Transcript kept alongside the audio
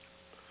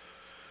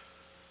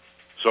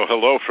So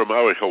hello from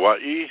Maui,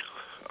 Hawaii,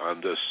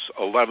 on this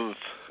 11th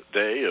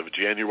day of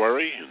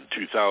January in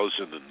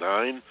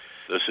 2009.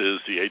 This is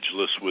the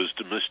Ageless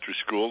Wisdom Mystery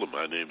School, and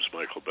my name's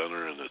Michael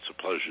Benner, and it's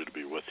a pleasure to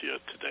be with you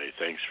today.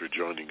 Thanks for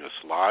joining us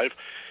live.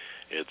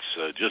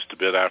 It's just a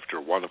bit after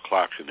 1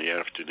 o'clock in the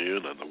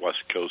afternoon on the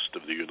west coast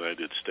of the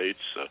United States,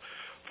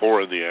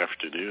 4 in the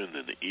afternoon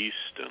in the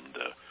east, and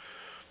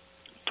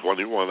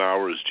 21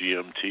 hours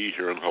GMT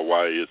here in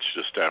Hawaii. It's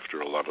just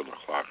after 11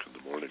 o'clock in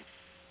the morning.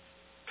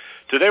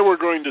 Today we're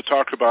going to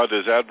talk about,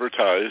 as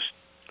advertised,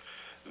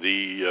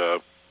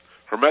 the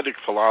Hermetic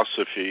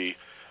philosophy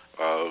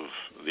of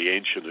the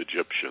ancient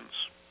Egyptians.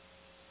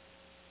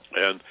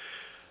 And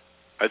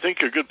I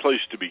think a good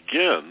place to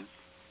begin,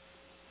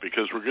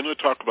 because we're going to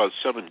talk about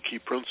 7 key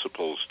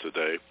principles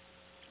today,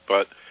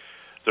 but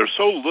there's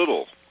so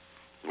little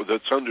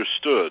that's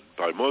understood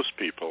by most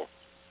people.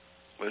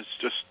 It's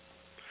just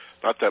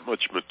not that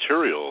much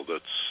material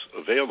that's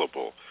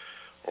available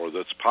or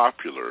that's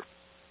popular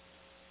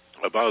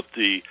about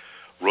the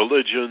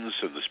religions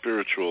and the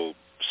spiritual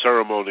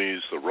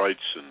ceremonies, the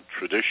rites and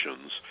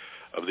traditions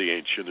of the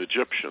ancient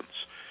Egyptians.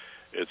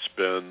 It's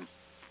been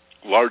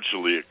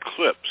largely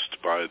eclipsed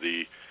by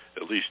the,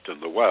 at least in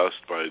the West,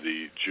 by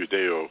the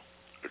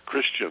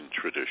Judeo-Christian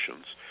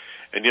traditions.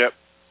 And yet,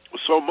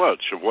 so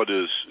much of what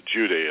is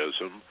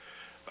Judaism,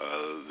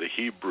 the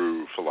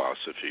Hebrew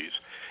philosophies,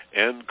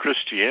 and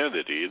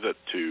Christianity, that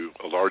to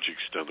a large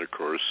extent, of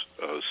course,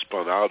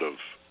 spun out of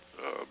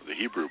the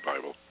Hebrew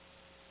Bible,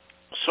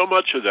 so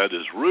much of that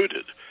is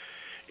rooted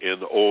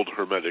in old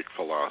Hermetic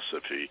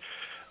philosophy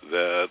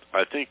that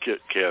I think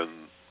it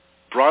can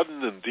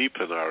broaden and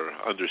deepen our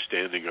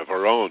understanding of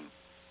our own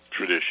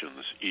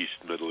traditions, East,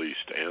 Middle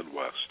East, and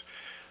West,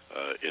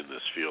 in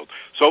this field.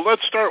 So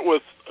let's start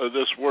with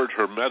this word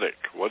Hermetic.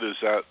 What does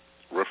that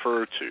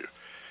refer to?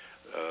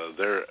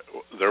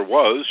 There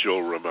was,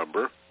 you'll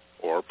remember,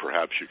 or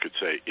perhaps you could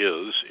say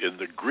is, in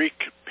the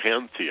Greek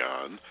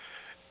pantheon,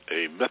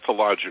 a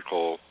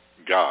mythological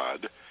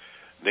god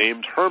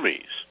named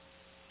Hermes.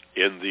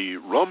 In the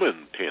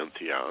Roman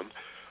pantheon,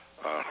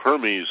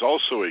 Hermes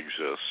also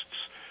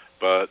exists,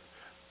 but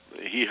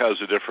he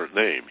has a different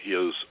name. He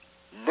is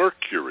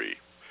Mercury.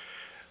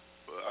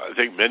 I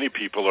think many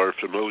people are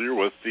familiar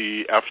with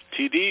the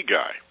FTD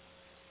guy.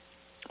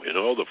 You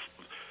know,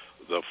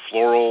 the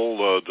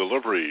floral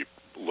delivery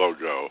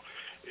logo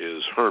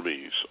is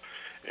Hermes,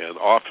 and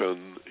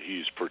often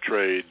he's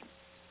portrayed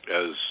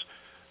as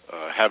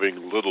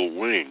having little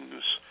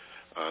wings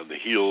on the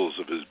heels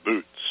of his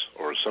boots,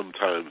 or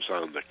sometimes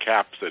on the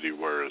cap that he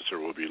wears there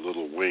will be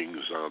little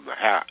wings on the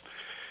hat.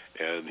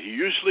 And he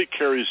usually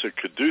carries a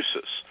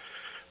caduceus,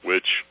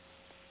 which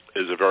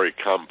is a very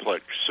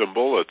complex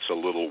symbol. It's a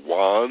little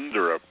wand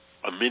or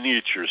a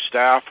miniature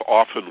staff,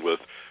 often with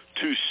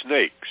 2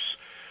 snakes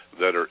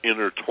that are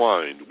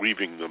intertwined,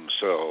 weaving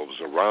themselves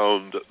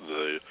around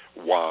the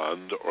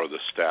wand or the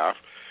staff.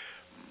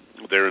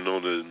 They're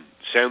known in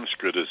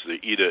Sanskrit as the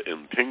Ida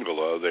and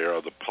Pingala. They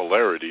are the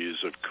polarities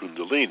of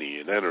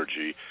Kundalini and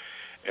energy.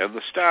 And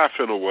the staff,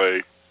 in a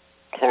way,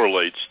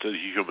 correlates to the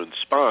human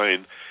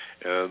spine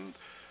and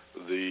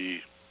the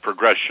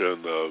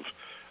progression of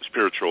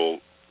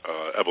spiritual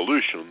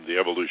evolution, the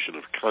evolution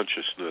of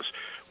consciousness,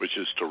 which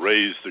is to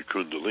raise the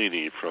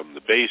Kundalini from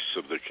the base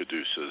of the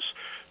caduceus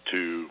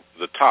to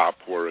the top,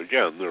 where,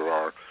 again, there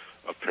are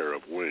a pair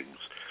of wings.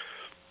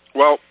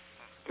 Well,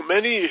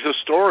 many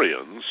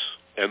historians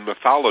and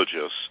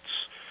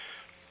mythologists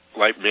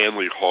like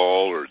Manly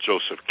Hall or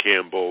Joseph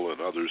Campbell and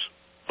others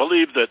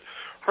believe that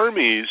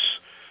Hermes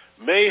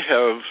may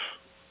have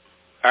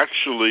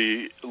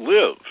actually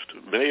lived,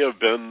 may have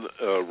been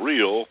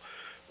real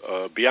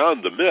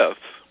beyond the myth,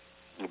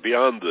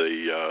 beyond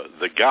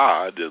the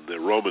god in the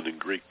Roman and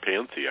Greek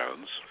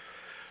pantheons,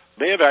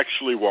 may have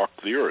actually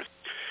walked the earth.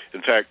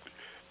 In fact,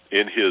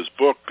 in his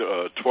book,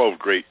 12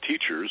 Great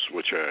Teachers,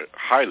 which I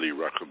highly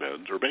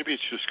recommend, or maybe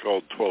it's just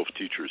called 12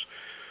 Teachers,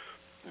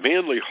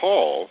 Manly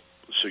Hall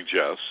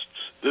suggests,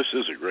 this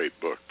is a great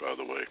book, by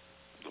the way.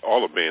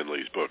 All of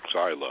Manly's books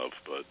I love,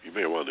 but you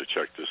may want to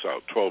check this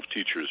out, 12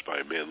 Teachers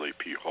by Manly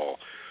P. Hall.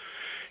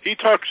 He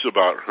talks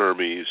about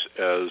Hermes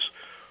as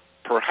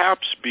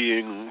perhaps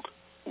being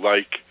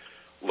like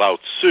Lao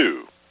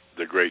Tzu,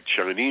 the great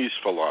Chinese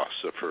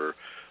philosopher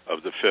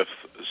of the 5th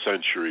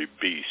century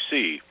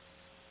BC,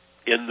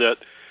 in that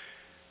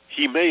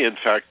he may in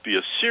fact be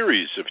a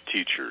series of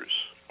teachers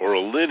or a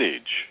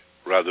lineage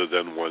rather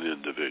than one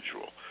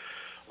individual.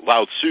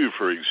 Lao Tzu,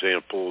 for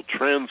example,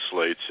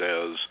 translates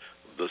as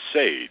the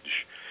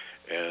sage,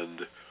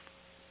 and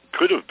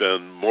could have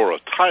been more a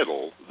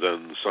title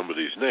than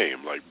somebody's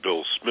name, like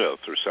Bill Smith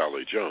or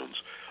Sally Jones.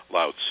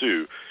 Lao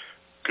Tzu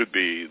could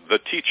be the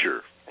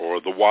teacher or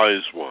the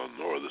wise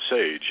one or the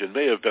sage, and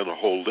may have been a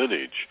whole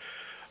lineage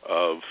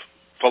of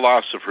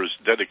philosophers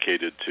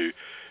dedicated to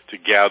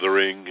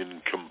gathering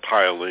and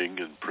compiling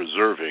and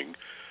preserving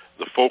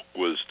the folk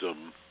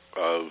wisdom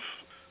of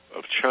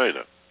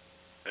China.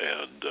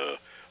 And,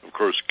 of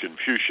course,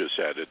 Confucius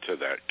added to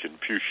that.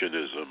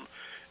 Confucianism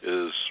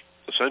is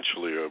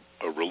essentially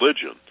a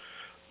religion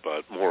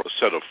but more a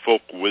set of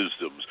folk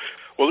wisdoms.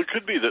 Well, it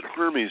could be that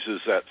Hermes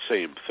is that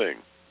same thing.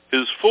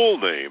 His full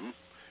name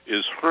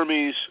is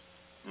Hermes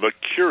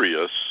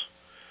Mercurius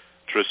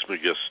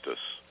Trismegistus.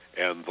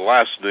 And the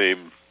last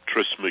name,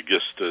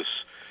 Trismegistus,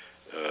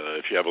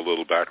 if you have a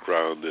little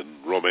background in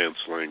Romance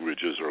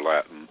languages or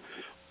Latin,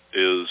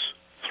 is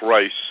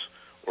thrice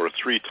or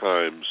three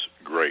times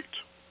great,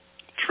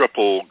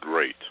 triple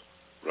great,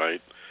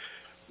 right?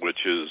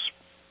 Which is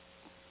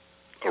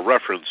a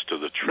reference to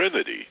the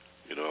Trinity.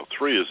 You know,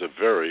 three is a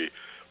very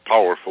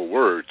powerful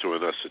word to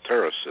an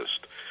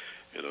esotericist.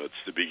 You know, it's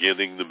the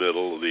beginning, the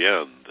middle, the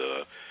end,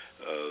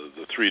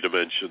 the three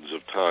dimensions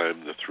of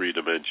time, the three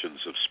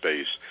dimensions of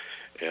space,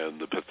 and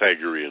the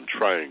Pythagorean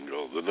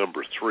triangle. The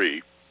number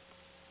three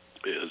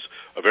is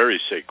a very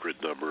sacred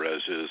number,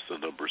 as is the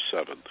number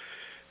 7.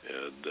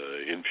 And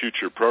in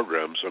future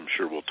programs, I'm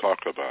sure we'll talk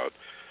about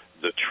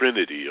the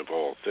Trinity of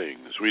all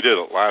things. We did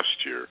it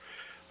last year,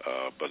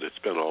 but it's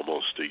been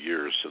almost a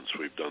year since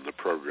we've done the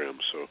program,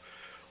 so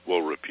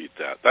we'll repeat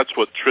that. That's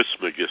what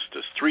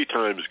Trismegistus, 3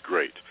 times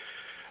great.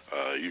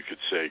 You could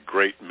say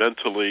great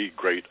mentally,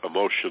 great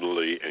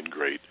emotionally, and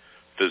great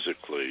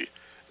physically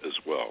as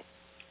well.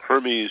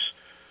 Hermes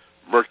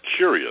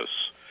Mercurius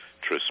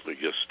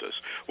Trismegistus.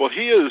 Well,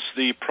 he is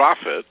the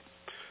prophet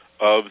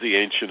of the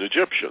ancient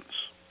Egyptians,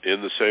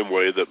 in the same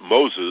way that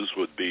Moses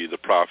would be the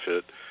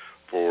prophet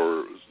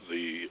for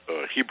the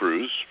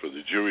Hebrews, for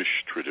the Jewish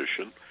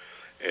tradition,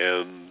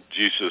 and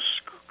Jesus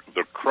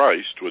the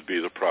Christ would be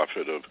the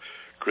prophet of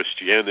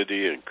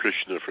Christianity, and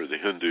Krishna for the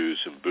Hindus,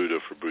 and Buddha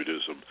for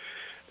Buddhism,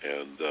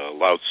 and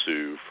Lao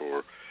Tzu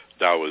for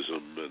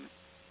Taoism,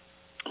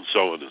 and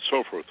so on and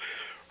so forth.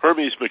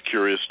 Hermes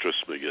Mercurius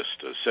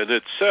Trismegistus. And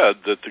it's said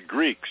that the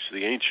Greeks,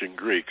 the ancient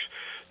Greeks,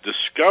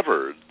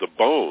 discovered the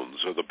bones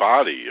or the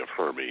body of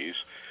Hermes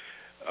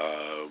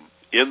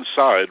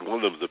inside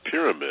one of the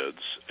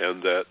pyramids,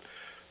 and that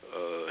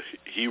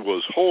he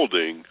was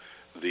holding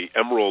the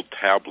emerald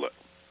tablet.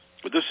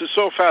 But this is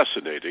so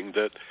fascinating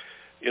that,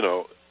 you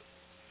know,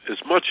 as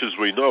much as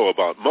we know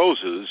about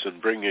Moses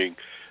and bringing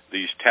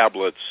these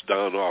tablets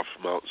down off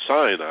Mount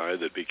Sinai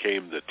that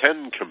became the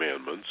 10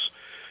 Commandments,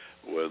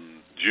 when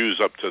Jews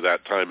up to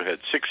that time had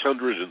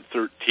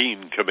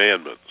 613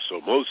 commandments. So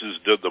Moses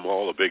did them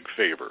all a big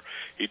favor.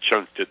 He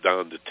chunked it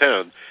down to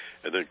 10,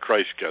 and then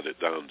Christ got it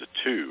down to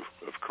 2,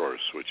 of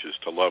course, which is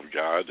to love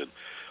God and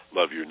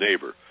love your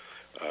neighbor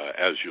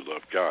as you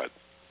love God,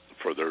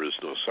 for there is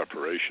no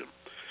separation.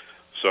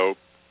 So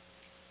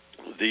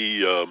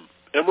the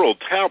Emerald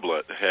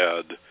Tablet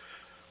had,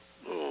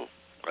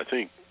 I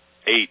think,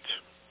 8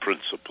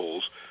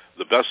 principles.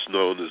 The best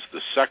known is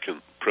the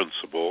second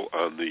principle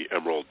on the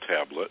Emerald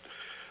Tablet,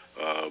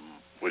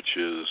 which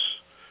is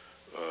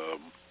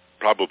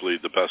probably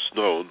the best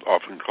known,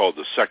 often called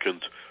the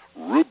second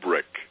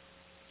rubric.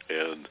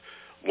 And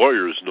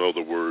lawyers know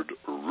the word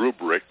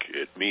rubric.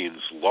 It means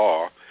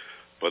law,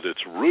 but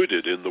it's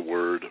rooted in the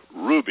word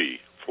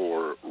ruby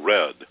for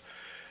red.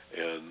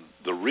 And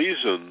the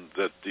reason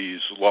that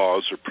these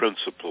laws or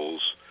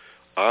principles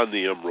on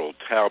the Emerald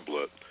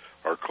Tablet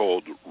are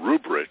called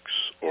rubrics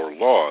or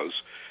laws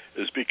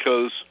is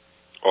because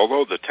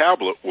although the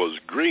tablet was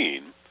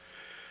green,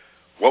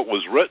 what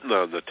was written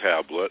on the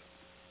tablet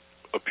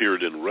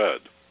appeared in red.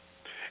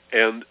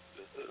 And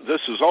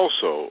this is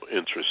also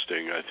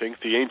interesting. I think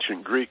the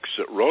ancient Greeks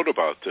that wrote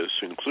about this,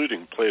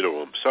 including Plato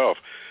himself,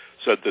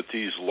 said that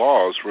these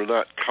laws were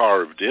not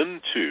carved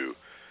into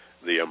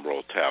the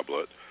Emerald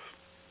Tablet,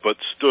 but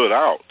stood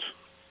out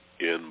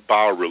in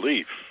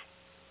bas-relief,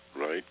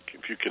 right?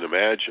 If you can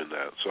imagine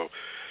that. So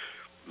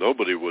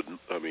nobody would,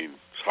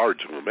 it's hard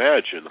to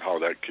imagine how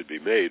that could be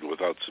made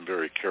without some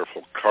very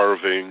careful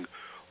carving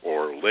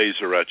or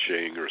laser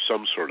etching or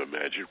some sort of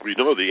magic. We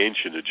know the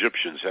ancient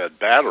Egyptians had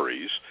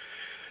batteries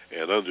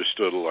and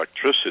understood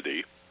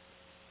electricity,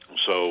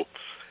 so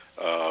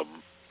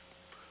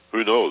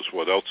who knows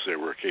what else they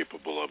were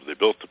capable of. They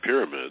built the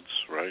pyramids,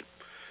 right?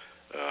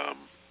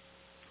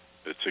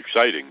 It's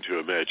exciting to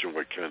imagine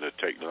what kind of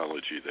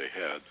technology they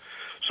had.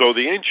 So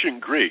the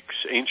ancient Greeks,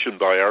 ancient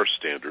by our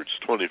standards,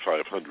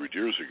 2,500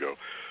 years ago,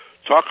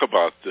 talk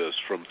about this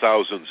from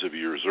thousands of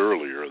years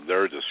earlier in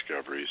their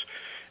discoveries.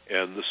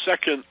 And the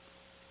second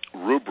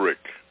rubric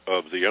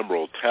of the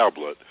Emerald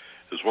Tablet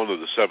is one of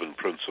the 7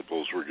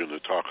 principles we're going to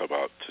talk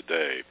about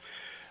today,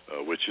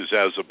 which is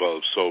as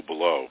above, so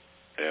below.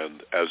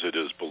 And as it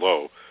is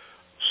below,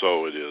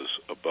 so it is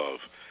above.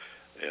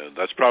 And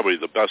that's probably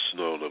the best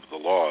known of the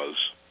laws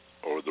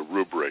or the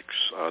rubrics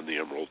on the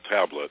Emerald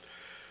Tablet.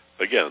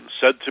 Again,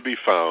 said to be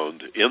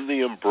found in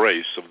the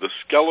embrace of the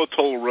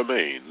skeletal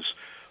remains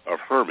of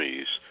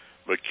Hermes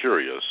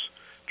Mercurius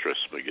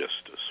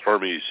Trismegistus.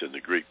 Hermes in the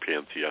Greek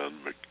pantheon,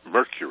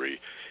 Mercury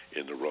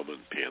in the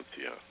Roman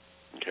pantheon.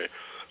 Okay,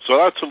 so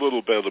that's a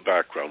little bit of the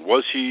background.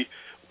 Was he,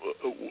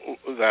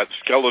 that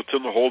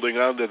skeleton holding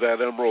on to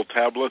that Emerald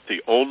Tablet,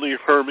 the only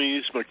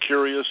Hermes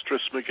Mercurius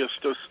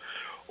Trismegistus,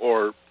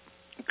 or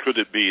could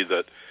it be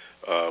that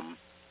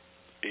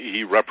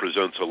he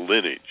represents a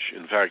lineage?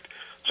 In fact,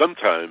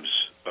 Sometimes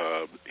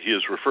he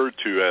is referred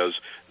to as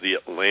the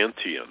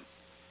Atlantean,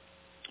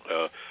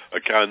 a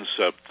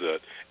concept that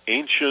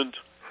ancient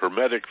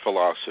Hermetic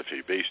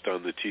philosophy based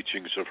on the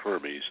teachings of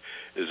Hermes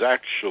is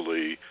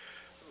actually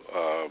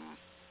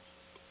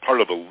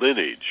part of a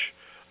lineage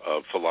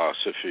of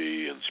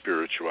philosophy and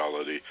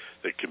spirituality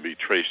that can be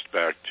traced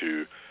back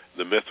to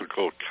the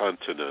mythical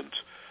continent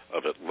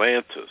of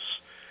Atlantis.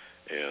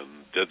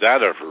 And did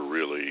that ever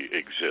really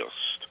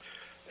exist?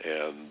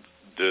 And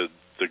did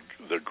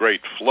the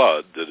great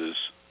flood that is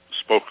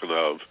spoken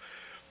of,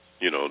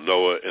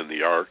 Noah and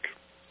the ark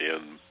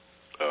in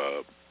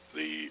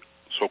the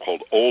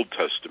so-called Old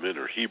Testament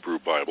or Hebrew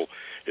Bible,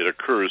 it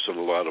occurs in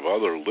a lot of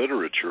other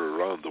literature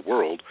around the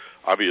world.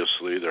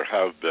 Obviously, there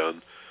have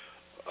been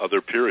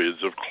other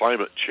periods of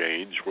climate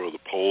change where the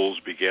poles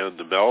began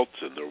to melt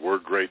and there were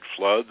great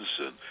floods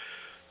and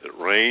it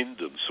rained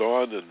and so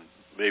on, and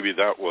maybe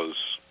that was,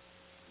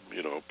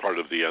 part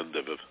of the end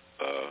of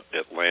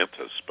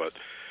Atlantis. But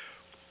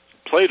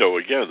Plato,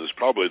 again, is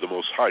probably the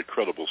most high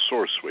credible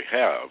source we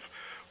have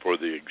for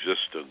the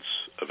existence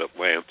of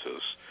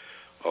Atlantis,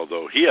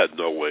 although he had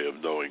no way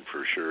of knowing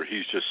for sure.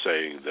 He's just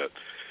saying that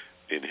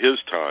in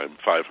his time,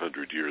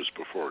 500 years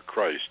before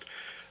Christ,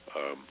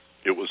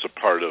 it was a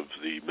part of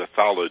the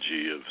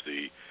mythology of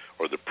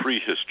the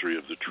prehistory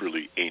of the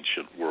truly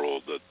ancient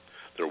world, that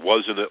there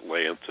was an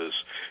Atlantis.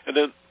 And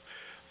then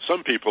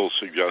some people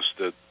suggest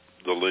that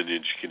the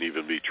lineage can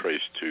even be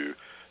traced to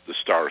the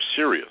star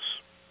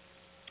Sirius,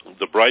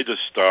 the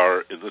brightest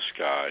star in the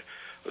sky,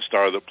 a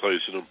star that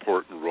plays an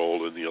important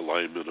role in the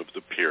alignment of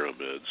the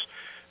pyramids,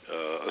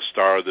 a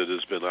star that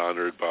has been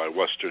honored by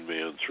Western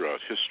man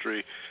throughout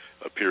history,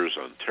 appears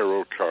on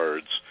tarot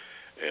cards,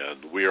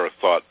 and we are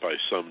thought by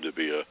some to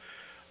be a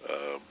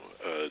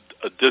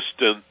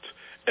distant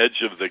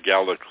edge of the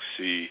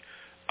galaxy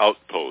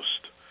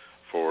outpost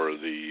for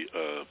the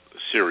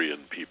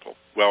Syrian people.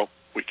 Well,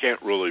 we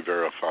can't really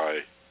verify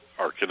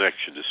our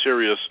connection to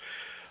Sirius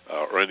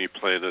or any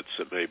planets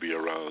that may be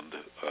around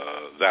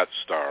that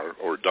star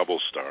or double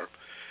star.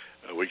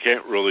 We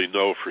can't really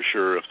know for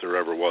sure if there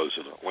ever was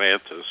an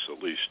Atlantis,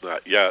 at least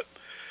not yet.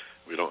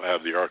 We don't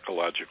have the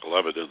archaeological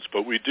evidence,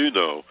 but we do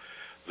know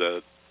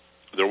that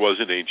there was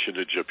an ancient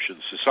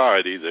Egyptian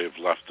society. They've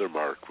left their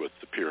mark with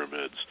the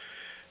pyramids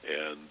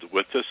and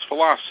with this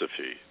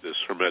philosophy, this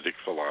Hermetic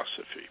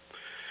philosophy.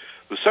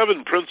 The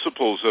 7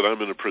 principles that I'm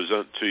going to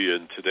present to you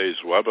in today's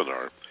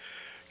webinar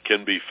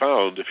can be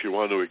found, if you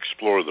want to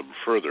explore them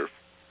further,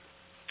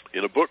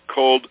 in a book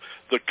called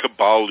The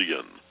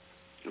Kabbalion.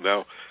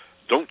 Now,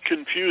 don't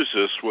confuse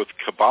this with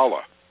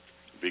Kabbalah,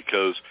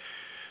 because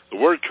the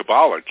word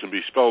Kabbalah can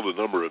be spelled a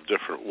number of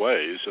different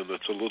ways, and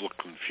it's a little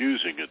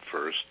confusing at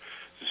first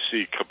to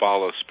see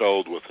Kabbalah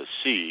spelled with a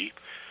C.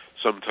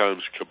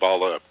 Sometimes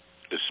Kabbalah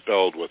is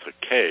spelled with a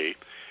K,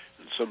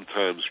 and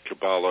sometimes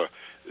Kabbalah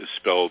is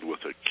spelled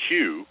with a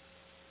Q.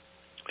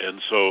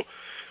 And so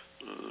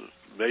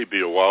may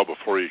be a while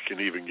before you can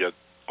even get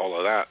all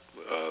of that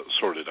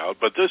sorted out.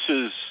 But this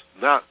is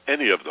not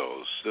any of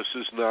those. This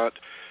is not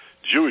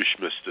Jewish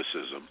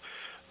mysticism.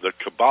 The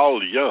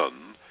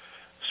Kabbalion,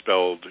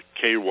 spelled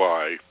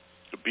K-Y-B-A-L-I-O-N,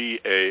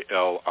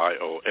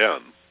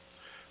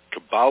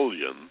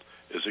 Kabbalion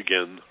is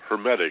again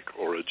Hermetic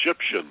or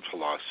Egyptian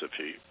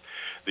philosophy.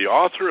 The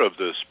author of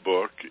this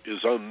book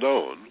is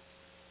unknown.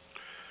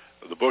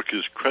 The book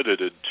is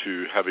credited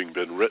to having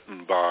been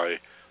written by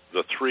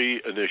the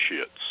 3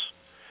 initiates.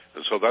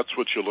 And so that's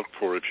what you look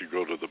for if you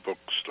go to the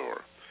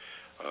bookstore.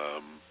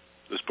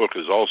 This book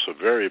is also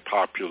very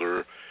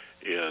popular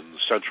in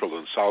Central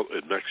and South,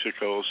 in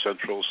Mexico,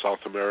 Central,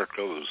 South America.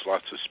 There's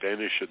lots of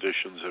Spanish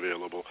editions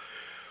available.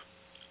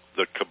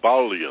 The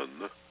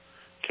Kabbalion,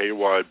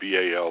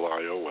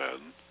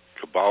 K-Y-B-A-L-I-O-N,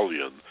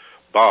 Kabbalion,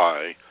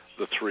 by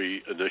the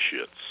 3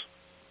 initiates.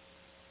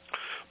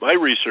 My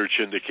research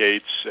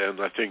indicates,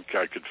 and I think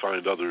I could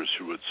find others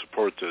who would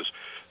support this,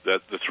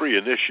 that the 3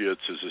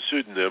 initiates is a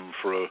pseudonym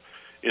for an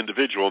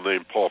individual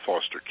named Paul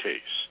Foster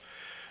Case.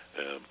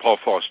 Paul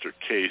Foster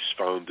Case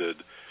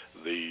founded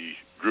the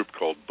group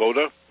called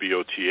BOTA,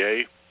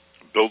 B-O-T-A,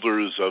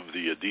 Builders of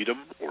the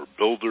Adytum, or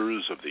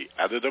Builders of the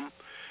Adytum.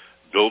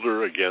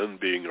 Builder, again,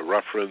 being a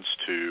reference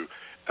to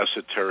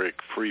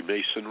esoteric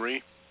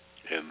Freemasonry,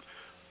 and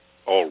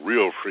all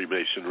real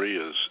Freemasonry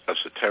is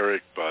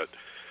esoteric, but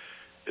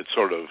it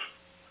sort of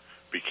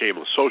became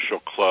a social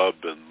club,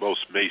 and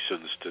most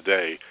Masons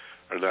today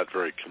are not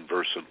very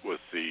conversant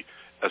with the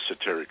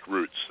esoteric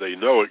roots. They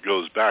know it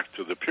goes back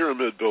to the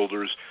pyramid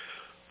builders,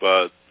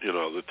 but,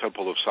 the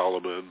Temple of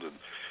Solomon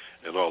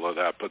and all of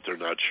that, but they're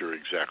not sure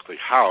exactly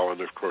how,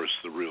 and of course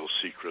the real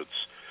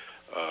secrets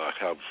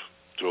have,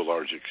 to a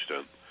large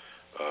extent,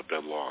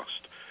 been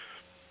lost.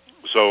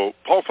 So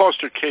Paul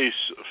Foster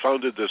Case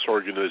founded this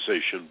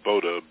organization,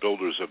 BOTA,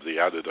 Builders of the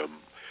Adytum,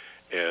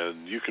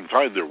 and you can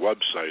find their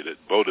website at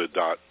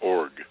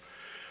bota.org,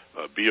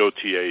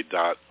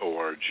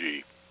 BOTA.org.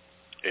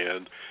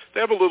 And they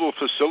have a little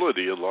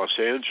facility in Los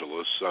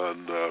Angeles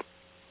on,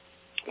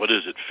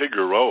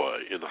 Figueroa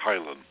in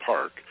Highland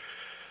Park.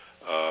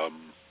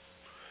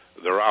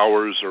 Their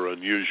hours are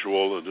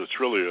unusual, and it's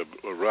really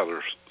a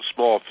rather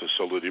small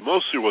facility.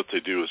 Mostly what they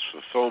do is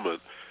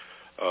fulfillment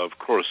of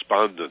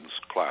correspondence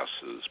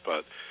classes,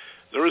 but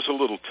there is a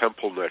little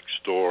temple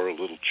next door, a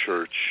little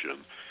church,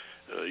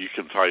 and you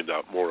can find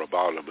out more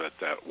about them at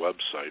that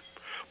website.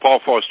 Paul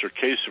Foster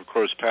Case, of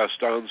course,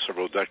 passed on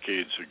several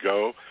decades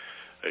ago.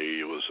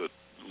 He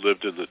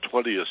lived in the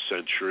 20th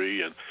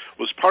century and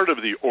was part of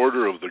the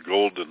Order of the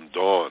Golden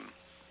Dawn.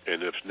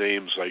 And if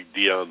names like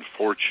Dion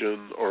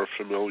Fortune are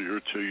familiar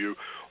to you,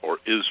 or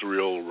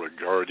Israel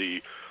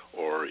Regardi,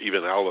 or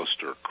even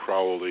Aleister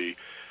Crowley,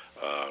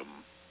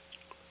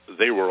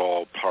 they were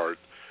all part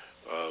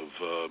of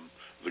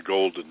the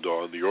Golden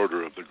Dawn, the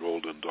Order of the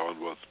Golden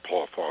Dawn with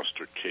Paul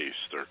Foster Case.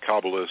 They're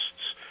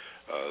Kabbalists.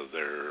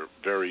 They're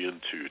very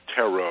into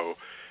tarot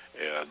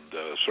and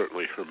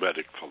certainly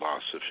Hermetic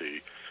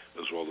philosophy,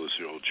 as well as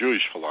the old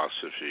Jewish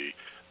philosophy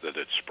that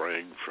it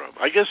sprang from.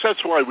 I guess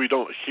that's why we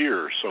don't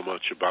hear so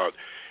much about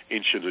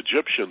ancient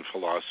Egyptian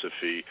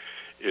philosophy,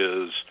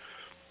 is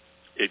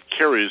it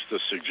carries the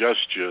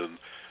suggestion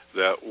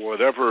that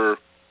whatever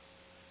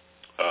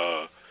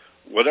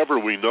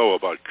we know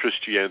about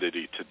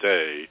Christianity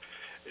today,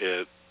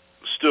 it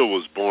still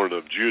was born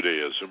of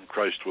Judaism.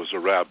 Christ was a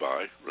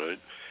rabbi, right?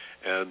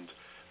 And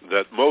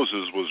that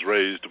Moses was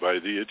raised by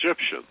the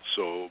Egyptians.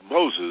 So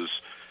Moses,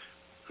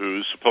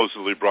 who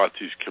supposedly brought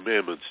these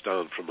commandments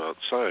down from Mount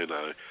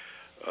Sinai,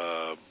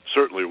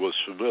 certainly was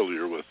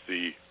familiar with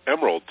the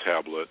Emerald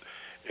Tablet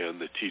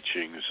and the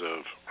teachings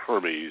of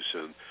Hermes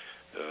and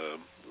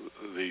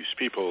these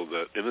people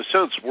that, in a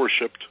sense,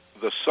 worshipped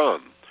the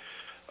sun,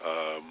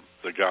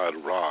 the god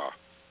Ra.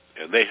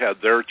 And they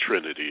had their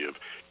trinity of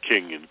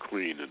king and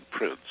queen and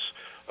prince,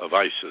 of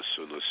Isis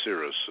and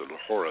Osiris and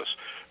Horus,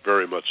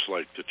 very much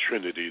like the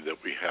trinity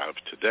that we have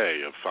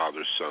today of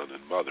Father, Son,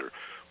 and Mother,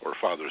 or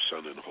Father,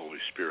 Son, and Holy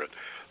Spirit.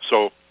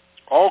 So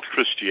all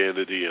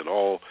Christianity and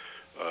all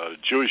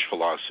Jewish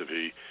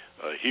philosophy,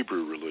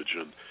 Hebrew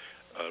religion,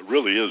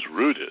 really is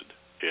rooted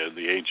in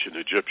the ancient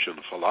Egyptian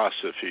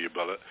philosophy,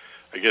 but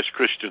I guess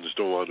Christians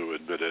don't want to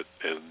admit it,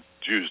 and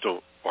Jews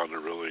don't want to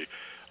really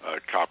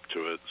cop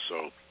to it,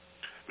 so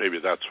maybe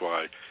that's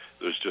why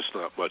there's just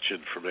not much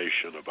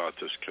information about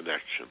this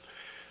connection.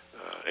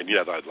 And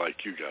yet I'd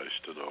like you guys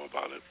to know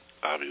about it,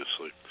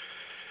 obviously.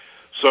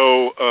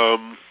 So,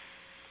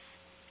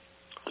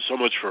 so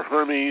much for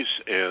Hermes.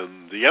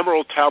 And the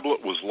Emerald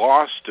Tablet was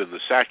lost in the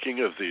sacking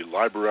of the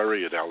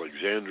library at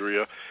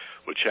Alexandria,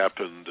 which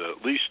happened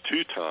at least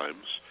 2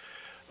 times.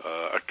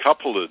 A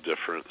couple of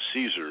different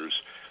Caesars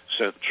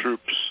sent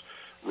troops,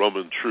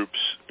 Roman troops,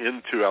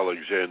 into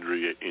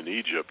Alexandria in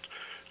Egypt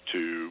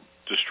to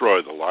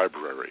destroy the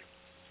library.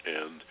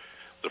 And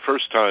the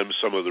first time,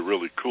 some of the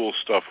really cool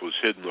stuff was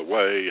hidden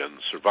away and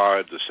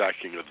survived the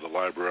sacking of the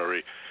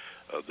library,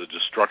 the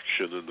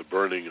destruction and the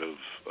burning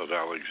of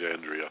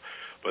Alexandria.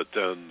 But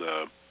then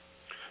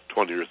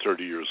 20 or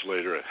 30 years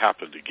later, it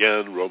happened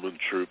again, Roman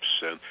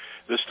troops, and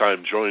this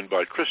time joined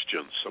by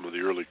Christians. Some of the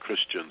early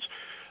Christians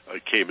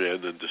came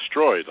in and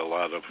destroyed a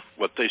lot of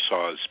what they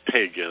saw as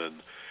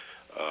pagan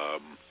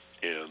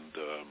and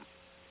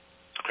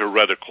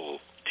heretical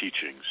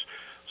teachings.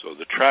 So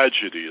the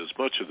tragedy is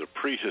much of the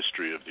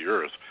prehistory of the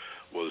earth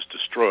was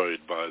destroyed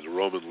by the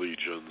Roman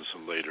legions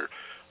and later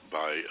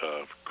by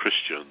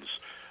Christians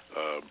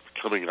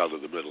coming out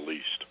of the Middle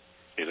East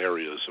in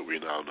areas that we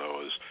now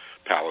know as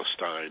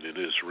Palestine and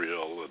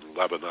Israel and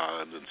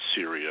Lebanon and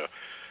Syria,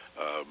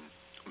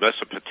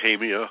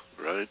 Mesopotamia,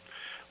 right?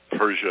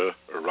 Persia,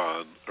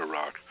 Iran,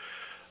 Iraq,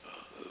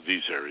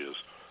 these areas.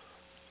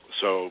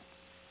 So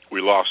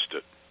we lost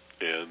it,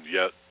 and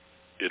yet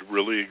it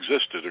really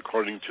existed.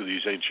 According to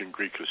these ancient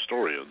Greek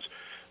historians,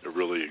 it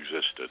really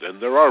existed.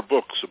 And there are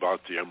books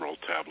about the Emerald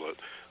Tablet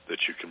that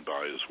you can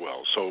buy as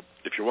well. So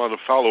if you want to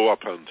follow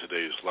up on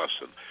today's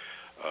lesson,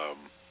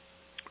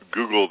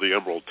 Google the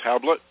Emerald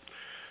Tablet.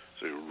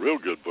 It's a real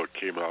good book,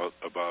 came out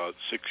about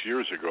 6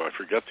 years ago. I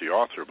forget the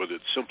author, but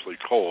it's simply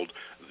called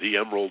The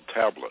Emerald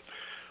Tablet.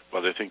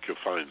 But I think you'll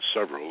find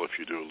several if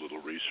you do a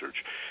little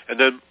research. And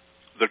then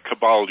the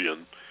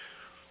Kabbalion,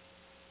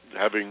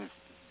 having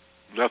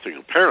nothing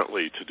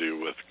apparently to do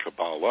with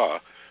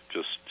Kabbalah,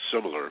 just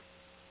similar,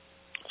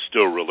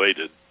 still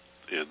related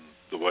in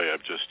the way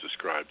I've just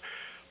described.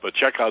 But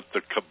check out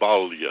the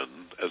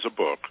Kabbalion as a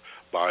book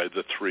by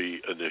the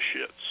 3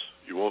 initiates.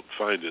 You won't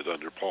find it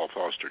under Paul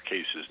Foster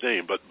Case's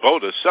name, but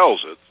Boda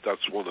sells it.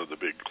 That's one of the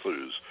big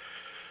clues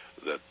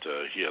that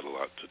he had a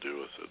lot to do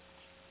with it.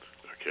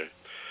 Okay.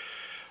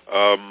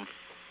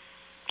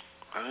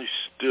 I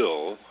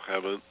still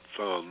haven't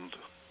found,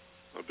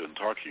 I've been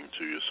talking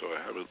to you, so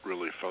I haven't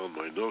really found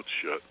my notes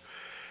yet,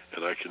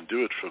 and I can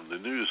do it from the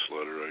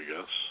newsletter, I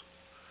guess.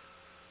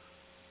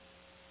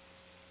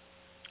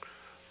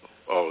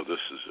 Oh, this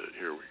is it.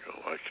 Here we go.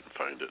 I can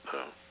find it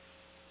now.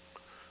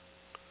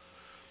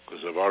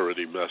 Because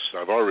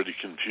I've already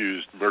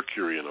confused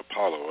Mercury and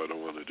Apollo. I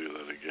don't want to do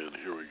that again.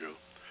 Here we go.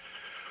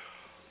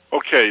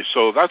 Okay,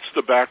 so that's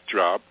the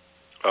backdrop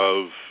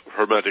of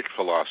Hermetic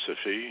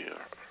philosophy.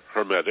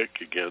 Hermetic,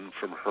 again,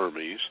 from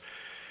Hermes.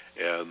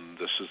 and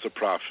this is the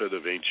prophet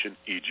of ancient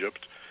Egypt.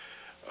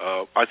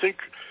 I think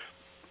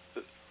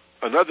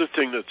another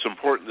thing that's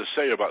important to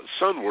say about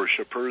sun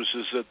worshippers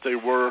is that they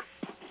were,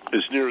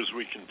 as near as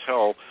we can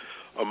tell,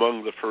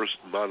 among the first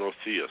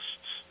monotheists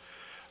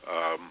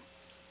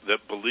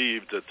that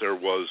believed that there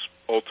was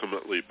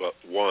ultimately but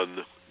one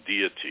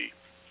deity,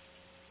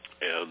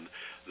 and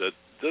that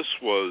this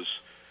was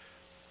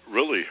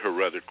really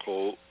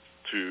heretical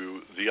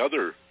to the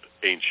other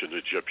ancient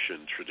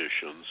Egyptian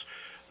traditions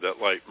that,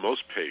 like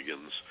most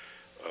pagans,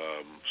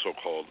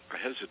 so-called, I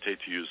hesitate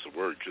to use the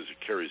word because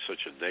it carries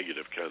such a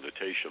negative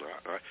connotation.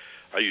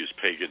 I use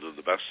pagan in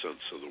the best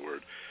sense of the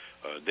word.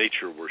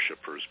 Nature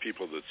worshipers,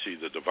 people that see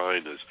the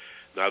divine as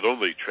not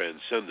only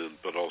transcendent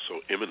but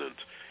also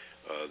immanent,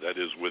 that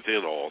is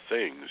within all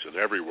things and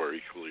everywhere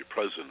equally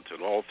present,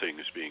 and all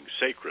things being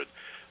sacred.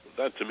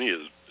 That to me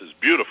is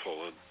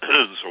beautiful,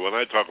 and so when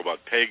I talk about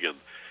pagan,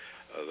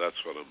 that's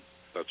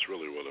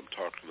really what I'm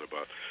talking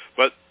about.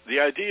 But the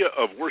idea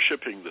of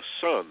worshiping the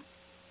sun,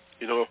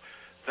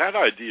 that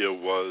idea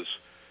was,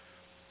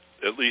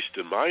 at least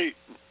in my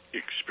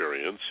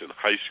experience, in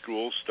high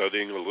school,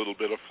 studying a little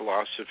bit of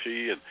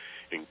philosophy, and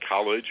in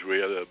college we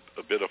had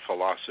a bit of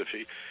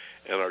philosophy,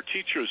 and our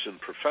teachers and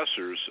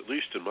professors, at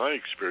least in my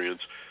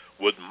experience,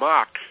 would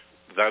mock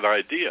that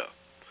idea.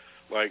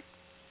 Like,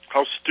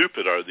 how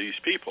stupid are these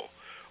people?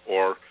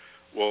 Or,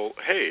 well,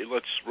 hey,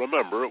 let's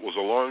remember it was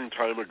a long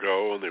time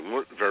ago and they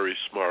weren't very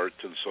smart,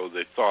 and so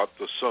they thought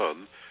the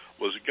sun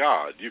was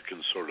God. You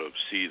can sort of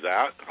see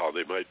that, how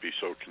they might be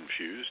so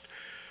confused.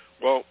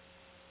 Well,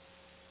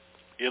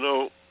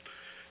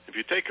 if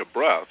you take a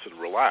breath and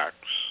relax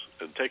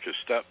and take a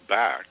step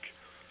back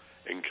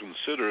and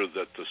consider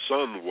that the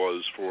sun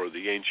was for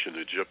the ancient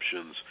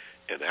Egyptians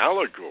an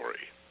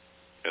allegory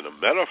and a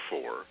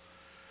metaphor.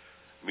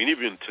 I mean,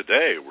 even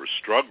today we're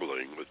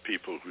struggling with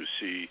people who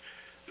see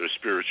their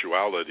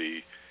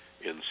spirituality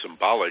in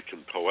symbolic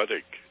and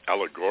poetic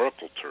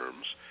allegorical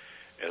terms,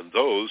 and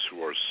those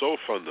who are so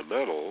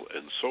fundamental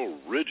and so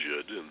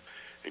rigid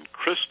and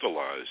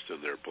crystallized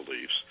in their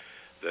beliefs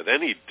that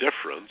any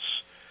difference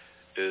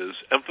is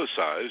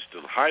emphasized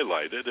and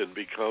highlighted and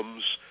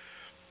becomes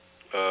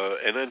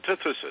an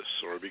antithesis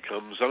or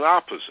becomes an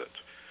opposite,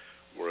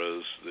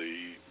 whereas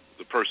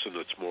the person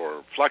that's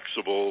more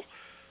flexible,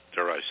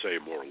 dare I say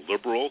more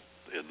liberal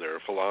in their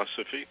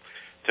philosophy,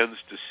 tends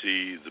to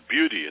see the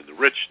beauty and the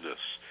richness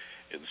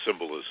in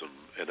symbolism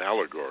and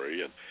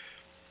allegory. And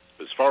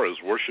as far as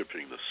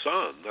worshiping the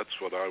sun,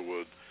 that's what I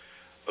would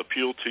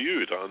appeal to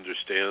you to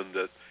understand,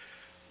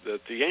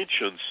 that the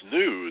ancients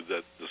knew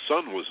that the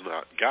sun was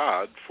not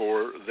God,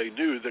 for they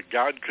knew that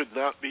God could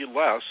not be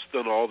less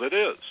than all that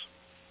is.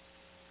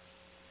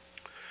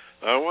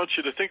 Now, I want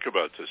you to think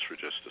about this for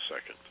just a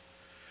second.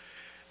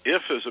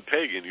 If, as a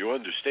pagan, you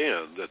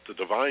understand that the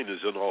divine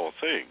is in all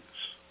things,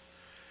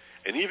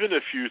 and even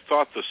if you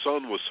thought the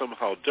sun was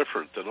somehow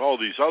different than all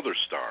these other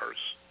stars,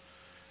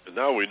 and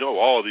now we know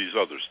all these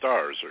other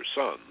stars are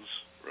suns,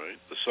 right?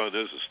 The sun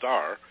is a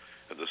star,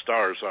 and the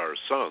stars are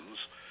suns,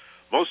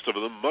 most of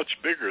them much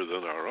bigger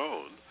than our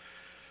own,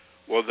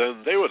 well,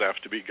 then they would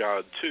have to be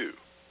God too.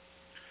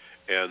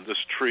 And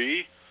this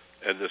tree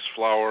and this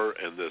flower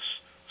and this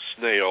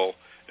snail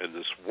and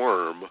this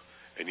worm,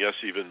 and yes,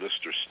 even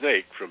Mr.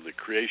 Snake from the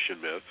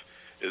creation myth,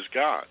 is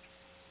God.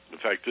 In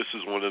fact, this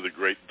is one of the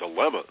great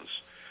dilemmas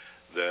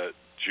that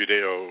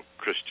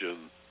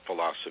Judeo-Christian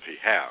philosophy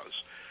has.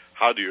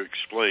 How do you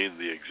explain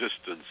the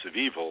existence of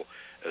evil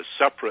as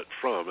separate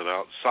from and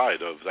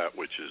outside of that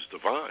which is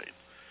divine?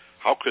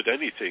 How could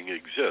anything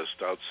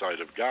exist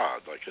outside of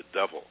God, like a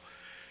devil?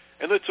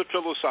 And it's a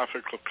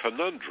philosophical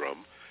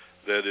conundrum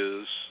that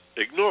is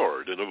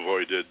ignored and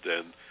avoided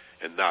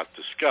and not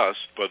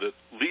discussed, but it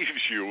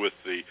leaves you with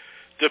the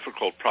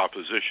difficult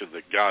proposition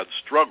that God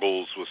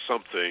struggles with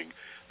something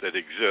that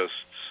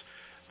exists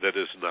that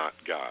is not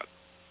God,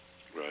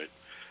 right?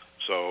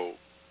 So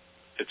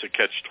it's a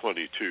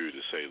catch-22,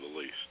 to say the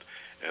least,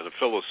 and a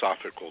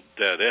philosophical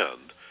dead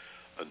end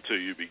until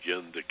you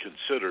begin to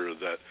consider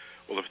that,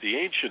 well, if the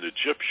ancient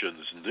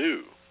Egyptians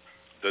knew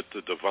that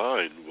the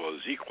divine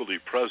was equally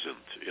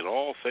present in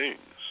all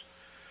things,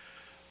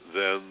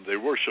 then they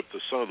worship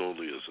the sun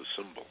only as a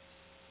symbol,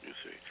 you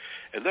see.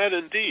 And that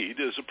indeed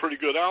is a pretty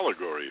good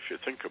allegory if you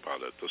think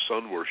about it. The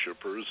sun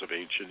worshippers of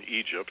ancient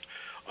Egypt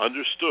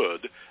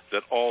understood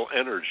that all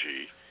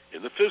energy,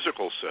 in the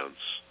physical sense,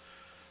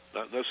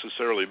 not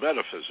necessarily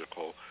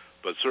metaphysical,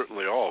 but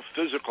certainly all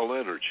physical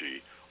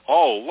energy,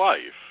 all life,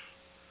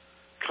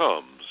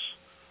 comes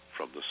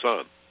from the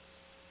sun.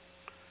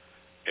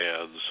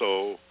 And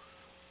so,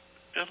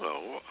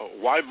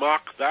 why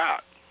mock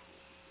that?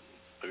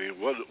 I mean,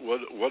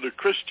 what do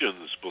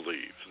Christians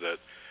believe? That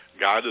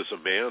God is a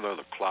man on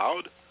a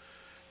cloud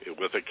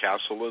with a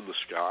castle in the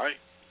sky?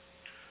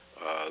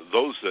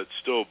 Those that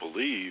still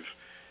believe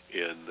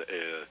in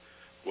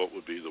what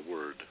would be the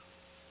word?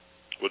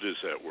 What is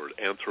that word?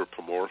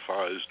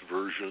 Anthropomorphized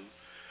version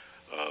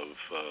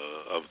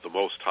of the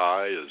Most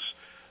High as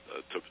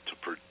to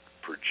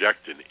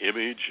project an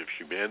image of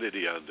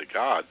humanity onto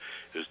God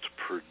is to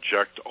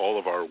project all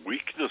of our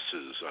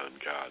weaknesses on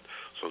God.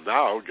 So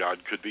now God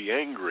could be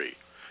angry.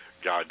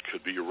 God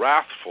could be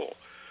wrathful.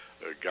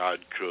 God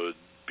could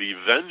be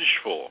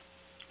vengeful.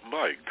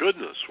 My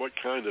goodness, what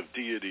kind of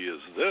deity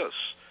is this?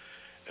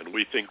 And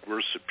we think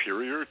we're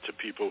superior to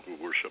people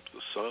who worship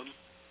the sun.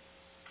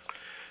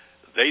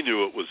 They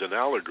knew it was an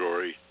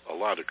allegory. A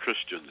lot of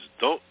Christians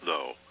don't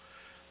know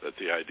that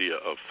the idea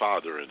of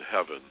Father in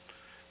heaven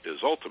is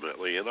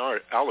ultimately an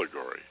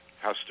allegory,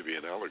 has to be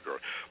an allegory,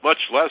 much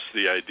less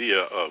the idea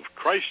of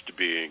Christ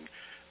being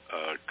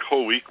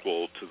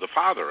co-equal to the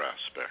Father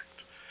aspect.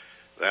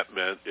 That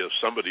meant if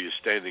somebody is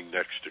standing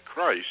next to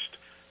Christ,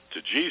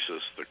 to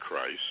Jesus the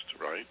Christ,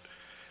 right,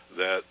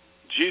 that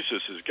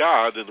Jesus is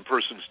God and the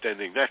person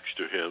standing next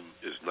to him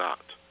is not,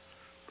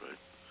 right?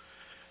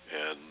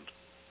 And,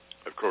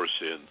 of course,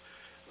 in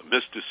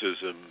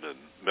mysticism and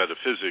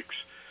metaphysics,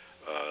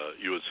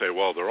 you would say,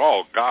 well, they're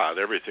all God.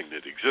 Everything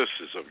that exists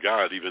is of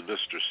God, even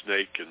Mr.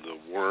 Snake and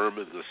the worm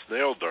and the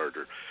snail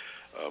darter,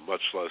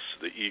 much less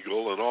the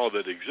eagle, and all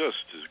that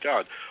exists is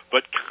God.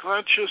 But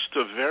conscious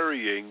to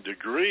varying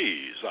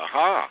degrees,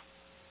 aha!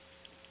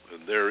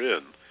 And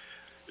therein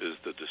is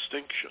the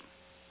distinction.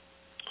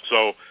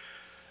 So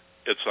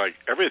it's like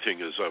everything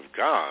is of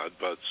God,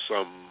 but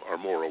some are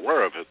more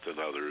aware of it than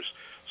others,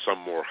 some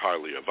more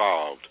highly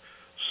evolved,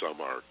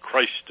 some are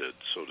Christed,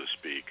 so to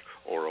speak,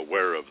 or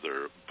aware of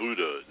their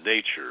Buddha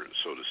nature,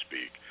 so to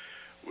speak,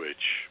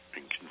 which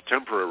in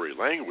contemporary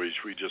language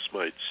we just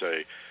might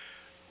say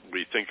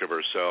we think of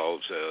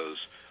ourselves as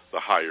the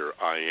higher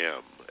I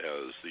am,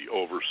 as the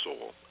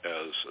oversoul,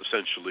 as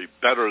essentially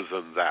better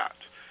than that,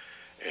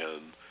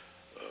 and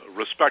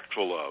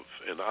respectful of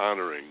and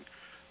honoring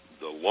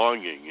the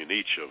longing in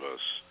each of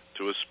us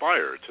to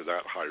aspire to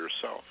that higher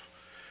self.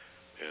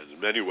 And in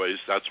many ways,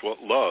 that's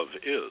what love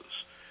is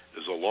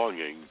a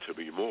longing to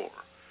be more.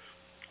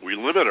 We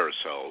limit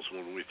ourselves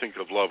when we think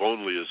of love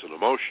only as an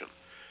emotion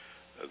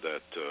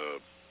that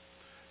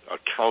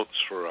accounts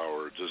for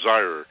our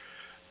desire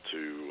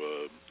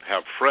to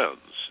have friends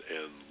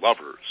and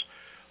lovers.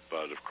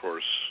 But, of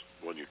course,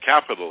 when you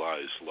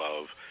capitalize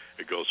love,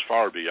 it goes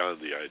far beyond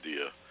the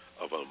idea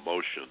of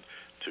emotion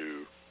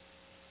to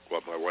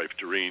what my wife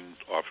Doreen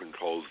often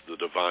calls the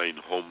divine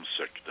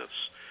homesickness,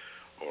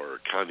 or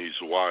Connie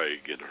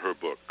Zweig in her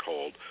book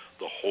called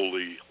The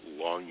Holy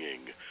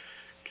Longing,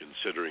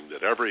 considering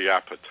that every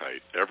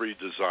appetite, every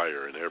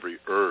desire, and every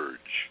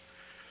urge,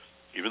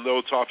 even though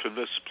it's often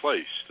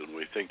misplaced and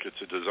we think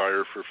it's a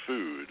desire for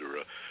food or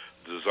a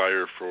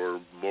desire for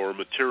more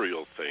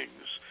material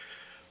things,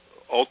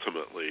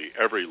 ultimately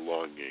every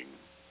longing,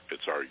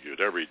 it's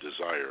argued, every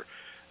desire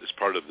is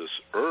part of this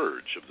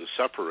urge of the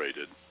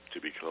separated to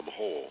become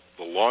whole,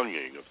 the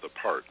longing of the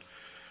part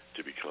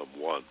to become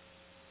one.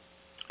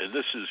 And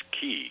this is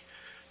key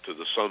to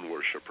the sun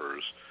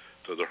worshippers,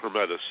 to the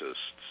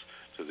Hermeticists,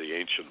 to the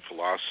ancient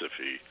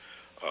philosophy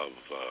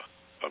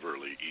of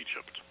early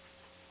Egypt.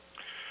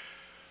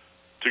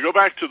 To go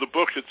back to the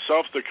book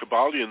itself, the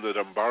Kabbalion that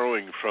I'm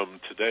borrowing from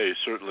today,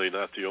 certainly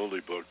not the only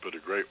book, but a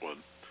great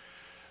one.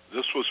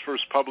 This was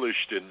first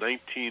published in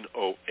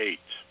 1908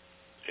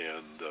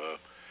 and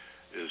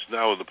is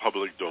now in the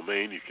public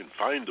domain. You can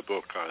find the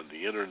book on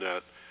the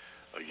internet,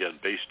 again,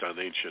 based on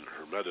ancient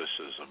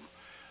Hermeticism,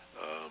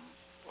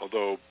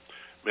 although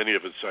many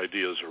of its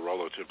ideas are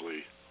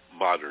relatively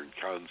modern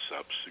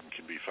concepts and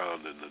can be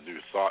found in the New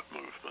Thought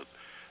movement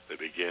that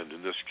began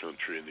in this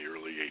country in the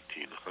early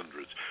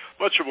 1800s.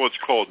 Much of what's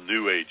called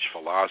New Age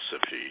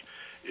philosophy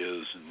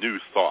is New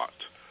Thought,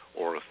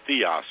 or a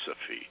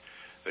theosophy,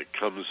 that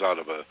comes out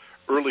of an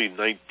early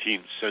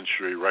 19th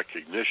century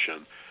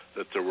recognition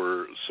that there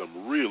were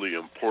some really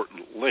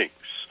important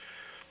links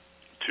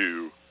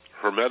to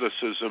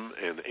Hermeticism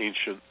and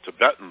ancient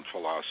Tibetan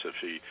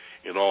philosophy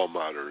in all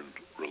modern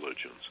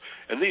religions.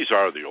 And these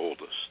are the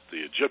oldest, the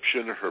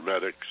Egyptian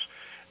Hermetics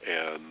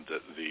and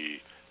the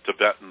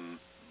Tibetan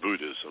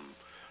Buddhism.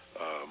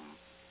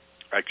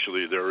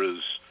 Actually, there is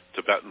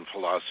Tibetan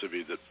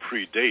philosophy that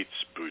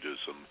predates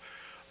Buddhism,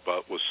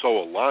 but was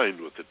so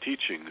aligned with the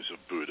teachings of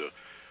Buddha.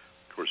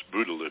 Of course,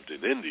 Buddha lived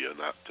in India,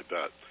 not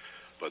Tibet,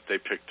 but they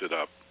picked it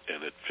up,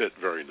 and it fit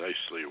very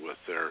nicely with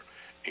their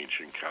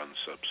ancient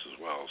concepts as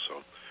well.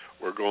 So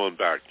we're going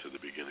back to the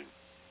beginning.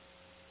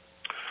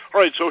 All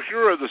right, so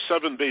here are the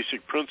 7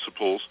 basic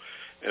principles,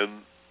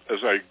 and as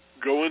I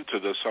go into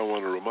this, I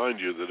want to remind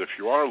you that if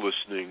you are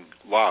listening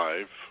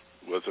live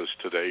with us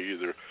today,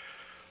 either,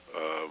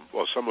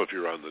 well, some of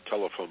you are on the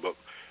telephone, but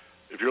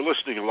if you're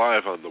listening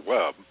live on the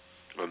web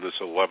on this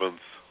 11th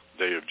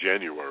day of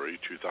January,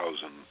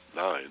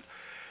 2009,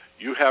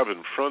 you have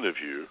in front of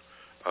you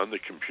on the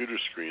computer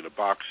screen a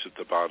box at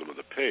the bottom of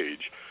the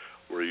page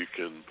where you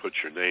can put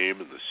your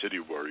name and the city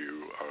where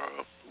you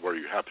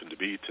happen to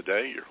be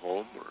today, your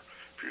home, or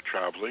if you're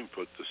traveling,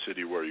 put the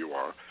city where you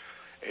are,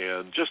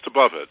 and just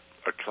above it,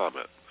 a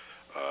comment.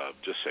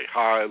 Just say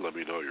hi, let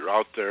me know you're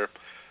out there.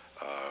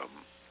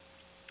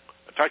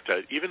 In fact,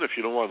 even if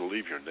you don't want to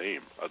leave your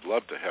name, I'd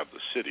love to have the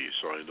city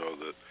so I know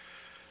that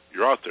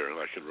you're out there, and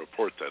I can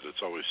report that.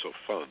 It's always so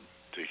fun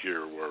to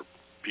hear where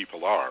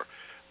people are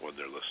when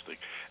they're listening.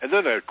 And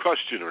then a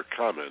question or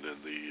comment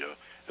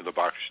in the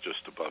box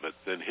just above it.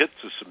 Then hit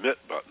the submit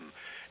button,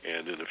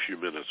 and in a few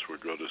minutes we'll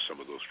go to some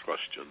of those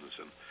questions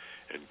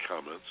and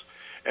comments.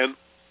 And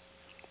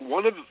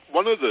one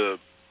of the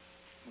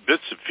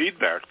bits of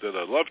feedback that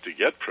I'd love to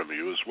get from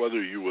you is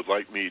whether you would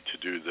like me to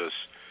do this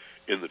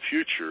in the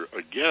future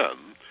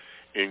again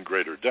in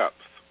greater depth.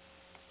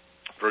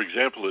 For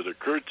example, it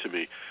occurred to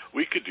me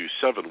we could do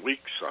 7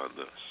 weeks on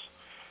this,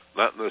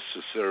 not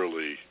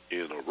necessarily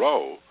in a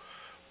row,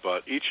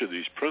 but each of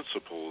these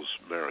principles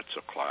merits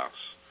a class.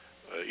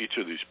 Each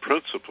of these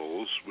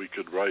principles we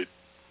could write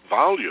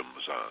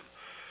volumes on.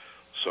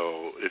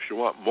 So if you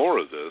want more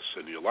of this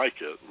and you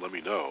like it, let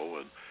me know,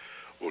 and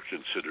we'll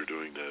consider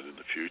doing that in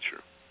the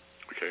future.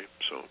 Okay,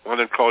 so I want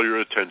to call your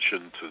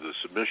attention to the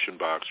submission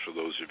box for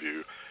those of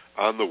you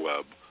on the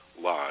web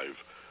live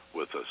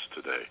with us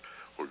today.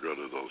 We'll go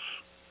to those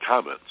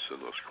comments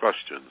and those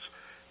questions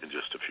in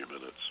just a few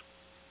minutes.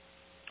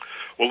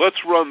 Well,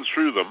 let's run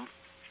through them.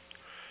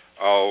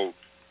 I'll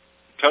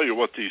tell you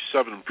what these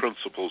 7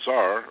 principles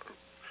are,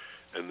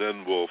 and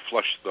then we'll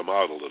flesh them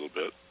out a little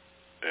bit,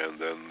 and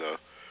then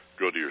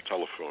go to your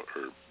telephone,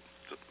 or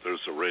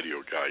there's a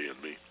radio guy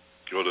in me.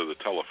 Go to the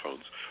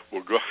telephones.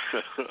 We'll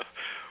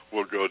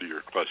go to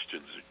your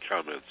questions and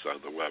comments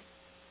on the web.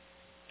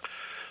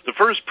 The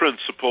first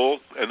principle,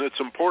 and it's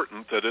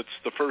important that it's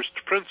the first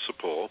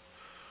principle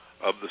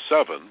of the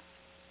 7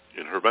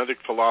 in Hermetic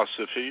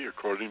philosophy,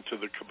 according to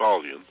the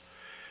Kabbalion,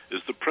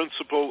 is the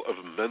principle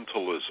of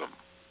mentalism.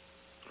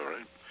 All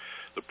right?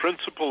 The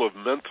principle of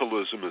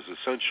mentalism is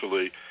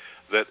essentially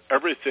that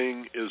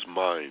everything is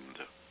mind,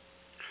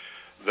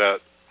 that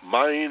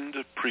mind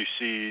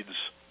precedes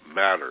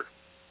matter.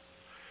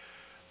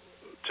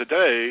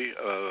 Today,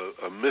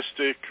 a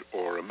mystic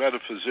or a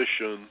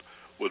metaphysician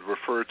would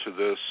refer to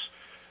this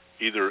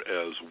either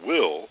as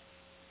will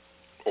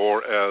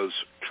or as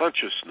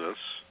consciousness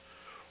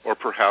or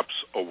perhaps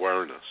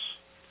awareness.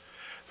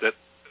 That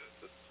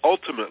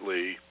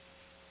ultimately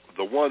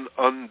the one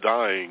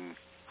undying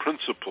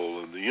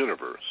principle in the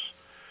universe,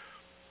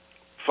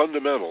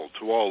 fundamental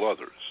to all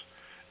others,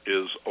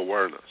 is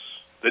awareness.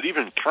 That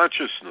even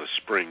consciousness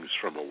springs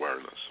from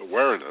awareness.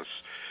 Awareness,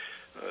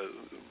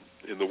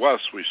 in the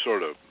West, we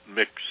sort of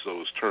mix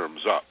those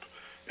terms up,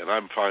 and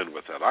I'm fine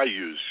with that. I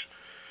use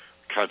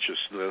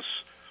consciousness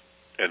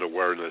and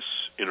awareness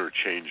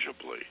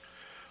interchangeably,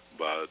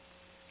 but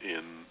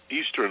in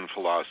Eastern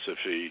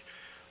philosophy,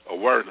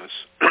 awareness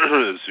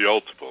is the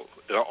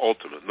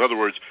ultimate. In other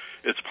words,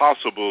 it's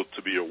possible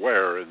to be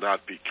aware and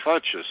not be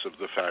conscious of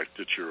the fact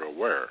that you're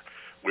aware.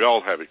 We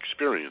all have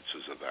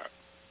experiences of that.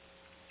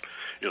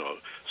 You know,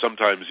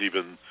 sometimes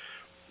even,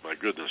 my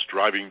goodness,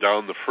 driving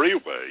down the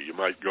freeway, you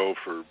might go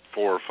for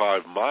 4 or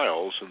 5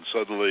 miles and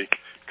suddenly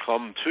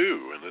come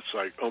to, and it's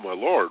like, oh my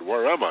Lord,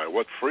 where am I?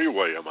 What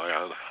freeway am I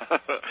on?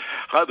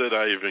 How did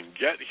I even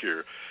get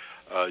here?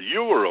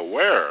 You were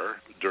aware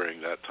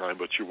during that time,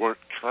 but you weren't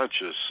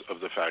conscious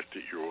of the fact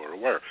that you were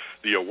aware.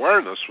 The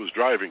awareness was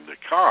driving the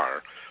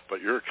car,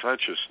 but your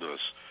consciousness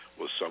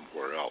was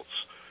somewhere else.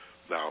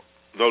 Now,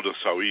 notice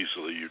how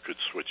easily you could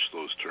switch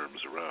those terms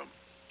around.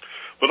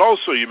 But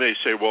also you may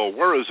say, well,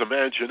 where is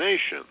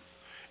imagination?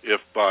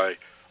 If by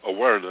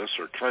awareness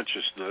or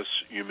consciousness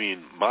you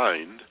mean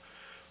mind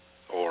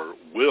or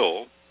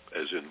will,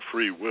 as in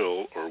free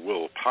will or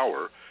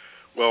willpower,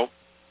 well,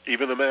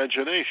 even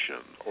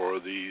imagination or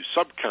the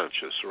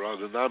subconscious or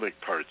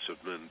autonomic parts of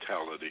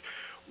mentality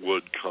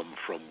would come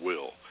from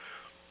will.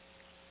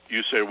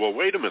 You say, well,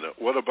 wait a minute,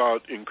 what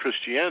about in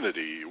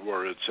Christianity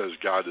where it says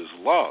God is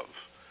love?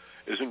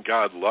 Isn't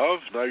God love?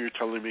 Now you're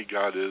telling me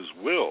God is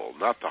will,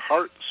 not the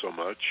heart so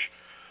much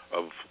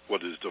of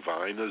what is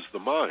divine as the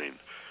mind.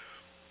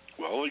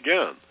 Well,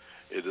 again,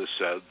 it is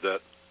said that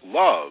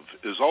love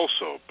is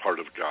also part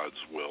of God's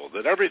will,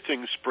 that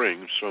everything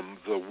springs from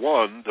the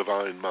one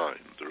divine mind.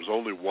 There's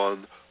only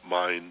one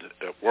mind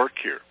at work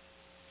here.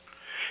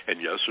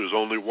 And yes, there's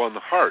only one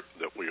heart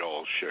that we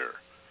all share.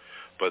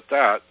 But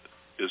that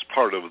is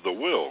part of the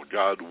will.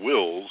 God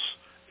wills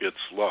its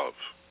love.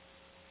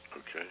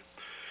 Okay?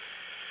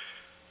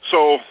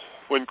 So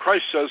when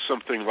Christ says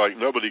something like,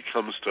 nobody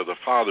comes to the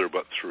Father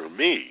but through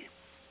me,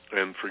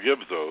 and forgive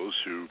those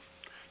who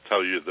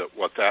tell you that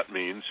what that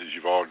means is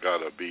you've all got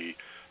to be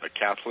a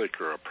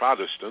Catholic or a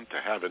Protestant to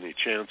have any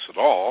chance at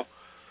all.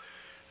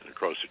 And of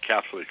course the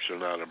Catholics are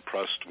not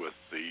impressed with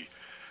the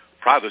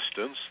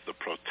Protestants, the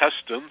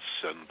Protestants,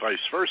 and vice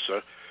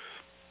versa.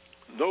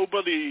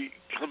 Nobody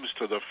comes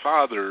to the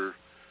Father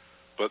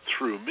but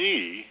through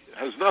me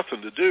has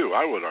nothing to do,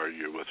 I would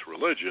argue, with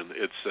religion.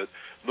 It's that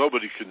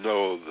nobody can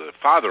know the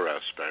Father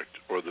aspect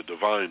or the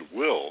divine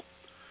will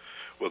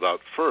without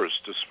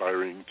first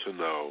aspiring to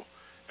know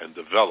and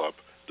develop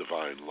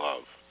divine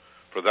love.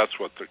 For that's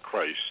what the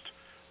Christ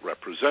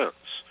represents,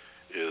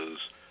 is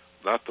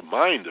not the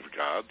mind of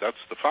God, that's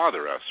the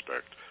Father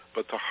aspect,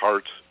 but the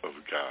heart of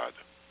God.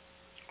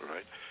 All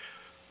right?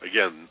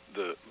 again,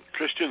 the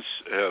Christians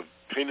have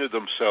painted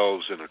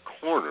themselves in a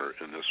corner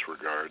in this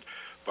regard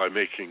by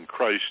making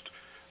Christ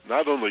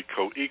not only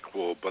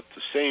co-equal, but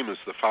the same as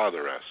the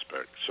Father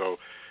aspect. So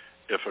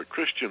if a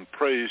Christian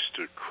prays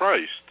to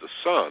Christ, the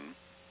Son,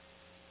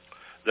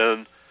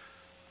 then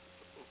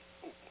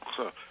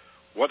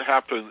what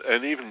happened,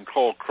 and even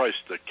call Christ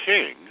the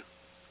King,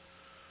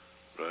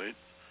 right,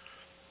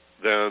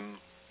 then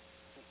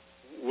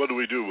what do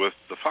we do with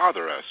the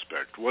Father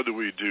aspect? What do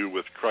we do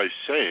with Christ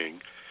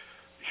saying,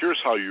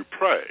 here's how you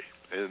pray?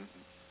 And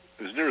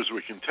as near as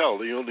we can tell,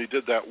 he only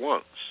did that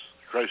once.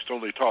 Christ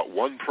only taught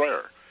one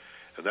prayer,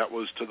 and that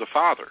was to the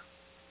Father,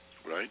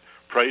 right?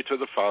 Pray to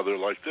the Father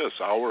like this,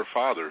 our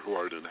Father who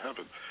art in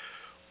heaven.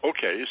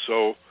 Okay,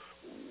 so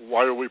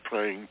why are we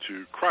praying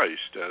to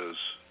Christ as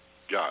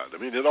God? I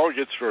mean, it all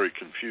gets very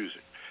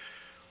confusing.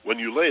 When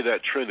you lay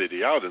that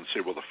Trinity out and say,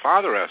 well, the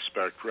Father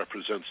aspect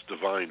represents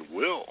divine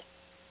will,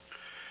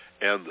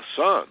 and the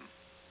Son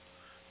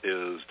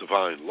is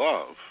divine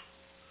love,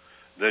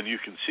 then you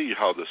can see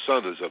how the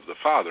Son is of the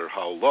Father,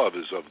 how love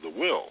is of the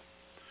will,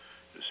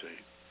 you see.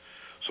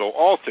 So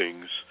all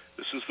things,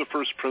 this is the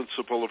first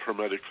principle of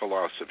Hermetic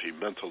philosophy,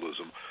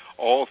 mentalism,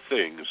 all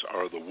things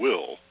are the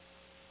will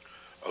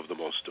of the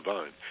most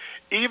divine.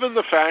 Even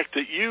the fact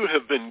that you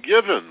have been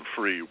given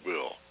free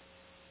will,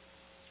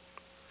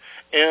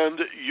 and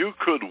you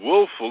could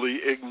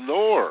willfully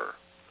ignore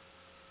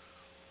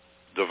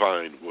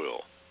divine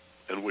will,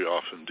 and we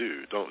often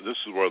do. This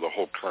is where the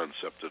whole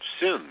concept of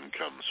sin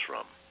comes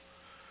from,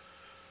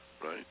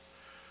 right?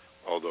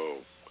 Although,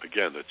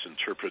 again, it's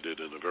interpreted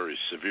in a very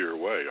severe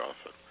way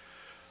often.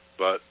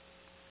 But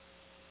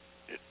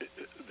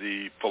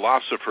the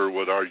philosopher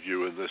would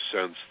argue in this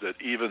sense that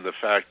even the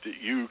fact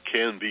that you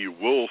can be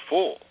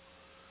willful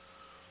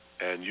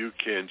and you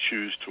can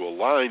choose to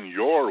align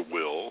your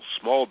will,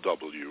 small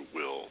w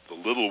will, the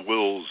little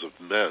wills of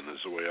men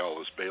is the way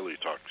Alice Bailey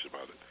talks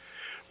about it,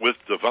 with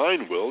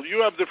divine will,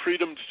 you have the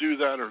freedom to do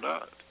that or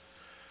not.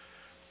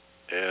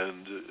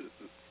 And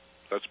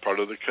that's part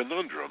of the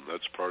conundrum.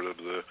 That's part of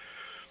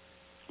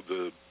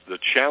the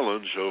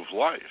challenge of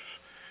life,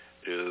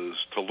 is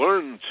to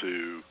learn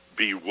to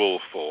be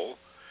willful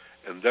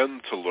and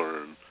then to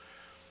learn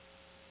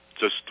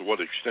just to what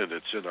extent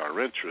it's in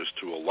our interest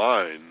to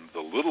align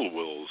the little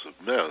wills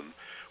of men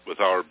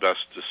with our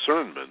best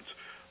discernment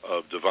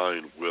of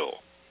divine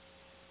will,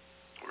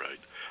 right?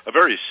 A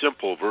very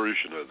simple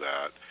version of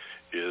that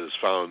is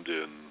found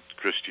in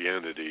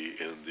Christianity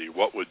in the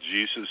what would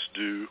Jesus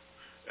do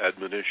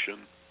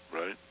admonition,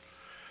 right?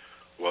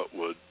 What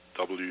would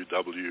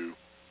WWJD,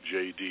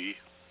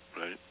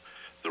 right?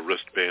 The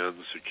wristbands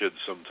the kids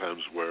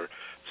sometimes wear.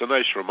 It's a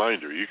nice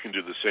reminder. You can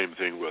do the same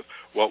thing with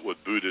what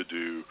would Buddha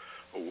do,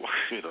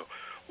 you know,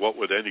 what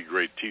would any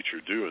great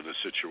teacher do in a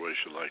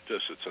situation like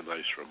this? It's a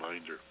nice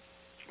reminder,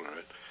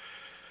 right?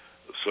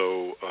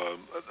 So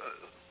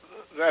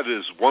that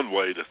is one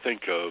way to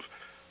think of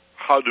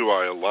how do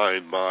I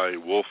align my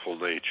willful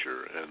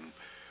nature and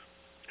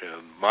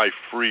my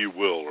free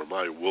will or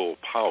my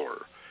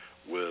willpower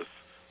with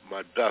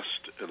my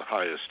best and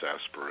highest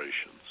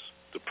aspirations.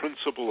 The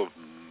principle of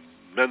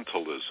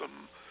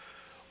mentalism,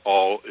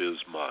 all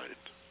is mind.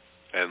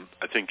 And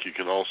I think you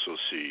can also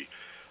see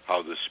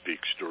how this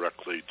speaks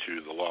directly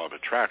to the law of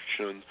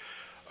attraction,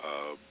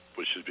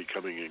 which is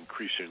becoming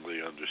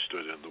increasingly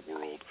understood in the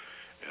world,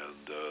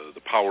 and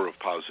the power of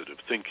positive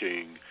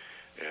thinking,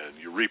 and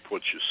you reap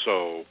what you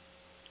sow,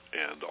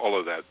 and all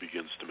of that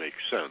begins to make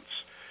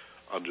sense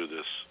under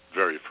this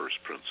very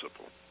first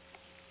principle.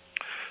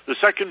 The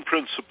second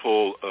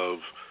principle of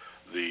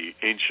the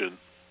ancient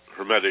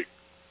Hermetic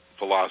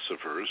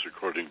philosophers,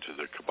 according to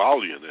the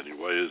Kabbalion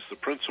anyway, is the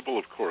principle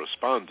of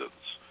correspondence.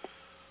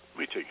 Let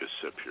me take a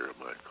sip here of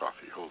my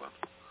coffee. Hold on.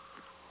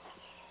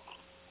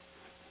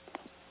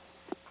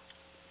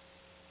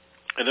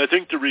 And I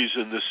think the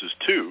reason this is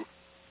two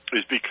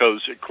is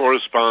because it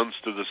corresponds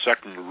to the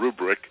second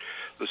rubric,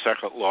 the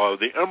second law of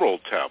the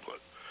Emerald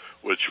Tablet,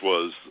 which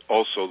was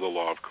also the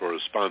law of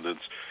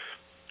correspondence.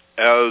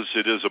 As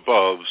it is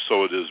above,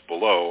 so it is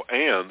below,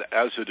 and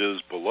as it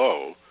is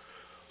below,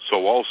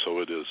 so also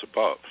it is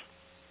above.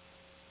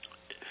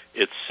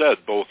 It's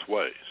said both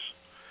ways.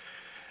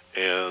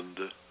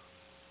 And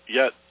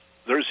yet,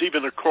 there's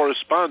even a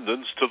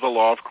correspondence to the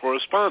law of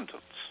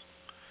correspondence.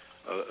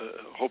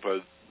 Hope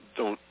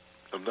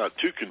I'm not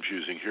too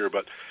confusing here,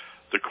 but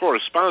the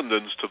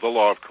correspondence to the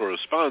law of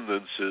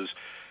correspondence is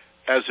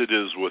as it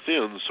is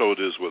within, so it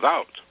is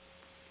without.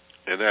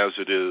 And as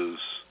it is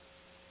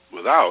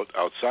without,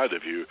 outside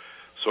of you,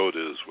 so it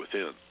is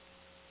within.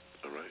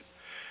 All right?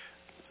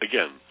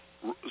 Again,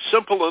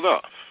 simple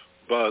enough,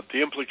 but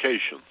the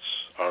implications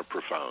are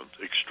profound,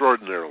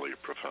 extraordinarily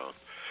profound.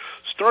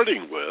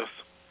 Starting with,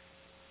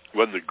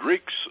 when the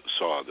Greeks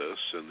saw this,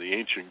 and the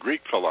ancient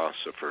Greek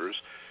philosophers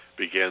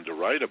began to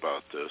write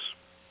about this,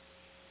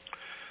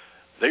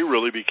 they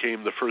really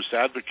became the first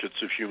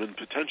advocates of human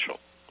potential,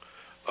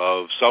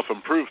 of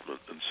self-improvement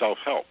and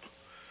self-help.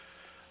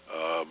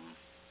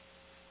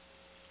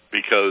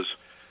 Because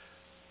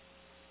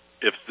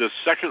if this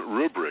second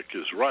rubric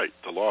is right,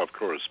 the law of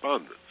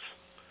correspondence,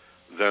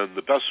 then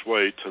the best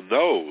way to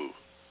know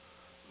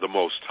the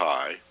Most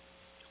High,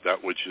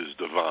 that which is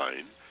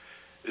divine,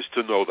 is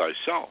to know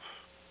thyself.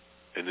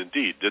 And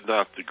indeed, did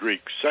not the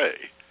Greeks say,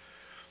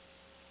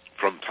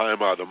 from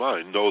time out of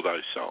mind, know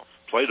thyself?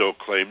 Plato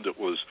claimed it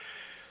was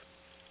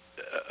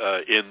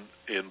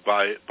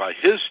by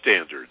his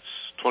standards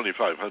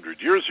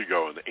 2,500 years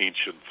ago in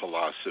ancient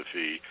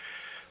philosophy,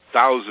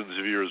 thousands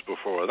of years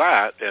before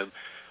that, and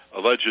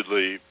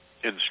allegedly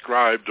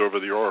inscribed over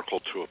the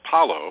oracle to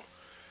Apollo.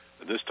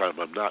 And this time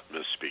I'm not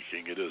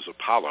misspeaking, it is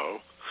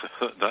Apollo,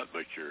 not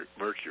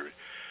Mercury.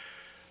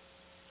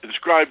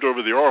 Inscribed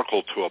over the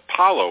oracle to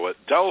Apollo at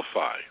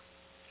Delphi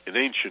in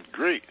ancient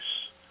Greece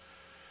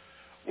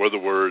were the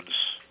words,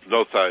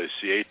 "Nothai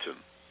Sietin,"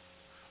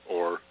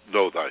 or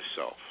 "Know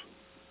thyself."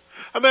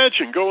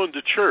 Imagine going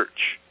to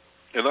church,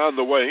 and on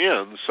the way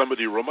in,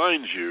 somebody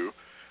reminds you,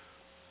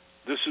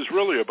 this is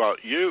really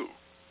about you.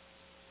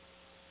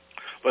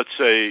 Let's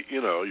say,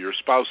 your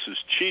spouse is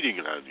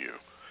cheating on you,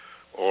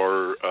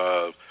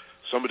 or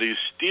somebody's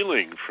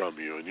stealing from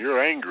you, and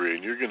you're angry,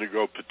 and you're going to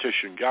go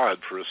petition God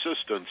for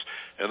assistance,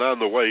 and on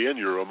the way in,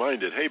 you're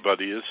reminded, hey,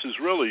 buddy, this is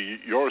really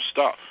your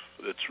stuff.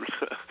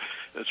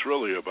 It's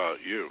really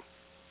about you.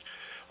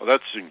 Well,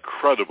 that's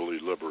incredibly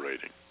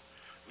liberating,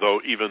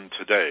 though even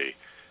today,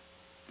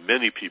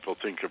 many people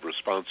think of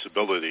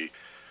responsibility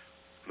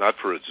not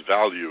for its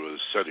value as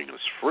setting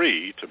us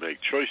free to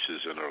make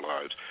choices in our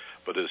lives,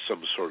 but as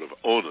some sort of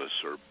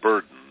onus or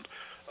burden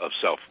of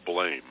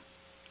self-blame.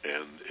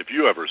 And if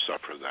you ever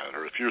suffer that,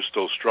 or if you're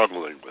still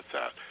struggling with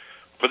that,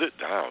 put it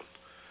down.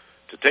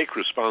 To take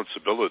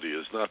responsibility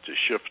is not to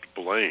shift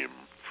blame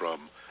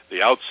from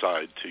the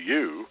outside to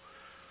you,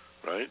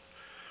 right?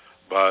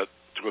 But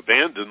to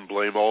abandon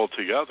blame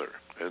altogether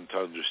and to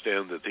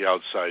understand that the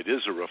outside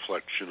is a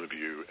reflection of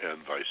you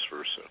and vice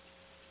versa.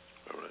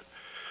 All right.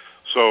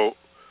 So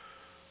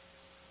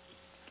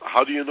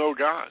how do you know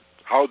God?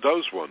 How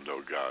does one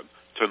know God?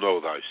 To know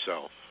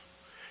thyself.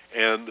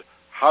 And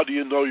how do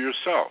you know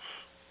yourself?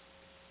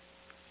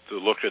 To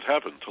look at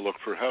heaven, to look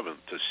for heaven,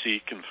 to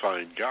seek and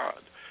find God.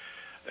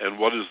 And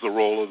what is the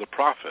role of the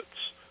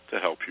prophets to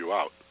help you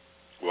out?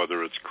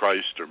 Whether it's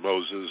Christ or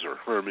Moses or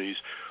Hermes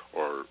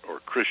or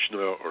Krishna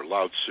or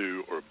Lao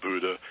Tzu or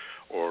Buddha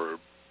or,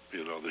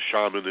 the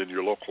shaman in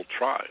your local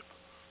tribe,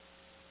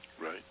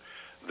 right?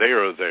 They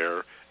are there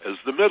as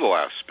the middle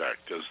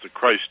aspect, as the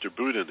Christ or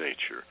Buddha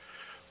nature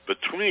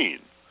between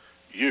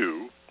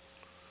you,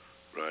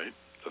 right,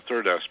 the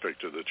third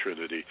aspect of the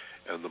Trinity,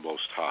 and the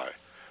Most High.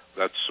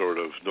 That's sort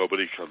of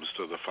nobody comes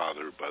to the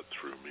Father but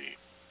through me.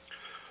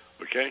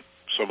 Okay?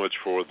 So much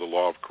for the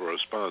law of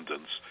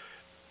correspondence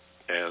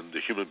and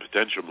the human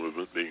potential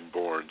movement being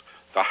born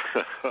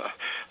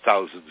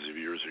thousands of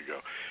years ago.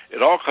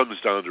 It all comes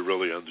down to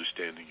really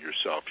understanding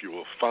yourself. You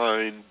will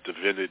find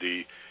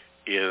divinity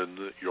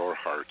in your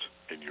heart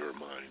and your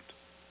mind.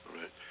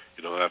 Right?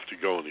 You don't have to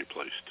go any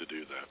place to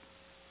do that.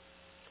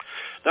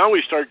 Now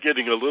we start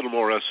getting a little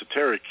more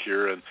esoteric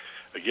here, and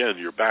again,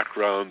 your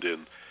background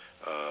in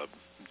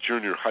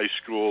junior high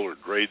school or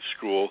grade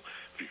school,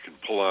 if you can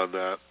pull on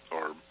that,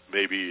 or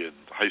maybe in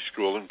high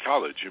school and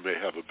college, you may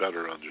have a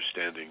better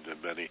understanding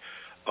than many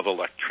of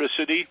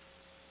electricity,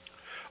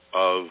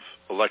 of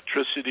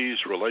electricity's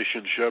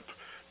relationship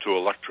to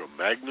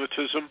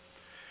electromagnetism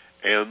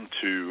and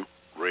to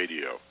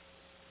radio.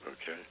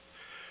 Okay?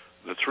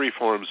 The three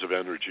forms of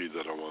energy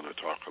that I want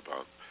to talk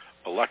about.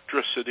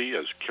 Electricity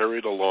as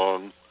carried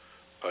along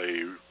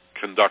a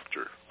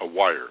conductor, a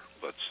wire,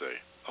 let's say,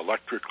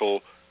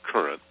 electrical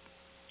current.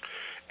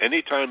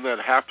 Anytime that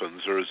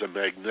happens, there is a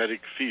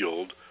magnetic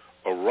field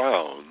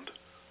around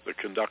the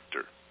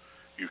conductor.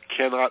 You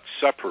cannot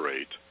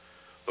separate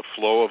the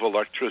flow of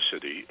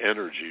electricity,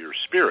 energy, or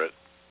spirit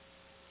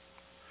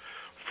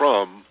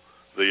from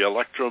the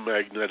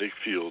electromagnetic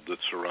field that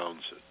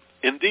surrounds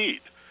it.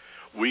 Indeed,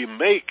 we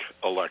make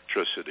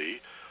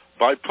electricity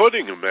by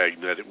putting a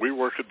magnetic, we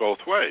work it both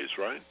ways,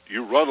 right?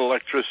 You run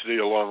electricity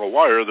along a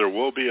wire, there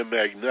will be a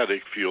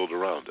magnetic field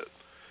around it.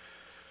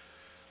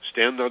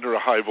 Stand under a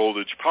high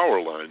voltage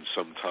power line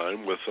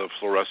sometime with a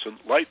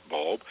fluorescent light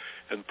bulb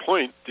and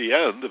point the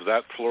end of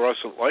that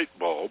fluorescent light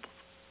bulb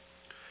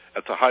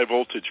at the high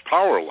voltage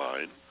power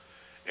line,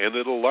 and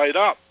it'll light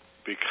up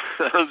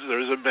because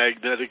there's a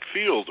magnetic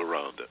field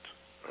around it.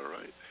 All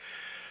right.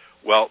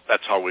 Well,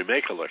 that's how we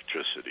make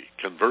electricity.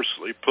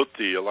 Conversely, put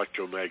the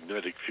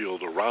electromagnetic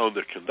field around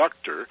a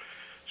conductor.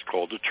 It's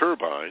called a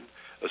turbine,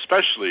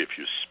 especially if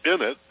you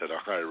spin it at a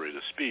high rate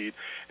of speed,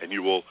 and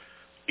you will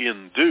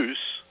induce,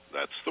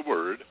 that's the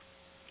word,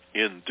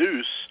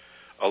 induce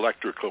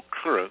electrical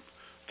current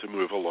to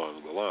move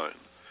along the line.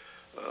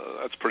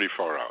 That's pretty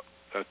far out.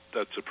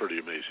 That's a pretty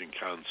amazing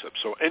concept.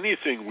 So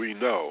anything we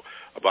know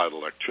about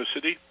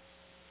electricity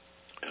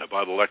and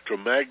about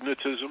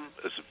electromagnetism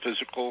as a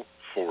physical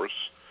force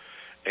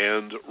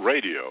and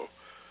radio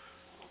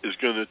is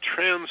going to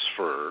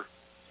transfer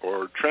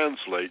or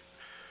translate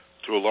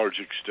to a large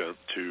extent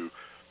to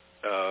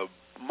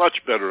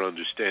much better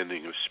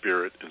understanding of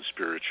spirit and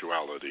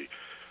spirituality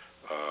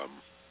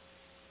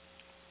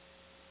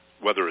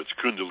whether it's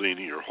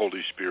Kundalini or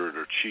Holy Spirit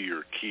or Chi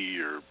or Ki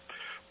or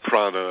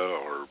Prana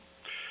or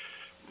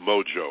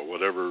Mojo,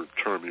 whatever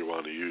term you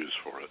want to use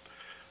for it.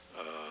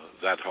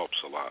 That helps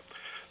a lot.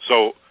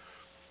 So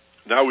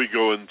now we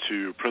go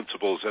into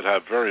principles that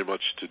have very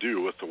much to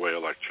do with the way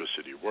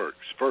electricity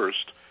works.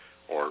 First,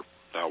 or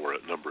now we're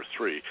at number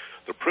 3,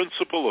 the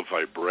principle of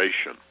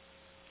vibration.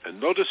 And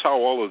notice how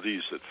all of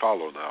these that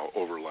follow now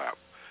overlap.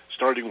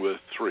 Starting with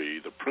 3,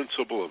 the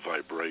principle of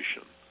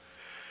vibration.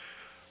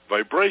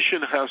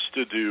 Vibration has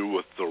to do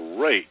with the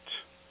rate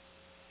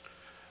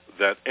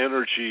that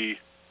energy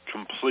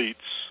completes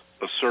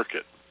a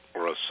circuit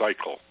or a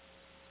cycle,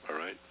 all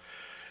right?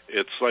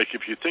 It's like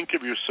if you think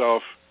of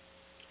yourself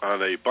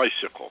on a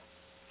bicycle,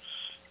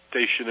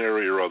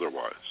 stationary or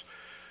otherwise,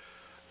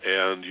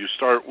 and you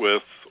start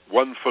with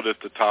one foot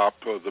at the top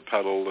of the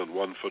pedal and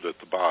one foot at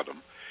the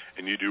bottom,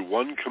 and you do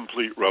one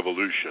complete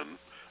revolution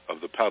of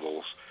the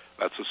pedals,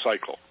 that's a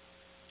cycle.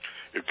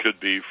 It could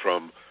be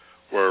from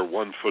where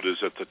one foot is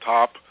at the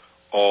top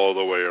all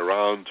the way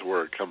around to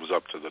where it comes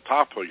up to the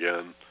top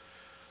again,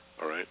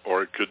 all right?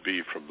 Or it could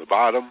be from the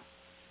bottom,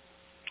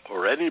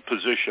 or any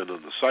position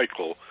in the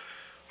cycle.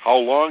 How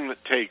long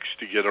it takes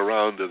to get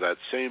around to that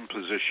same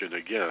position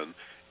again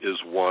is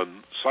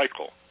one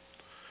cycle.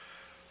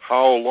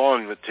 How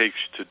long it takes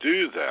to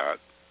do that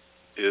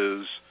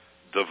is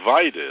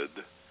divided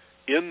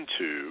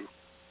into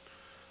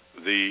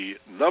the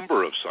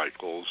number of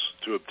cycles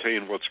to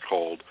obtain what's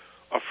called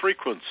a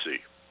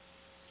frequency,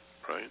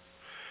 right?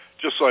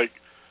 Just like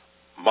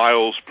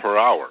miles per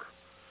hour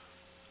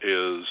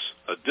is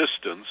a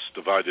distance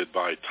divided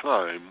by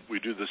time, we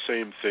do the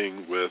same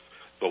thing with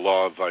the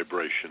law of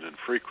vibration and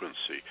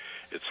frequency.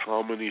 It's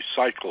how many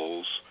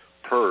cycles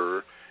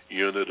per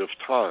unit of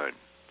time.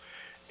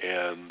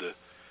 And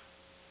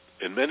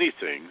in many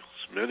things,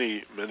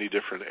 many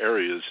different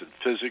areas in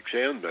physics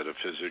and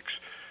metaphysics,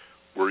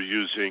 we're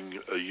using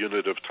a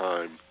unit of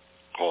time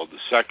called the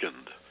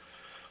second.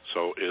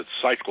 So it's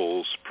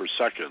cycles per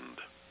second.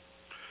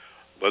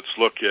 Let's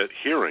look at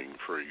hearing,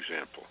 for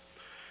example.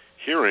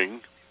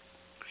 Hearing,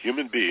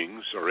 human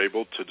beings are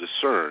able to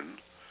discern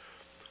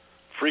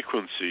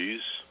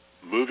frequencies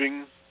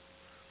moving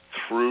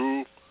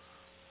through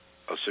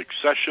a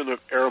succession of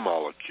air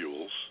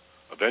molecules,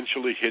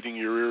 eventually hitting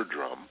your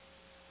eardrum,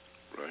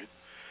 right?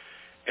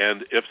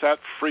 And if that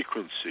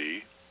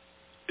frequency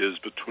is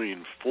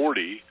between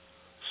 40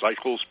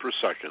 cycles per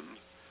second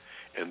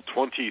and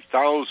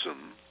 20,000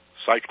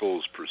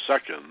 cycles per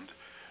second,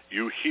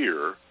 you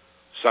hear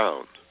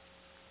sound.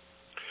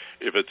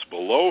 If it's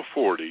below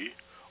 40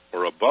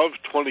 or above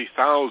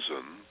 20,000,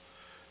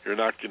 you're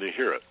not going to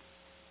hear it.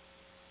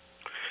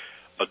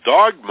 A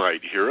dog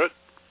might hear it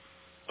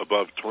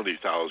above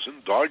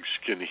 20,000. Dogs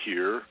can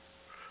hear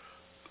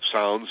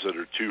sounds that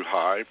are too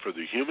high for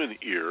the human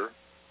ear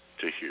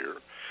to hear.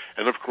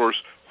 And of course,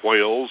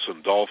 whales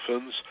and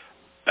dolphins,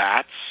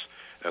 bats,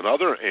 and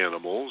other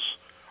animals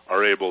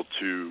are able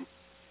to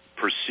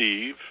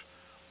perceive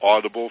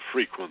audible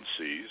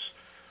frequencies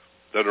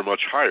that are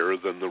much higher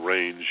than the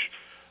range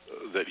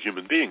that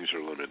human beings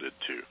are limited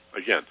to.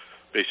 Again,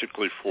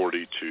 basically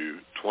 40 to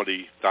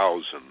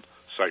 20,000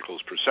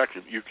 cycles per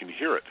second, you can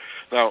hear it.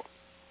 Now,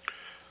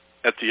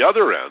 at the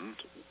other end,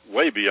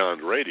 way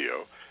beyond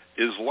radio,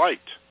 is light.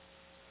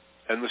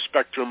 And the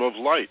spectrum of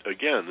light,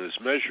 again, is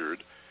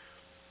measured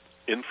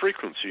in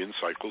frequency in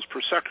cycles per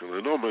second.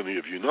 I know many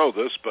of you know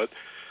this, but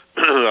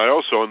I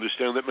also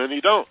understand that many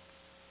don't.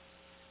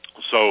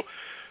 So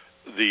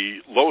the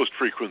lowest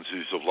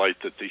frequencies of light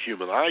that the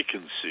human eye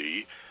can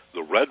see,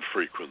 the red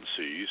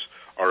frequencies,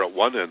 are at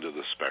one end of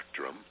the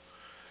spectrum.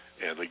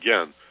 And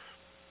again,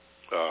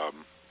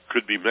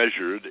 could be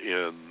measured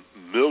in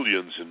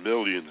millions and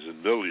millions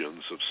and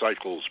millions of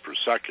cycles per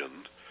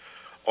second,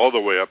 all the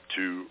way up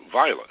to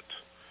violet.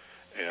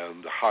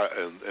 And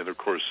of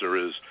course, there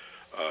is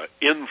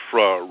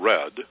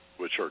infrared,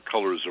 which are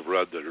colors of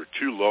red that are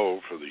too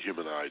low for the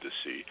human eye to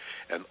see,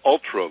 and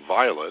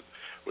ultraviolet,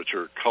 which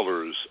are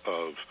colors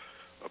of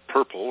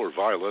purple or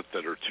violet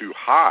that are too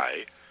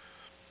high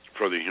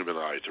for the human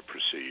eye to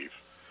perceive.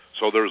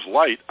 So there's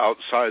light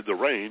outside the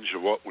range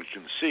of what we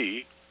can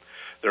see.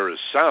 There is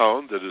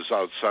sound that is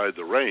outside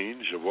the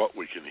range of what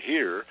we can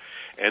hear.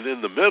 And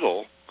in the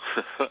middle,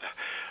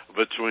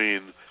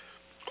 between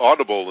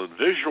audible and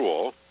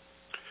visual,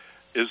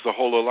 is the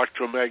whole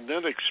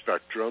electromagnetic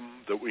spectrum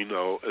that we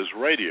know as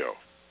radio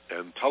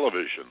and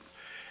television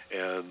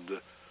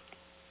and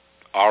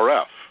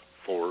RF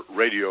for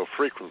radio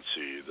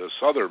frequency, this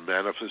other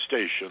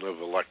manifestation of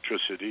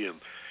electricity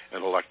and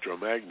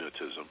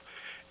electromagnetism.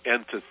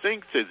 And to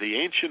think that the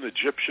ancient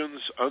Egyptians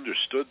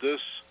understood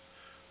this,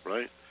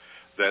 right?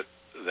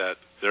 That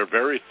their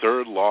very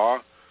third law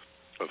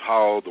of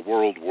how the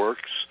world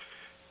works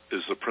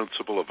is the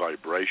principle of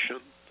vibration,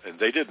 and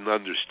they didn't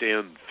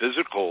understand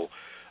physical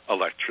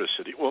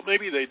electricity. Well,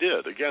 maybe they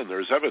did. Again,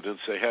 there's evidence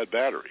they had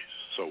batteries.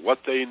 So what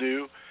they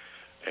knew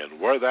and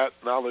where that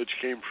knowledge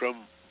came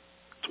from,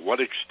 to what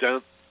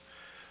extent,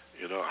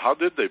 how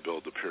did they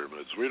build the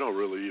pyramids? We don't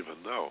really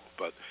even know.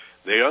 But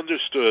They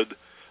understood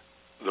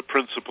the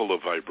principle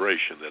of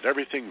vibration, that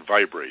everything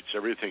vibrates,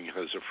 everything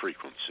has a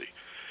frequency.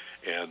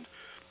 And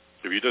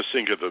if you just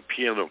think of a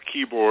piano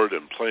keyboard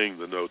and playing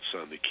the notes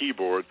on the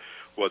keyboard,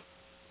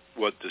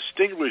 what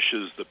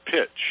distinguishes the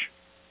pitch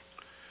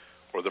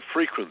or the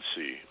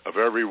frequency of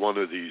every one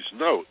of these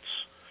notes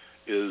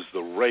is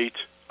the rate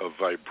of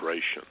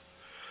vibration.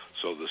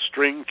 So the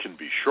string can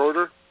be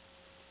shorter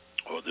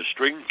or the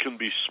string can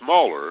be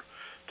smaller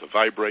to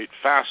vibrate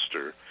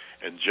faster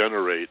and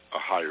generate a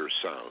higher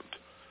sound,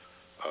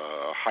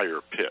 a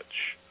higher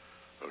pitch,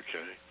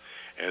 okay?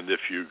 And if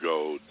you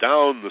go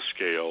down the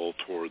scale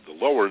toward the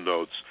lower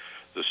notes,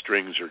 the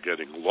strings are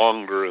getting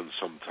longer and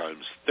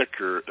sometimes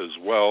thicker as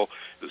well.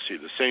 You see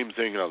the same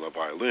thing on a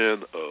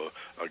violin,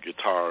 a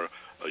guitar,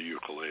 a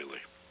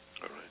ukulele.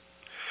 All right.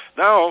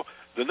 Now,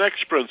 the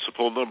next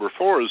principle, number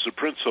 4, is the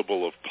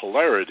principle of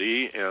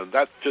polarity, and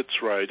that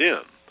fits right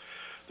in.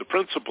 The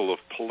principle of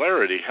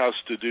polarity has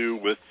to do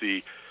with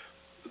the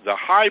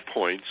high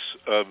points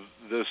of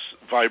this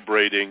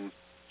vibrating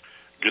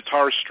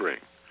guitar string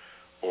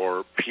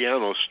or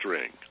piano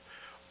string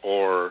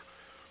or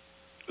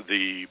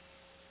the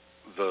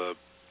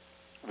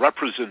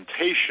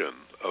representation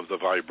of the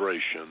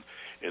vibration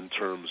in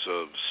terms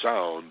of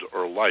sound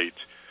or light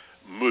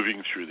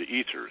moving through the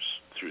ethers,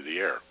 through the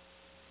air.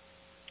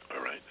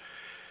 All right.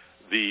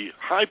 The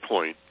high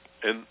point,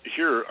 and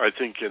here I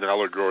think an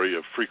allegory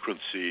of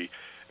frequency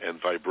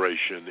and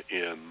vibration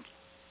in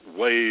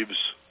waves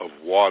of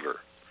water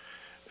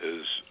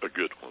is a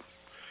good one.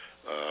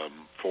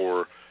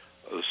 For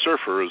the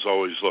surfer is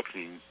always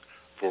looking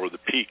for the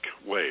peak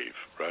wave,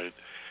 right?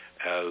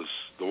 As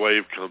the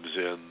wave comes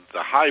in,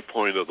 the high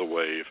point of the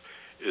wave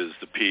is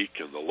the peak,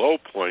 and the low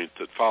point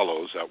that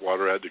follows, that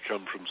water had to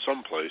come from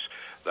someplace,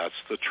 that's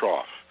the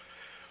trough.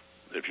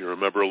 If you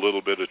remember a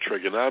little bit of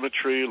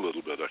trigonometry, a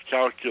little bit of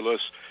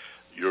calculus,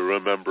 you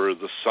remember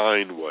the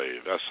sine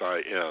wave,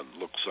 S-I-N,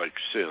 looks like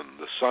sin.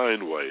 The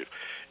sine wave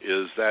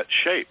is that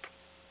shape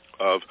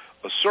of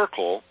a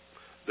circle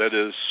that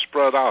is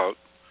spread out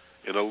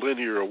in a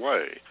linear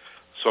way.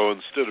 So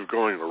instead of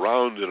going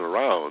around and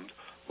around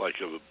like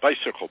a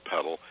bicycle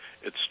pedal,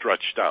 it's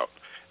stretched out.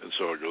 And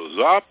so it goes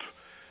up,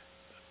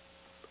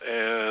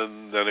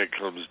 and then it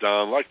comes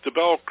down like the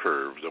bell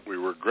curve that we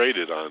were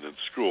graded on in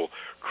school,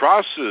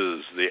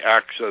 crosses the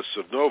axis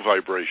of no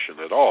vibration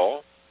at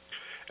all,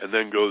 and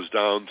then goes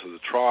down to the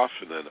trough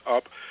and then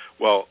up.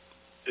 Well,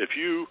 if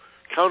you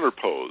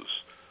counterpose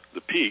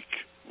the peak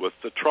with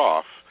the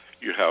trough,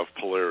 you have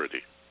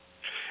polarity.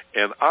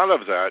 And out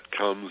of that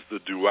comes the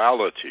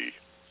duality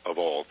of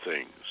all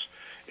things.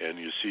 And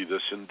you see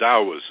this in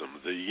Taoism,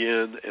 the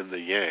yin and the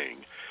yang,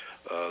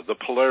 the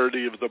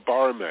polarity of the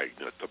bar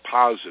magnet, the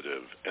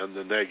positive and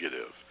the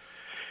negative.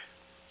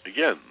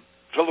 Again,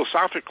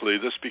 philosophically,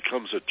 this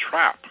becomes a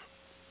trap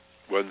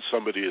when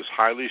somebody is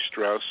highly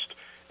stressed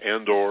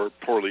and or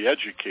poorly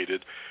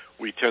educated.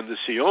 We tend to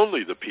see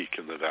only the peak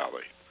and the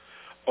valley,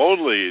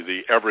 only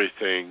the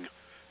everything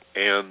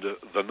and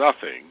the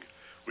nothing.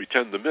 We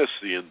tend to miss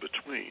the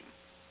in-between.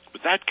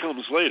 But that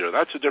comes later.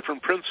 That's a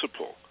different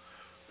principle,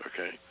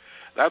 okay?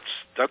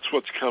 That's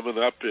what's coming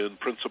up in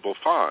Principle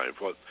 5,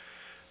 what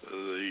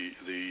the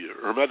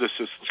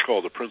Hermeticists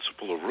call the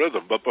principle of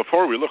rhythm. But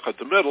before we look at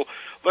the middle,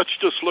 let's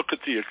just look at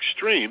the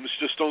extremes.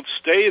 Just don't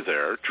stay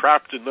there,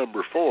 trapped in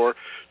number 4,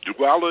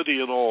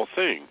 duality in all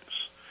things,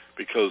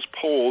 because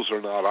poles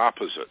are not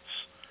opposites,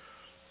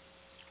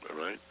 all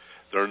right?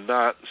 They're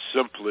not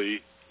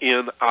simply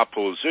in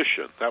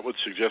opposition. That would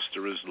suggest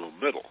there is no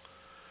middle.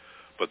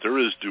 But there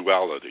is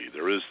duality.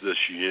 There is this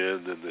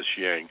yin and this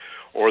yang,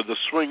 or the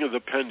swing of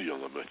the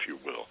pendulum, if you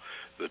will.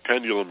 The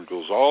pendulum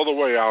goes all the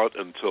way out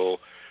until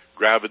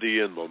gravity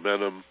and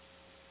momentum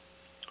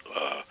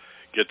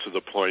get to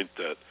the point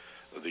that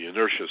the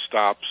inertia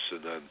stops,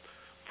 and then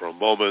for a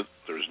moment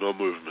there's no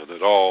movement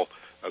at all.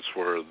 That's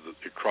where it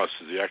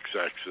crosses the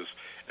x-axis,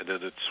 and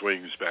then it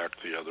swings back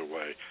the other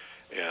way.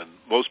 And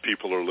most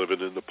people are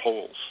living in the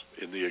poles,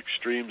 in the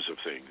extremes of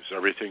things,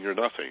 everything or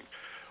nothing.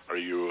 Are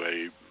you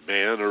a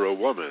man or a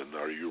woman?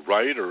 Are you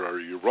right or are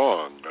you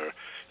wrong? Or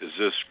is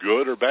this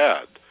good or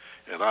bad?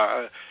 And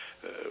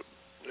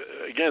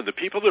again, the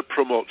people that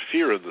promote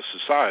fear in the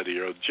society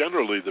are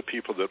generally the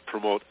people that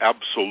promote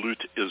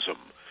absolutism.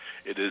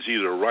 It is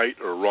either right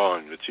or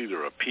wrong. It's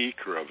either a peak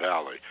or a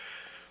valley.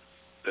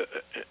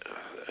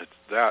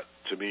 That,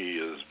 to me,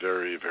 is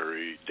very,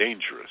 very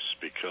dangerous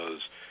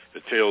because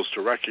it fails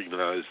to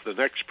recognize the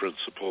next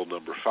principle,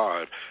 number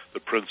 5, the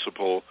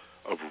principle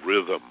of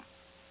rhythm.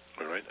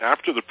 All right?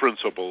 After the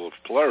principle of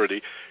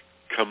polarity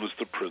comes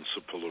the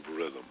principle of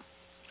rhythm.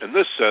 And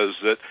this says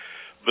that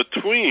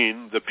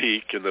between the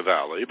peak and the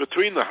valley,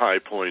 between the high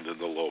point and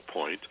the low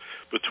point,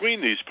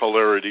 between these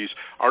polarities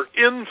are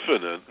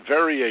infinite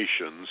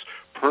variations,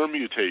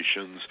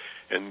 permutations,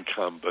 and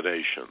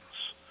combinations.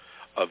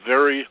 A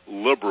very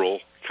liberal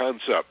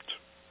concept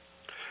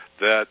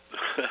that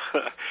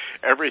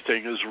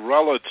everything is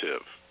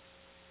relative,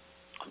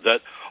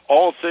 that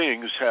all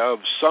things have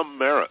some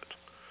merit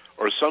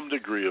or some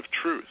degree of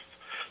truth.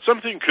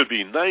 Something could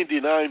be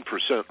 99%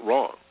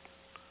 wrong,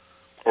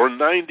 or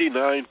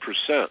 99%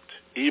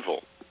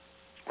 evil,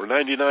 or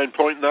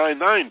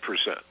 99.99%.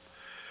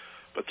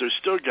 But there's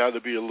still got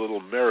to be a little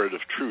merit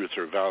of truth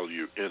or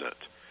value in it.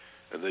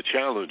 And the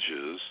challenge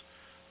is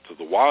to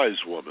the wise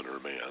woman or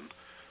man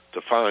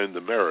to find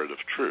the merit of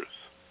truth.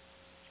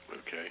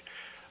 Okay?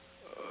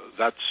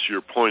 That's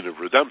your point of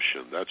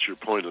redemption. That's your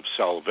point of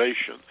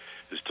salvation,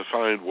 is to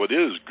find what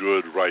is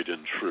good, right,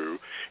 and true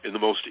in the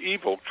most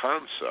evil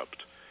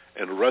concept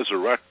and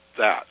resurrect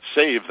that,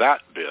 save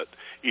that bit,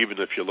 even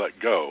if you let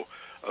go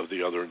of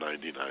the other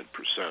 99%.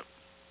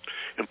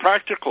 In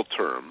practical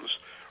terms,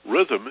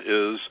 rhythm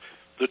is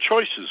the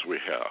choices we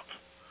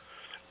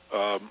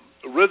have.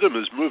 Rhythm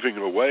is moving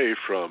away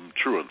from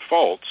true and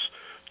false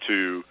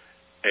to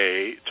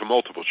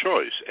multiple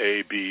choice,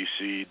 A, B,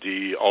 C,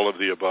 D, all of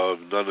the above,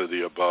 none of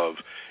the above,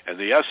 and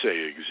the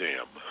essay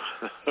exam.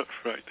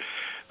 Right?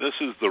 This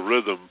is the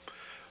rhythm,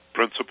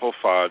 principle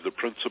 5, the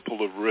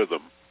principle of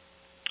rhythm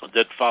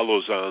that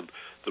follows on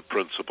the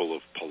principle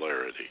of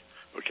polarity.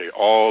 Okay,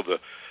 all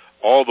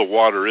the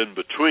water in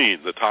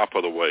between the top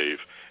of the wave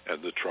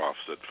and the trough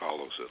that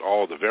follows it,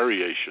 all the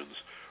variations,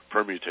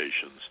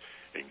 permutations,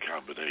 and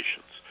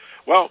combinations.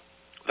 Well,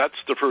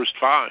 that's the first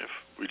 5.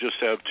 We just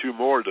have 2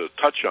 more to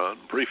touch on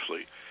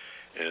briefly,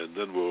 and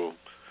then we'll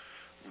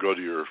go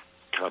to your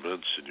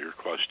comments and your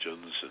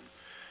questions, and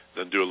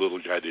then do a little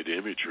guided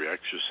imagery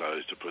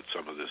exercise to put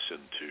some of this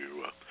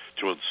into,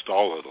 to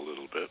install it a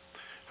little bit,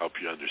 help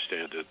you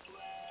understand it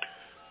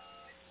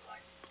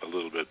a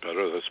little bit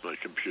better. That's my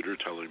computer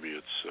telling me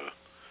it's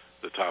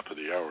the top of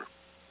the hour.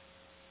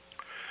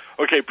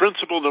 Okay,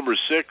 principle number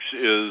 6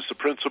 is the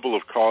principle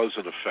of cause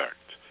and effect.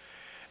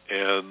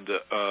 And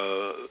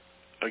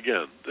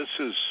again, this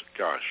is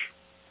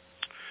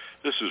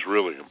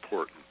really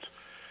important.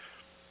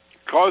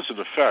 Cause and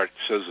effect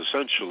says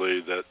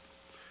essentially that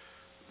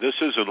this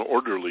is an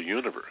orderly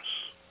universe,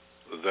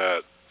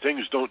 that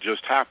things don't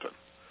just happen,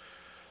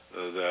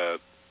 that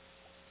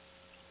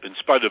in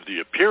spite of the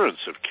appearance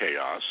of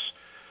chaos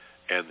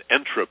and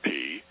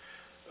entropy,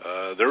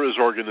 there is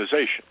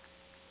organization.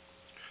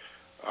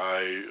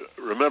 I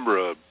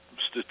remember a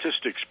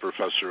statistics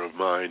professor of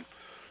mine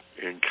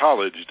in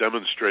college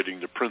demonstrating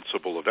the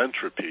principle of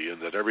entropy,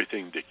 and that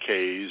everything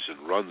decays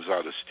and runs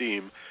out of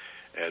steam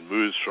and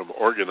moves from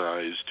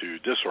organized to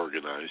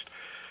disorganized,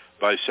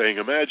 by saying,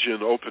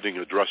 imagine opening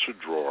a dresser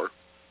drawer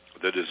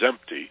that is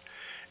empty,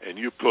 and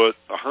you put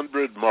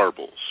 100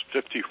 marbles,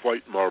 50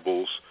 white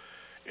marbles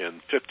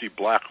and 50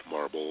 black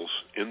marbles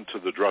into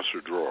the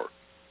dresser drawer,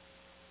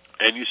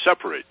 and you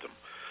separate them.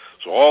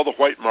 So all the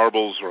white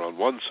marbles are on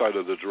one side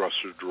of the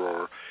dresser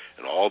drawer,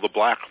 and all the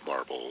black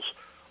marbles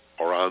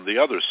are on the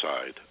other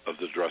side of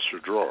the dresser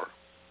drawer.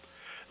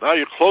 Now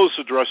you close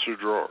the dresser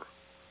drawer,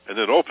 and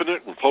then open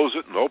it and close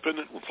it and open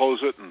it and close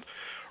it and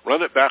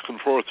run it back and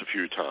forth a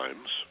few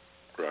times,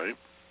 right,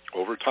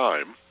 over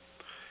time,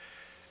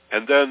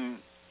 and then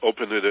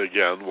open it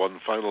again one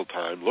final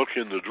time, look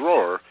in the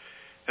drawer,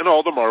 and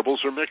all the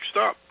marbles are mixed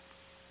up.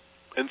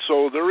 And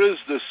so there is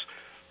this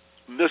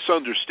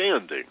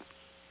misunderstanding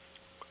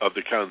of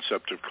the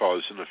concept of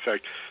cause and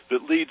effect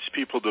that leads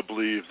people to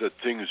believe that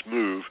things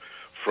move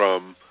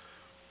from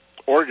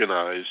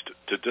organized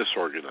to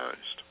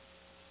disorganized,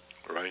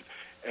 right?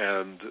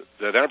 And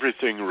that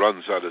everything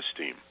runs out of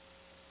steam.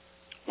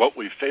 What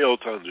we fail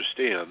to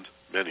understand,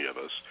 many of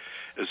us,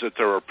 is that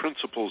there are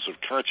principles of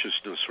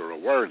consciousness or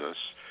awareness.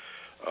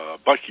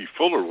 Bucky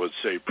Fuller would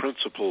say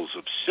principles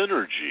of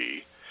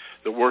synergy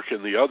that work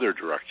in the other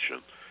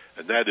direction,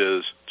 and that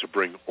is to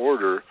bring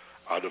order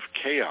out of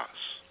chaos.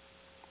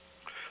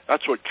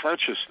 That's what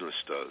consciousness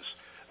does.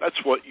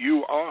 That's what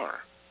you are.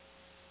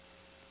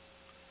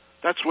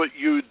 That's what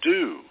you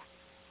do,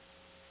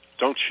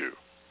 don't you?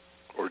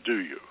 Or do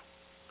you?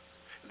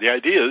 The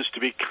idea is to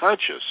be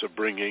conscious of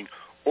bringing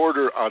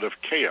order out of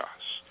chaos,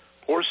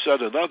 or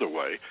said another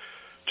way,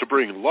 to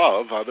bring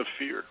love out of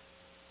fear.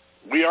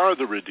 We are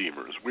the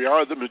redeemers. We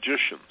are the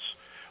magicians.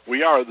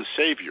 We are the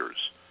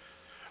saviors.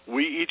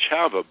 We each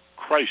have a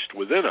Christ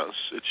within us.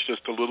 It's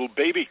just a little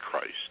baby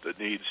Christ that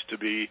needs to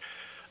be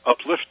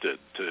uplifted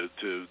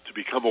to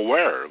become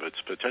aware of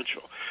its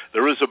potential.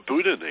 There is a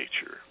Buddha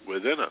nature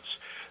within us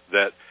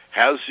that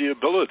has the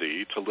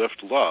ability to lift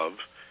to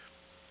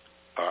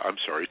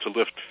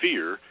lift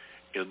fear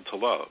into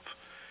love.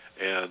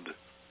 And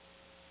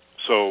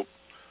so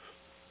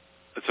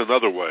it's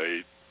another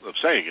way of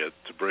saying it,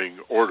 to bring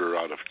order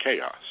out of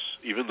chaos,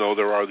 even though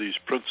there are these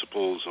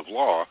principles of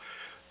law,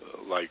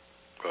 like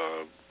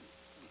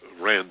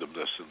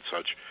randomness and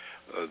such,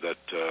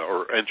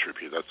 or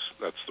entropy,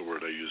 that's the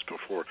word I used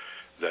before,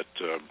 that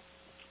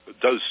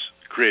does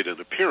create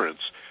an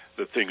appearance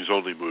that things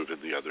only move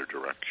in the other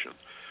direction.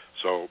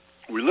 So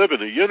we live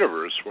in a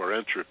universe where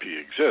entropy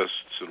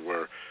exists and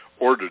where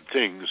ordered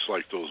things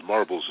like those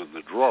marbles in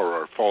the drawer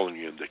are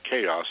falling into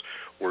chaos,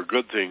 where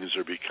good things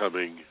are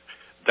becoming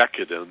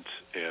decadent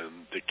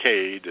and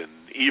decayed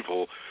and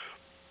evil.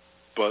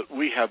 But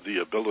we have the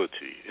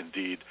ability,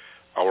 indeed,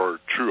 our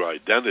true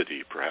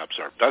identity, perhaps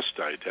our best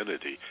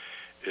identity,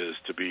 is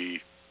to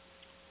be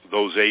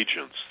those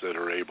agents that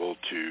are able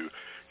to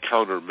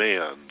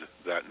countermand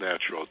that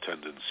natural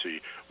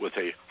tendency with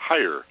a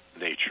higher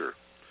nature,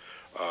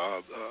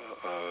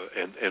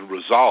 and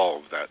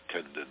resolve that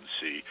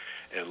tendency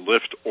and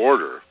lift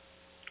order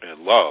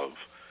and love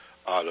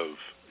out of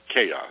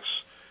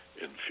chaos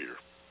and fear.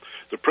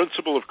 The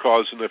principle of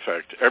cause and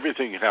effect,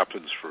 everything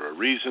happens for a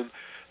reason.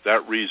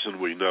 That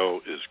reason we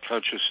know is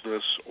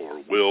consciousness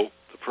or will,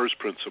 the first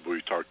principle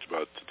we talked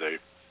about today.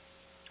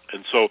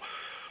 And so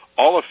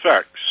all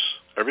effects,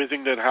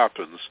 everything that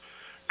happens,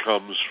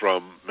 comes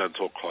from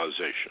mental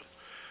causation.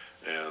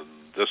 And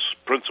this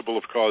principle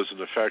of cause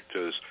and effect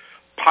has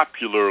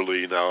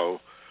popularly now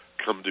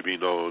come to be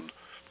known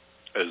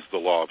as the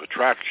law of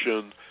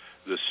attraction.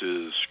 This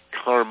is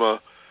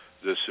karma.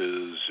 This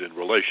is, in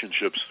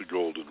relationships, the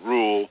golden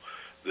rule.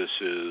 This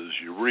is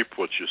you reap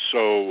what you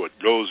sow. What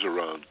goes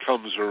around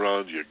comes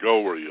around. You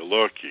go where you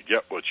look. You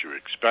get what you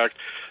expect.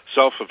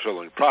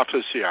 Self-fulfilling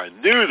prophecy. I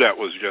knew that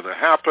was going to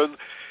happen.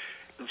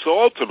 And so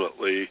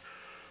ultimately,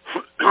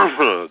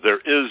 there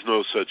is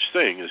no such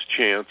thing as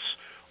chance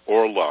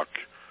or luck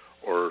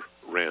or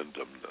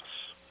randomness.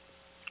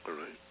 All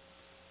right.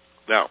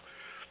 Now,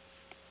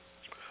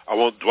 I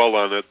won't dwell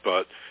on it,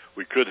 but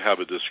we could have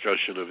a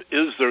discussion of,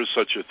 is there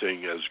such a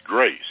thing as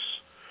grace?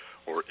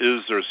 Or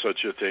is there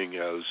such a thing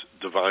as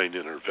divine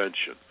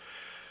intervention?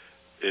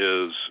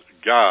 Is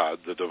God,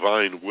 the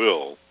divine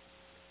will,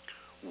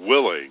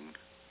 willing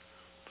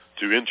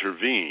to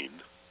intervene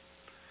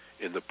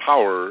in the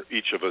power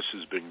each of us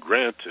has been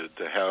granted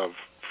to have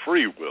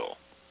free will?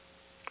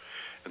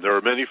 And there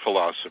are many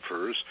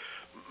philosophers.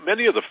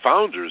 Many of the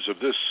founders of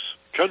this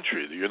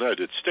country, the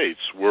United States,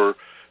 were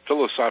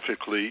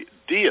philosophically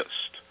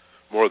deist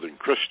more than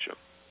Christian.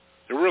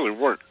 They really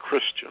weren't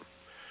Christian.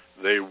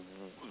 They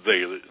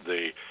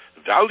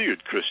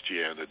valued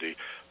Christianity,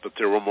 but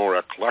they were more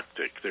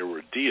eclectic. They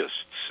were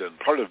deists, and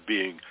part of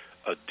being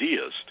a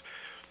deist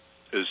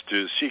is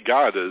to see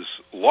God as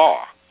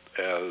law,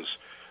 as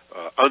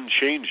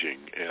unchanging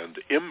and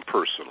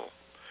impersonal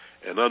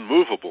and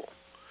unmovable,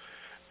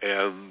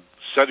 and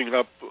setting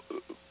up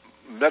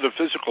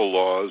metaphysical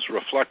laws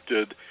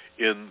reflected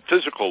in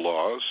physical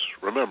laws.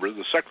 Remember,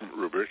 the second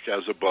rubric,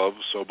 as above,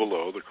 so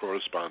below, the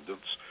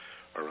correspondence,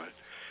 all right?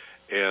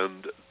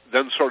 And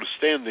then sort of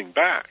standing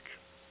back,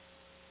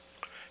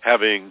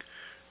 having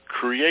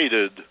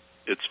created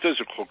its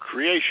physical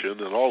creation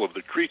and all of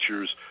the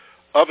creatures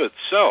of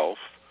itself,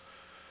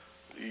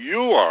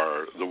 you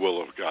are the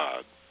will of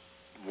God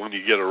when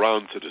you get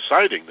around to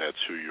deciding that's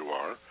who you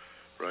are,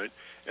 right?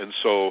 And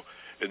so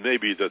it may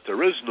be that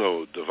there is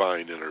no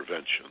divine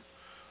intervention,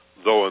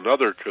 though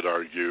another could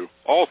argue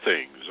all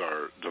things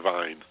are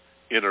divine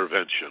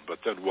intervention, but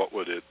then what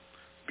would it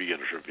be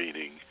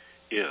intervening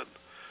in?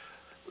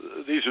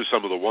 These are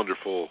some of the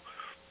wonderful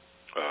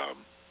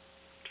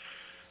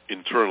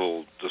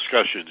internal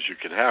discussions you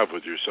can have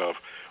with yourself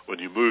when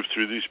you move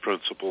through these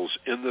principles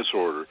in this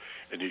order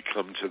and you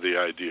come to the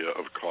idea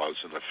of cause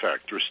and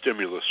effect, or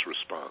stimulus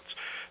response,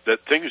 that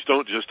things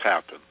don't just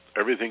happen.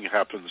 Everything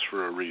happens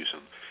for a reason.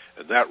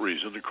 And that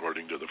reason,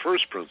 according to the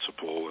first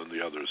principle and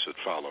the others that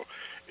follow,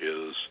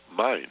 is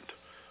mind.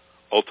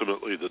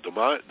 Ultimately, the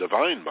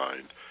divine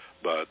mind,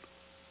 but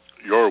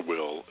your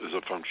will is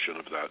a function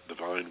of that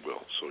divine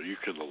will. So you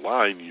can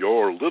align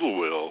your little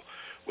will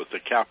with the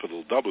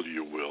capital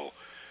W will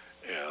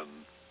and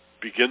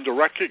begin to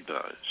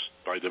recognize,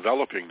 by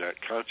developing that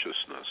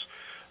consciousness,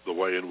 the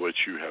way in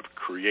which you have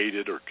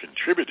created or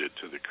contributed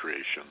to the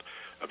creation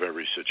of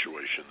every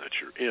situation that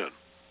you're in.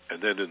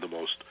 And then in the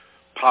most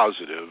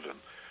positive and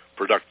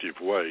productive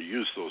way,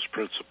 use those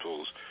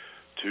principles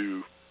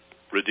to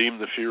redeem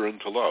the fear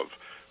into love,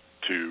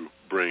 to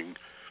bring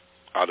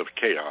out of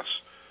chaos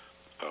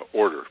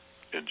order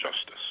and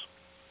justice.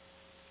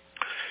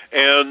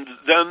 And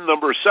then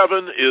number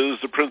 7 is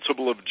the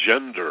principle of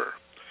gender.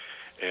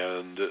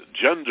 And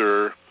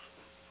gender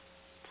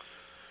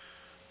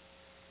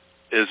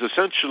is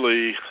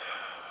essentially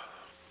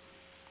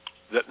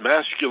that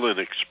masculine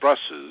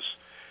expresses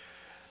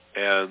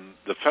and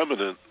the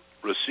feminine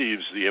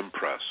receives the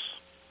impress.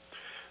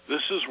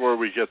 This is where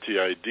we get the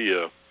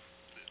idea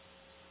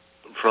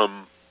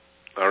from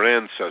our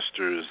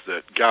ancestors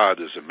that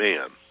God is a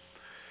man,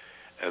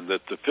 and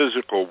that the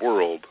physical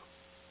world,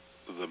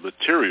 the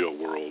material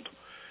world,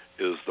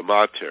 is the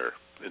mater.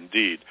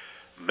 Indeed,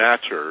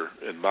 matter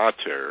and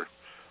mater,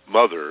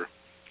 mother,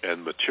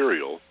 and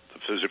material, the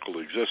physical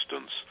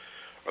existence,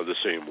 are the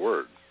same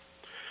word.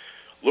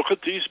 Look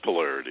at these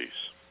polarities.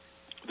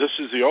 This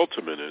is the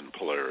ultimate in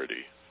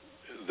polarity,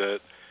 that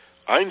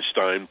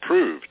Einstein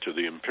proved to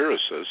the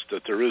empiricists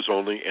that there is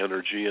only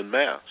energy and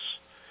mass,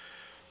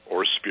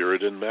 or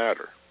spirit and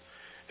matter.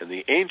 And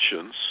the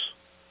ancients,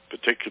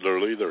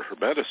 particularly the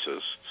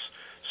Hermeticists,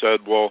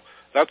 said, well,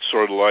 that's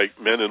sort of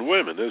like men and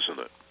women, isn't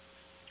it?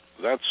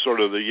 That's sort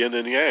of the yin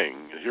and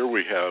yang. Here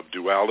we have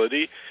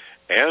duality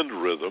and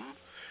rhythm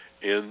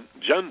in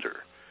gender.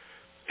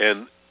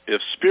 And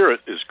if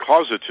spirit is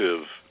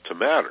causative to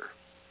matter,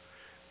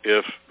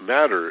 if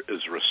matter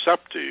is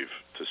receptive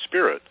to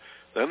spirit,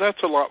 then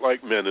that's a lot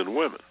like men and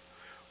women,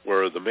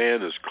 where the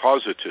man is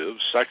causative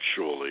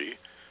sexually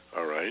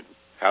all right,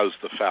 has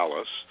the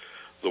phallus.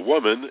 The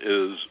woman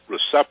is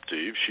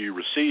receptive. She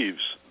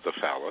receives the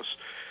phallus.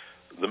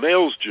 The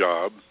male's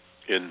job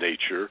in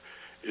nature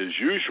is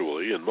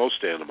usually, in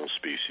most animal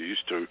species,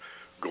 to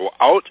go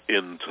out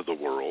into the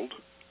world,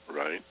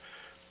 right,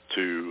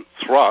 to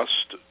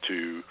thrust,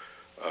 to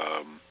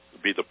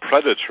be the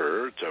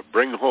predator, to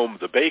bring home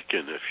the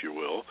bacon, if you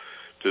will,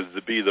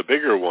 to be the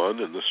bigger one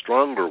and the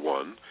stronger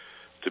one,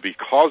 to be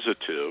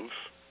causative,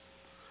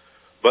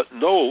 but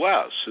no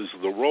less is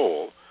the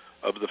role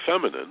of the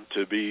feminine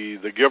to be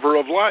the giver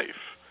of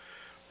life,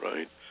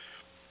 right?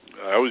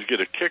 I always get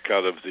a kick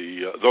out of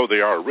though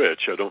they are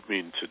rich, I don't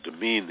mean to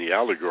demean the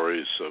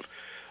allegories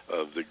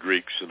of the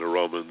Greeks and the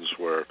Romans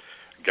where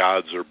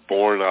gods are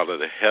born out of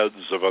the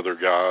heads of other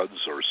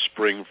gods or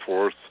spring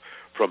forth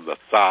from the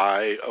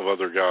thigh of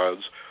other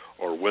gods,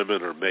 or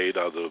women are made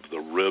out of the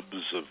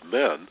ribs of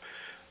men.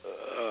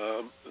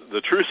 The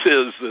truth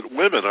is that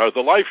women are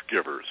the life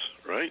givers,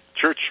 right?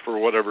 Church, for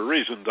whatever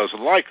reason,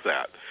 doesn't like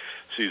that.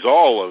 Sees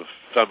all of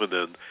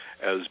feminine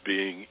as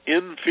being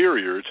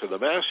inferior to the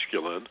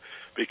masculine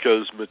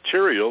because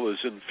material is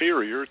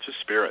inferior to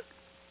spirit,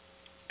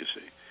 you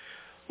see,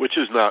 which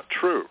is not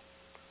true.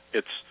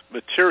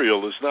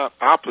 Material is not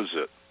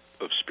opposite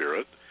of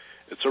spirit.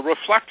 It's a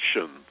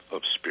reflection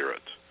of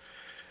spirit.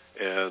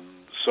 And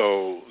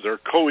so they're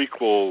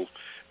co-equal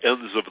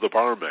ends of the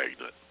bar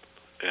magnet.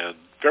 And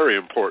very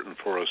important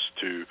for us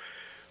to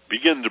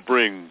begin to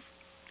bring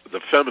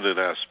the feminine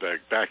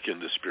aspect back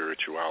into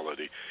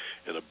spirituality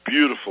in a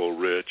beautiful,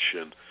 rich,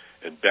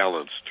 and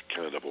balanced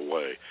kind of a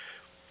way.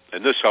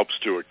 And this helps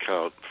to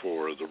account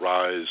for the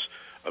rise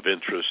of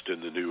interest in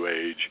the New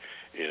Age,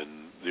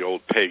 in the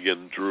old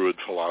pagan Druid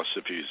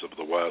philosophies of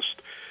the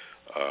West,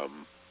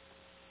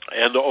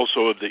 and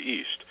also of the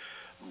East.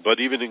 But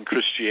even in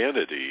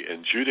Christianity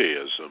and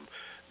Judaism,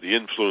 the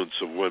influence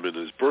of women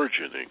is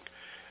burgeoning.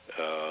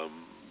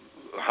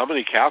 How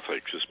many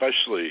Catholics,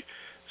 especially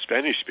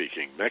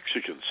Spanish-speaking,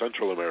 Mexican,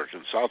 Central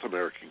American, South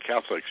American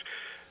Catholics,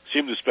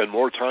 seem to spend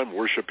more time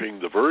worshiping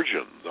the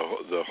Virgin,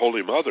 the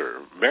Holy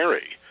Mother,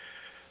 Mary,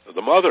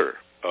 the mother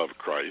of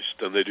Christ,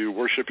 than they do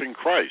worshiping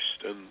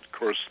Christ. And, of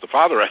course, the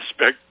father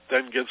aspect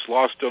then gets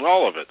lost in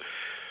all of it.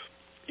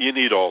 You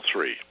need all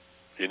three.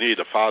 You need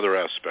a father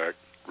aspect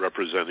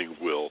representing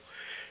will,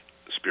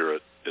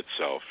 spirit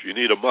itself. You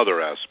need a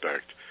mother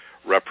aspect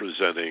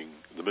representing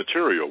the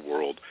material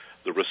world,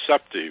 the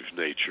receptive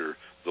nature,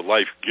 the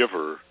life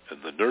giver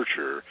and the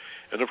nurturer,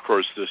 and of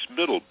course this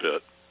middle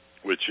bit,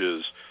 which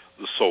is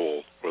the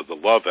soul or the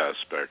love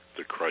aspect,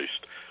 the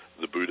Christ,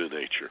 the Buddha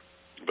nature.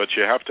 But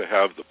you have to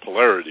have the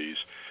polarities,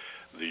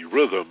 the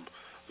rhythm,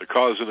 the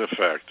cause and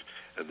effect,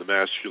 and the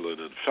masculine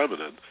and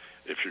feminine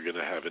if you're going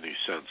to have any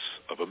sense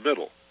of a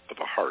middle, of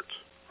a heart,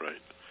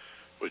 right?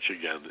 Which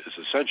again is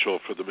essential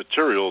for the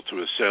material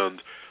to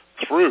ascend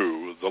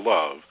through the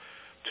love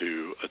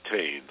to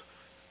attain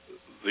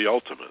the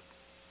ultimate,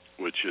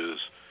 which is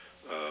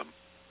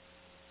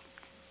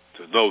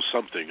to know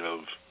something of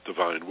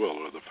divine will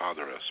or the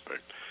father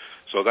aspect.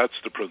 So that's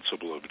the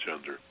principle of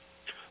gender.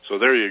 So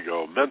there you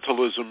go.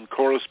 Mentalism,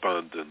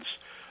 correspondence,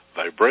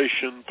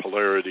 vibration,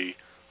 polarity,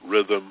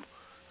 rhythm,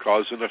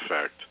 cause and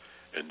effect,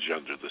 and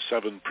gender. The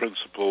 7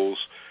 principles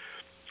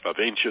of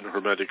ancient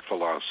Hermetic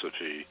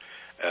philosophy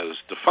as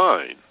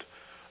defined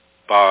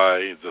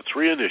by the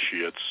 3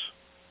 initiates.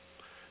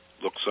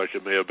 Looks like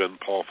it may have been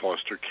Paul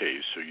Foster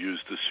Case who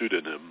used the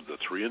pseudonym, the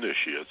 3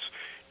 initiates,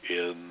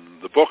 in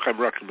the book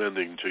I'm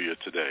recommending to you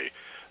today,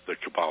 The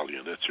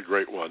Kybalion. It's a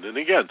great one. And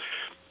again,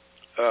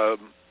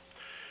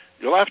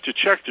 you'll have to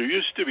check. There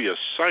used to be a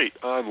site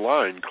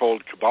online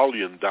called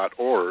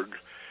Kybalion.org,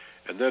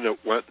 and then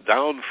it went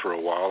down for a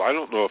while. I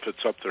don't know if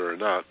it's up there or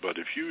not, but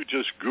if you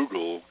just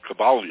Google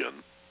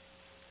Kybalion,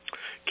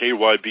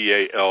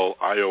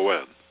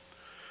 Kybalion,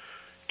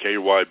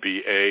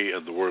 Kyba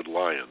and the word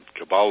lion,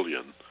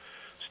 Kybalion,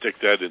 stick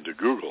that into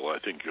Google, I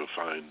think you'll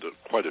find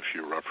quite a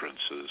few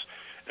references.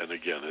 And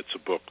again, it's a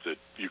book that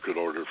you could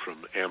order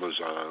from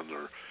Amazon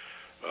or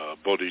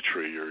Bodhi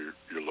Tree or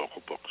your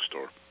local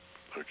bookstore.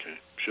 Okay,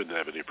 shouldn't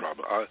have any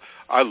problem.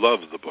 I love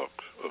the book.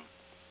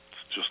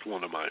 It's just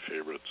one of my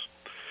favorites.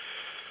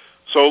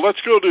 So let's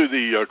go to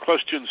the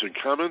questions and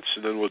comments,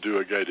 and then we'll do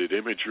a guided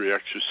imagery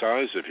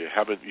exercise. If you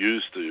haven't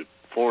used the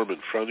form in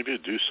front of you,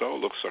 do so.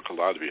 It looks like a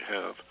lot of you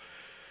have.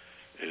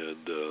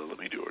 And let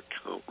me do a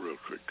count real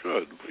quick.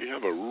 Good. We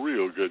have a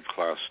real good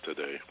class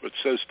today, which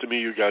says to me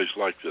you guys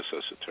like this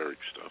esoteric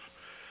stuff.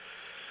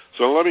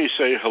 So let me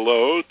say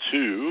hello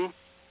to,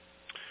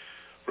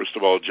 first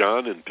of all,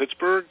 John in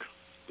Pittsburgh,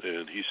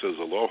 and he says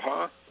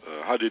aloha.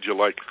 How did you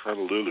like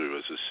Honolulu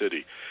as a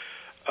city?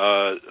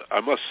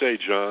 I must say,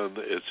 John,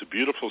 it's a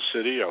beautiful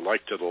city. I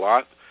liked it a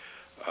lot.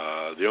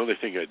 The only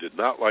thing I did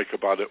not like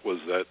about it was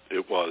that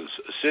it was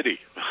a city.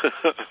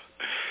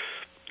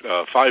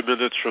 5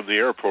 minutes from the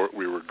airport,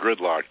 we were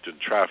gridlocked in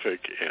traffic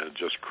and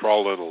just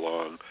crawling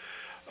along.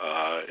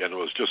 And it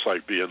was just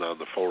like being on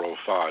the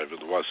 405 in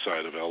the west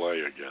side of L.A.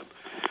 again.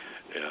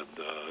 And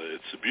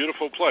it's a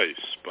beautiful place,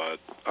 but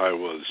I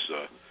was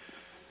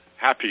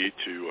happy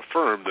to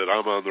affirm that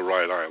I'm on the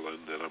right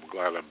island, and I'm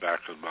glad I'm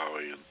back on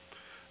Maui and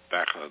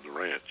back on the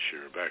ranch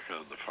here, back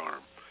on the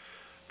farm.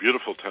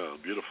 Beautiful town,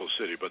 beautiful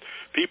city. But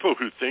people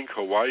who think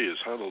Hawaii is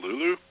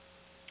Honolulu,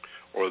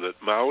 or that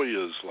Maui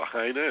is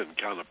Lahaina and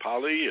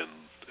Kaanapali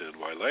and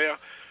Wailea,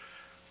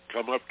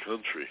 come up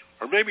country.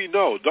 Or maybe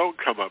no, don't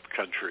come up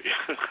country.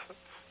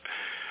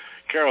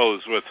 Carol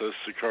is with us,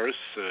 of course,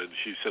 and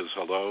she says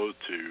hello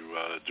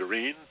to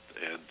Doreen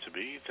and to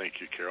me. Thank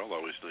you, Carol.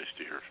 Always nice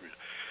to hear from you.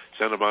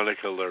 Santa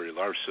Monica, Larry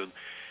Larson,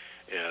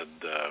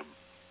 and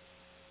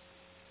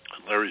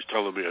Larry's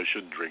telling me I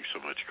shouldn't drink so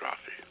much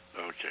coffee.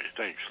 Okay,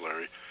 thanks,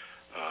 Larry.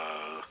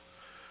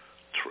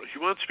 He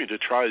wants me to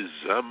try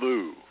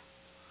Zamu.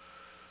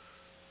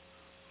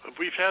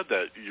 We've had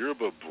that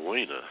yerba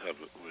buena,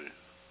 haven't we?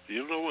 Do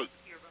you know what?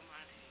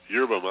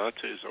 Yerba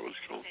mate, is that what it's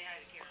called? Say hi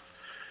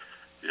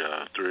to Carol.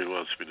 Yeah, Doreen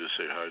wants me to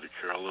say hi to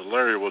Carol, and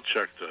Larry will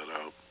check that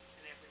out.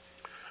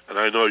 And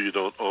I know you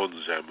don't own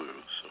Zamu,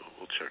 so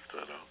we'll check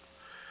that out.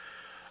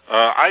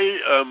 I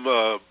am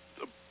a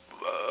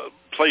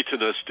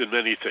Platonist in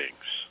many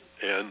things,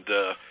 and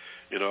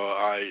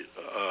I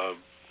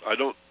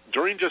don't.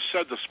 Doreen just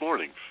said this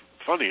morning,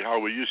 funny how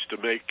we used to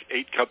make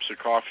 8 cups of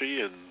coffee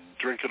and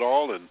drink it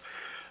all, and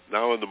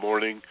now in the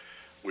morning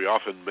we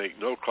often make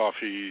no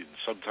coffee, and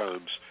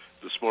sometimes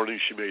this morning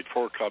she made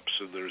 4 cups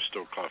and there's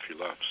still coffee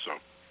left. So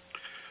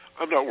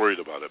I'm not worried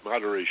about it.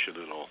 Moderation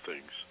in all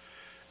things.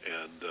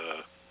 And,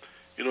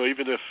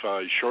 even if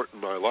I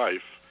shorten my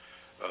life,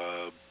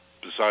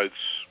 besides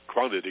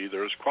quantity,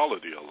 there's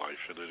quality of life,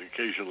 and an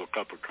occasional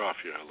cup of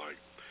coffee I like.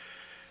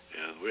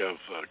 And we have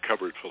a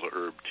cupboard full of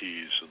herb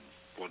teas and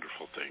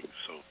wonderful things.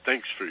 So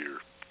thanks for your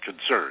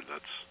concern.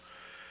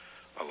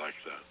 I like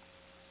that.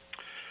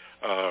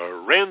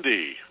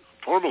 Randy,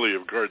 formerly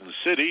of Garden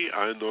City,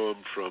 I know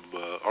him from,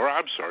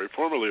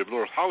 formerly of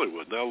North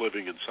Hollywood, now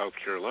living in South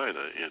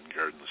Carolina in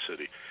Garden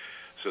City.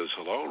 Says,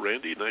 hello,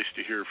 Randy, nice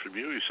to hear from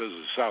you. He says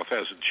the South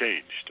hasn't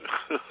changed.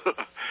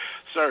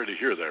 Sorry to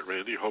hear that,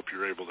 Randy. Hope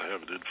you're able to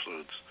have an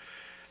influence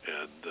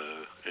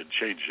and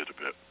change it a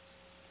bit.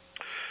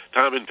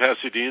 Tom in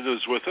Pasadena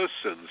is with us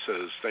and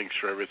says, thanks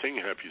for everything.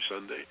 Happy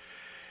Sunday.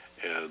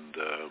 And,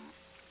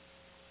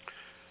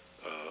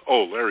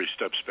 Larry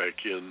steps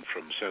back in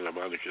from Santa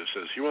Monica,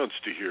 says he wants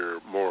to hear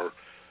more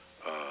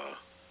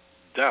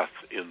death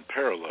in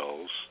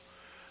parallels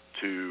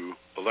to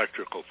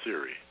electrical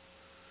theory.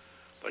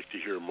 Like to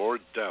hear more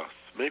depth.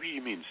 Maybe he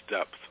means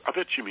depth. I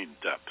bet you mean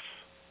depth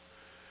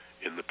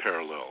in the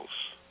parallels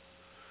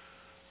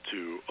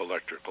to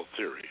electrical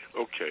theory.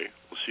 Okay,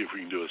 we'll see if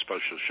we can do a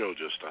special show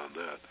just on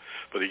that.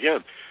 But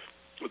again,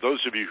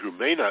 those of you who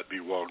may not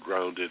be well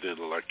grounded in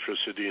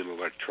electricity and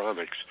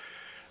electronics,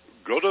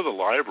 go to the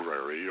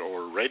library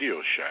or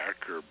Radio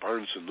Shack or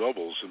Barnes &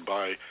 Nobles and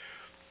buy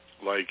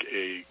like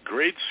a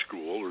grade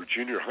school or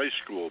junior high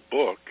school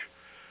book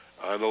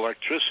on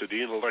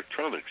electricity and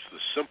electronics, the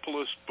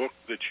simplest book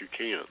that you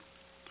can,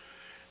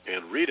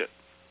 and read it.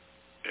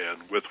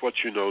 And with what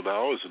you know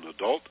now as an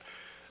adult,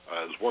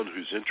 as one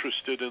who's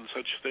interested in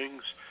such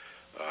things,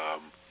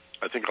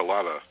 I think a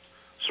lot of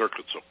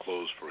circuits will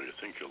close for you.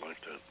 I think you'll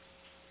like that.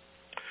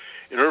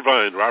 In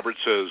Irvine, Robert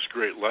says,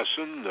 great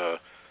lesson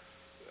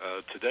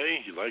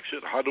today. He likes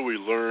it. How do we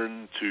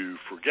learn to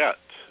forget,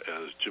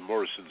 as Jim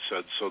Morrison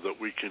said, so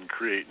that we can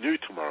create new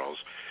tomorrows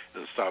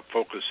and stop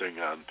focusing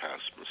on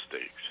past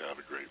mistakes? Have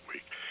a great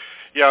week.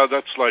 Yeah,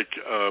 that's like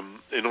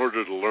in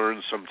order to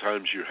learn,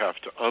 sometimes you have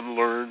to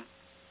unlearn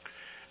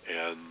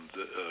and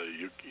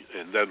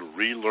then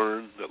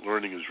relearn. That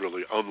learning is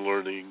really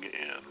unlearning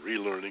and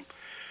relearning.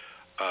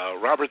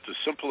 Robert, the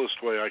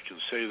simplest way I can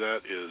say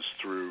that is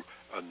through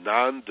a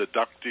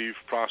non-deductive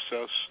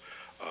process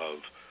of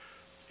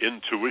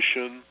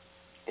intuition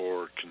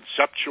or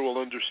conceptual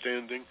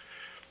understanding.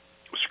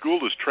 School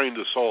has trained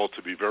us all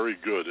to be very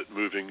good at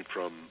moving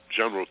from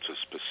general to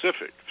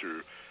specific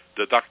through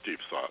deductive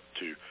thought,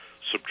 to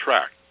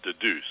subtract,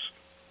 deduce,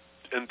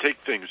 and take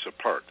things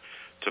apart,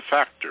 to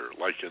factor,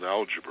 like in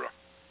algebra.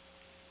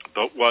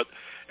 But what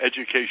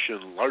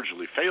education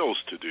largely fails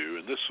to do,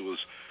 and this was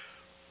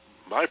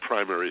my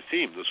primary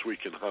theme this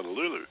week in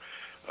Honolulu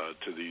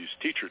to these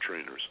teacher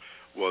trainers,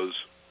 was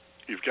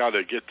you've got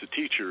to get the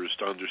teachers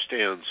to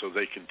understand so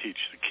they can teach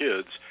the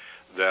kids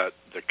that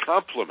the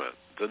complement,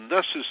 the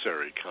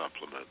necessary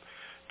complement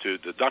to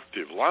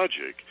deductive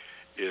logic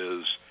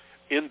is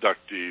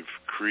inductive,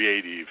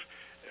 creative,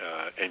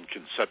 and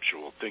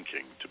conceptual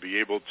thinking, to be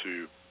able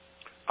to,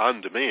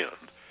 on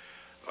demand,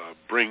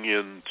 bring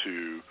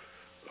into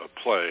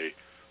play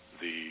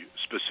the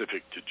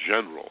specific to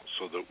general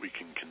so that we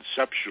can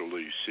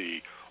conceptually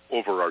see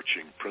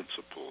overarching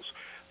principles.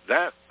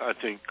 That, I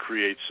think,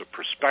 creates a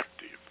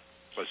perspective,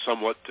 a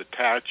somewhat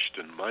detached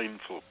and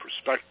mindful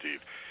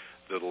perspective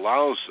that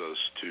allows us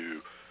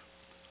to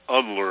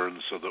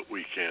unlearn so that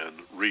we can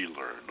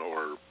relearn,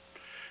 or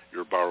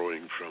you're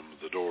borrowing from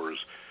the Doors'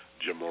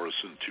 Jim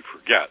Morrison, to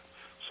forget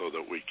so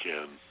that we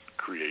can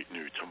create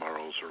new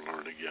tomorrows or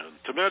learn again,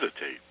 to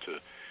meditate, to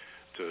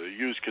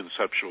use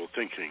conceptual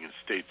thinking in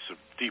states of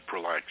deep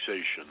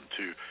relaxation,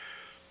 to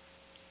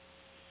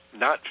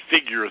not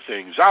figure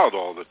things out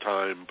all the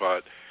time,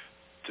 but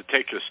to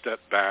take a step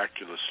back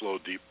and a slow,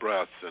 deep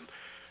breath and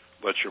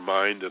let your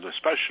mind and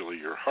especially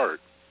your heart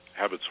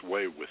have its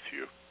way with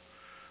you,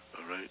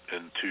 all right,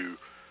 and to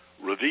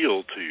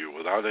reveal to you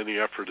without any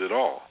effort at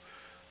all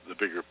the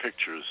bigger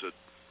pictures that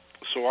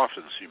so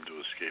often seem to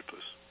escape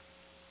us.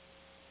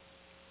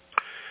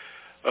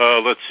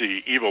 Let's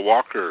see, Eva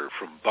Walker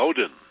from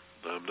Bowdoin.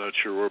 I'm not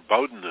sure where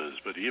Bowdoin is,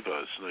 but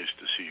Eva, it's nice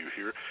to see you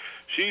here.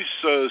 She's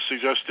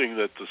suggesting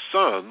that the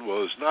sun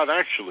was not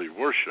actually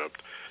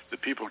worshipped,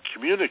 that people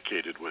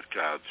communicated with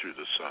God through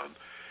the sun,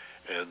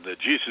 and that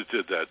Jesus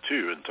did that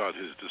too and taught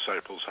his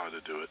disciples how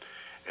to do it,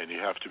 and you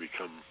have to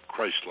become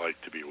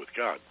Christ-like to be with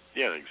God.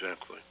 Yeah,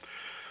 exactly.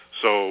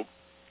 So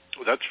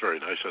that's very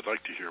nice. I'd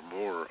like to hear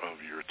more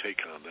of your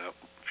take on that.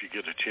 If you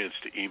get a chance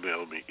to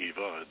email me,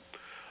 Eva,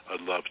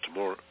 I'd love to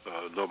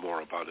know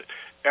more about it.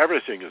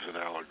 Everything is an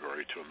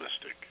allegory to a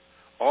mystic.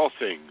 All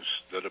things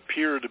that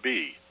appear to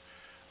be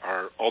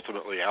are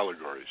ultimately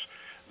allegories.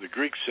 The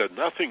Greeks said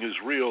nothing is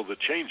real that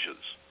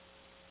changes,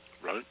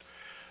 right?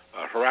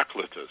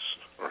 Heraclitus,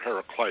 or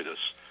Heraclitus,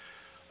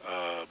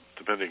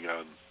 depending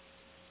on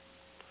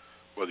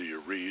whether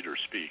you read or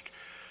speak,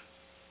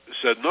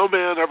 said, no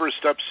man ever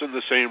steps in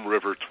the same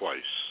river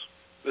twice.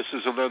 This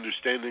is an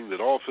understanding that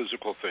all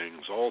physical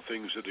things, all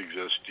things that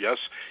exist, yes,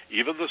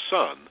 even the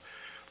sun,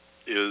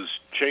 is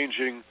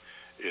changing.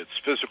 It's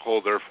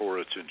physical, therefore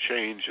it's in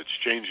change. It's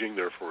changing,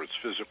 therefore it's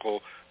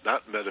physical,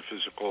 not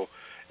metaphysical.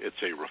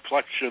 It's a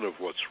reflection of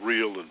what's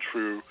real and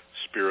true,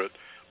 spirit.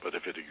 But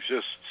if it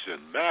exists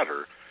in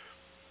matter,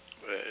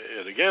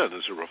 and again,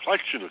 as a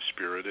reflection of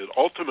spirit, it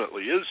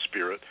ultimately is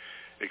spirit,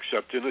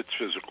 except in its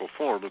physical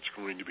form, it's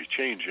going to be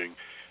changing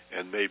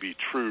and maybe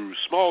true,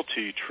 small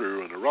t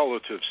true in a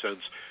relative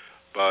sense,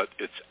 but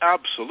its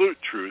absolute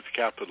truth,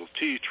 capital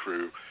T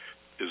true,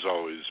 is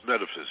always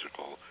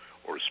metaphysical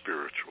or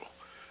spiritual.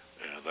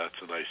 And that's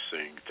a nice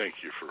thing. Thank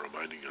you for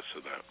reminding us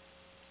of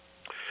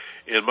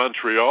that. In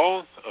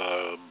Montreal,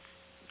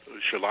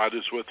 Charlotte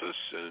is with us,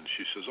 and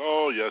she says,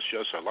 oh, yes,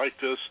 I like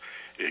this.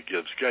 It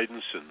gives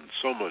guidance and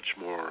so much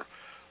more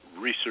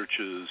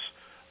researches,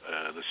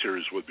 and the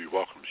series would be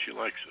welcome. She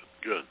likes it.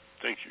 Good.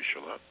 Thank you,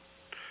 Charlotte.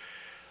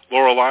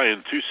 Lorelei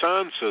in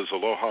Tucson says,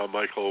 aloha,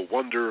 Michael.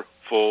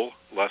 Wonderful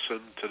lesson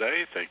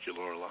today. Thank you,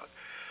 Lorelei.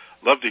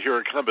 Love to hear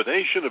a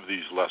combination of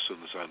these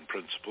lessons on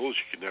principles.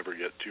 You can never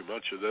get too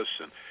much of this.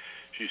 And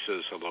she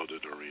says hello to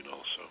Doreen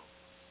also.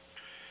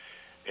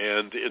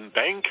 And in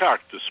Bangkok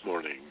this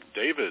morning,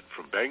 David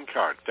from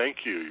Bangkok,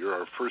 thank you. You're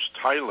our first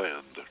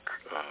Thailand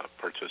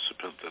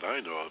participant that I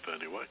know of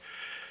anyway.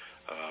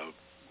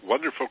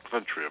 Wonderful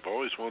country. I've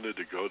always wanted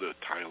to go to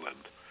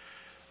Thailand.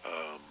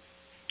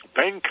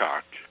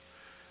 Bangkok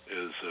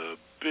is a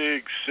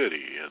big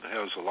city and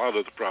has a lot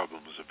of the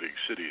problems of big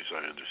cities,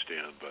 I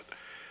understand, but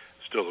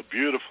still a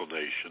beautiful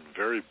nation,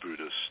 very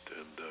Buddhist,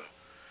 and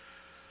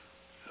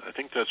I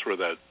think that's where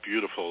that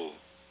beautiful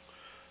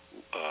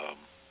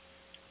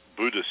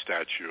Buddha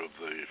statue of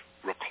the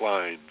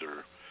reclined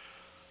or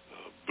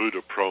Buddha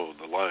prone,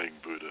 the lying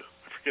Buddha.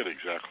 I forget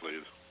exactly.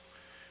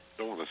 I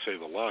don't want to say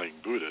the lying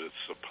Buddha,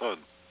 it's a pun.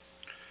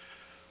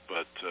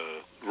 But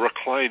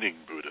reclining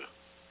Buddha.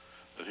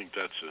 I think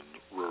that's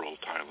in rural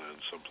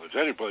Thailand someplace.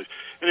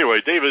 Anyway,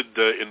 David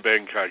in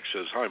Bangkok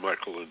says, hi,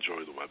 Michael,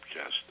 enjoy the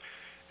webcast.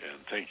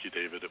 And thank you,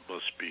 David. It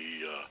must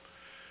be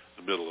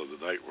the middle of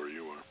the night where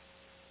you are.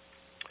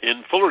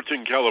 In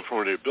Fullerton,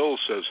 California, Bill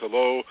says,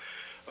 hello,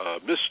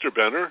 Mr.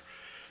 Benner.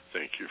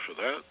 Thank you for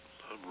that.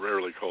 I'm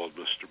rarely called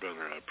Mr.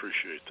 Benner. I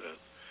appreciate that.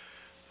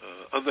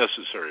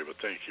 Unnecessary, but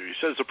thank you. He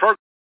says, the program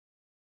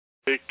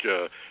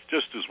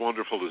just as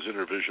wonderful as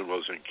Intervision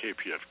was in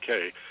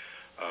KPFK.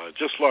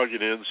 Just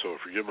logging in, so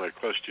forgive my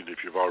question if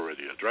you've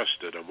already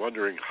addressed it. I'm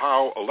wondering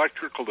how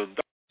electrical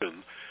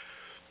induction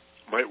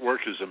might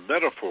work as a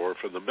metaphor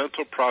for the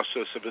mental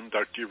process of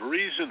inductive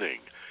reasoning.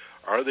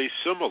 Are they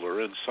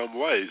similar in some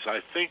ways? I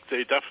think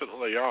they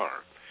definitely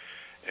are.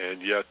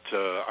 And yet,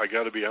 I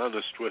got to be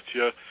honest with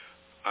you,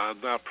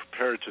 I'm not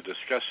prepared to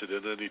discuss it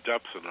in any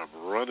depth, and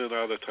I'm running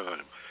out of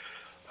time.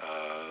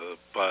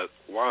 But,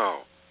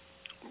 wow,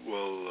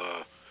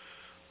 I'll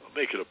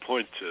make it a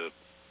point to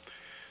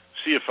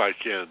see if I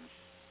can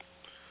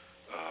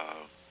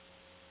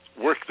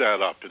work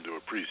that up into a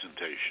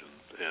presentation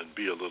and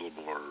be a little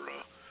more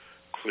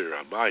clear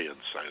on my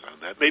insight on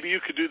that. Maybe you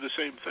could do the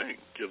same thing.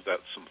 Give that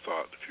some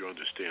thought if you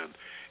understand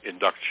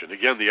induction.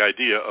 Again, the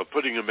idea of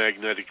putting a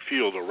magnetic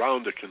field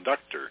around a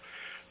conductor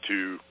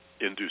to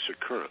induce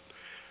a current.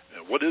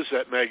 Now, what is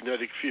that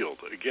magnetic field?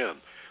 Again,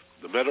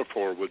 the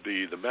metaphor would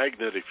be the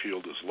magnetic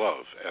field is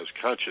love as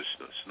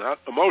consciousness, not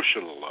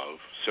emotional love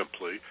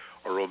simply,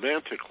 or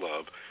romantic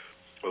love.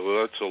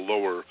 Well, that's a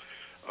lower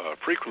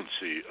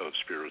frequency of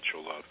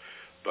spiritual love.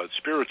 But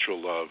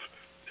spiritual love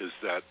is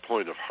that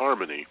point of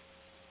harmony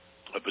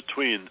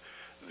between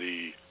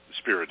the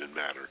spirit and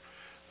matter.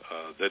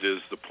 That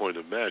is the point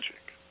of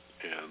magic.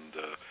 And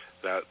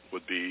that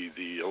would be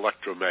the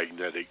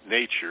electromagnetic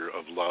nature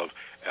of love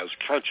as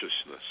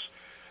consciousness.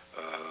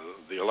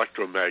 the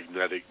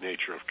electromagnetic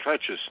nature of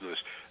consciousness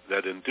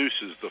that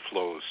induces the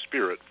flow of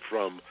spirit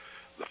from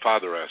the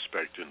father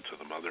aspect into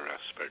the mother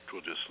aspect.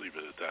 We'll just leave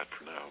it at that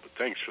for now. But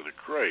thanks for the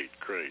great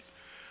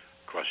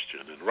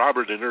question. And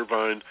Robert in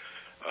Irvine,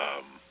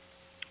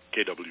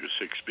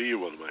 KW6B,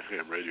 one of my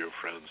ham radio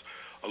friends.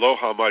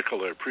 Aloha,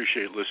 Michael. I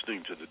appreciate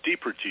listening to the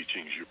deeper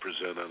teachings you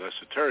present on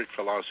esoteric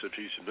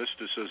philosophies and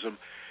mysticism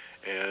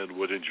and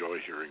would enjoy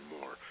hearing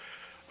more.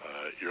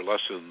 Your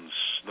lessons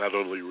not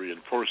only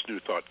reinforce new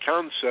thought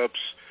concepts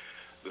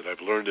that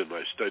I've learned in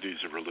my studies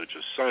of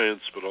religious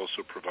science, but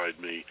also provide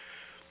me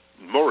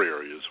more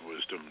areas of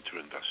wisdom to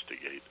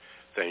investigate.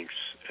 Thanks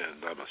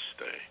and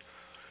namaste.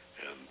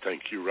 And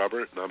thank you,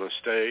 Robert.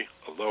 Namaste,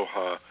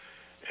 aloha,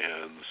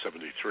 and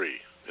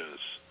 73, as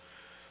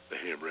the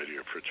ham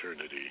radio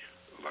fraternity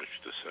likes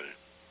to say.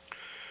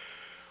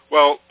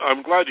 Well,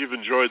 I'm glad you've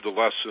enjoyed the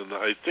lesson.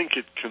 I think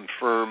it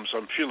confirms,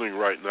 I'm feeling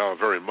right now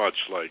very much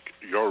like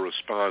your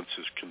response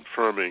is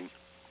confirming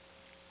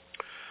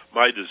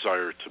my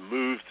desire to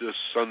move this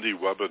Sunday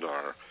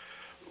webinar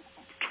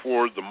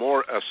toward the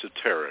more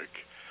esoteric,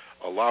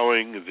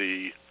 allowing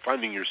the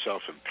Finding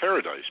Yourself in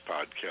Paradise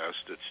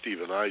podcast that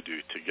Steve and I do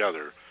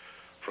together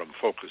from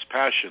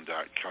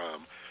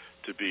FocusPassion.com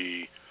to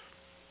be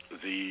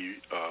the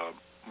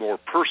more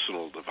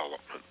personal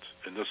development,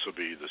 and this will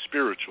be the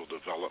spiritual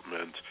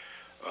development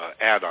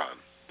add-on.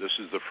 This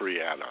is the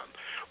free add-on.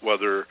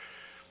 Whether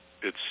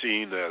it's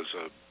seen as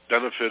a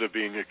benefit of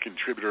being a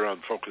contributor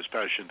on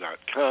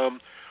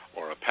FocusPassion.com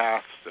or a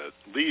path that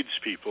leads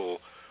people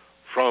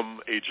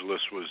from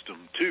ageless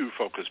wisdom to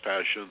Focus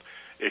Passion,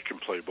 it can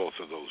play both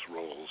of those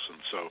roles.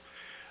 And so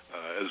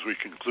as we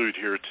conclude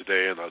here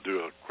today, and I'll do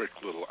a quick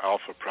little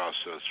alpha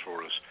process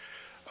for us,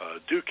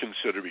 do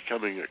consider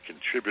becoming a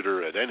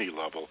contributor at any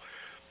level,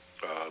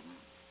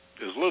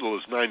 as little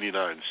as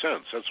 99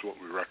 cents. That's what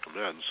we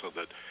recommend, so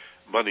that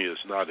money is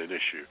not an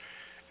issue.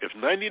 If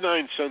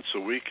 99 cents a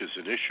week is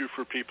an issue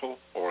for people,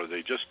 or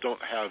they just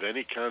don't have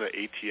any kind of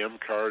ATM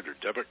card or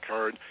debit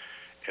card,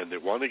 and they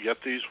want to get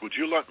these, would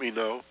you let me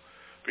know?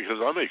 Because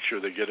I'll make sure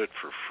they get it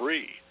for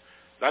free.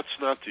 That's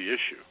not the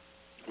issue.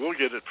 We'll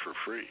get it for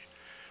free.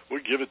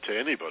 We'll give it to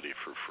anybody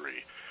for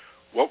free.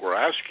 What we're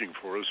asking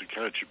for is a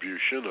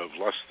contribution of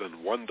less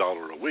than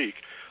 $1 a week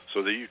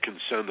so that you can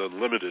send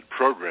unlimited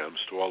programs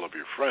to all of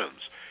your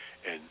friends.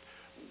 And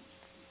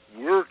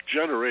we're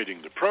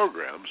generating the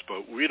programs,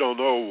 but we don't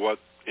know what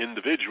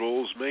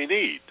individuals may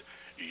need.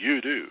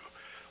 You do.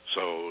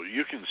 So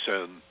you can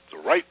send the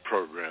right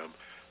program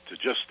to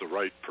just the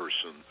right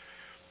person.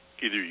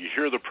 Either you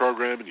hear the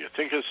program and you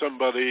think of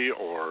somebody,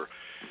 or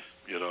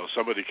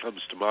somebody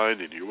comes to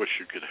mind and you wish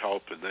you could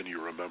help, and then you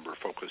remember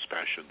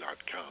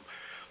FocusPassion.com.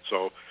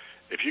 So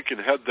if you can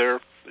head there,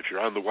 if you're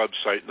on the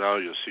website now,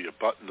 you'll see a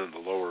button in the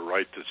lower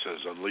right that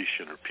says Unleash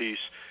Inner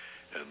Peace,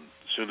 and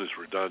as soon as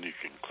we're done, you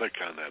can click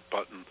on that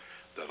button.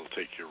 That'll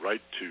take you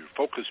right to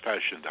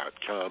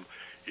FocusPassion.com.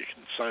 You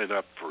can sign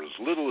up for as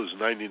little as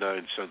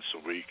 99 cents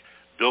a week,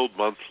 billed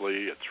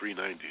monthly at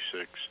 $3.96.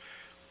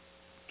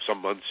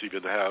 Some months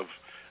even have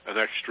an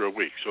extra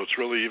week, so it's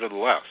really even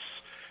less.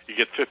 You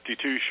get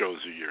 52 shows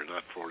a year,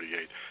 not 48.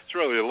 It's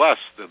really less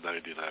than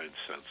 99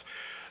 cents,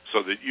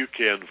 so that you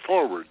can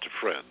forward to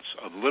friends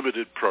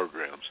unlimited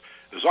programs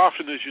as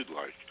often as you'd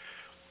like.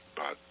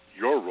 But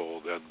your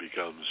role then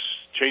becomes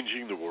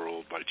changing the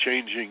world by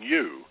changing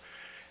you,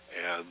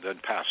 and then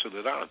passing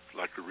it on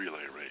like a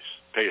relay race.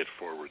 Pay it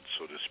forward,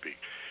 so to speak.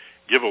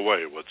 Give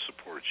away what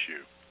supports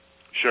you.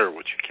 Share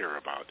what you care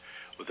about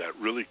with that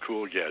really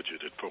cool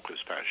gadget at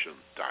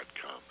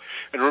FocusPassion.com.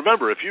 And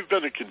remember, if you've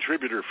been a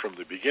contributor from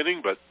the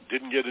beginning but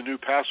didn't get a new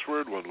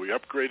password when we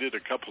upgraded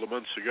a couple of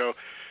months ago,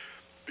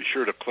 be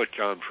sure to click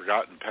on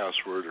Forgotten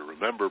Password or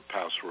Remember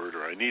Password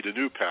or I Need a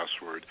New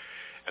Password,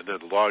 and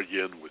then log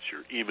in with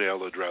your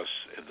email address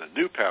and the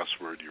new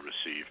password you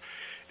receive,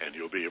 and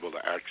you'll be able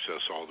to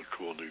access all the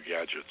cool new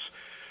gadgets,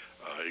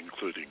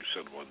 including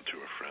send one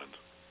to a friend.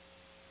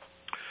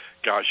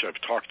 Gosh,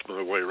 I've talked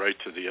my way right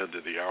to the end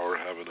of the hour,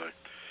 haven't I?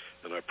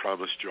 And I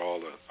promised you all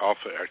an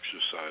alpha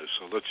exercise,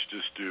 so let's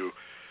just do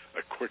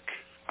a quick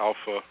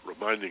alpha,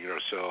 reminding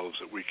ourselves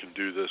that we can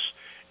do this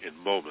in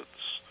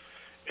moments.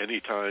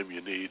 Anytime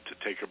you need to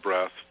take a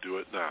breath, do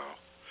it now.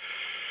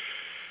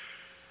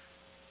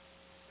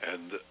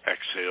 And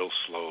exhale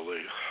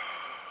slowly.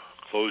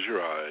 Close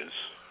your eyes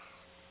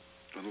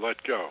and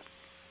let go.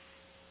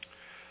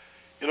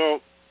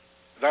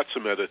 That's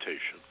a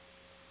meditation.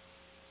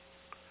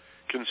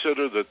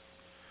 Consider that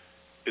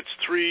it's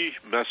three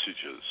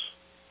messages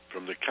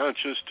from the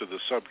conscious to the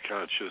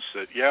subconscious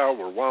that,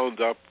 we're wound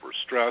up, we're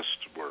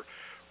stressed, we're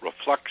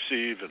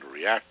reflexive and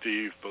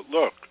reactive, but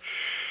look,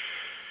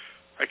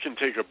 I can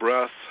take a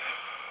breath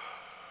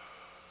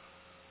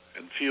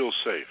and feel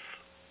safe.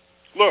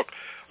 Look,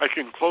 I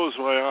can close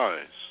my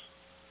eyes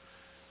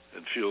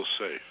and feel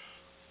safe.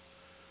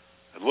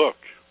 And look,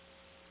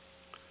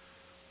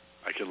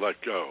 I can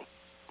let go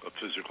of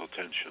physical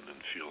tension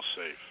and feel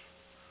safe.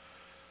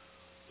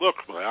 Look,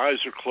 my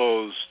eyes are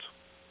closed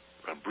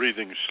I'm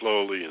breathing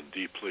slowly and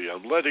deeply.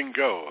 I'm letting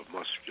go of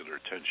muscular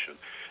tension.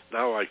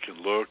 Now I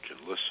can look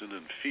and listen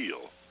and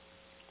feel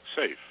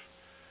safe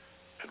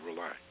and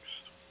relaxed.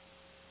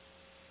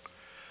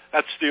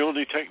 That's the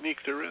only technique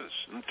there is.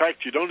 In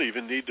fact, you don't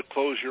even need to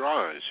close your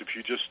eyes. If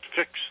you just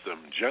fix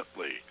them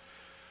gently,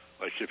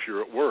 like if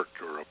you're at work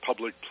or a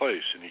public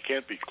place and you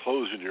can't be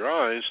closing your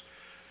eyes,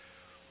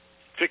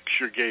 fix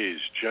your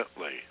gaze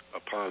gently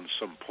upon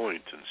some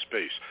point in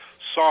space.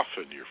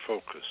 Soften your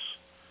focus.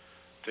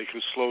 Take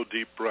a slow,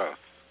 deep breath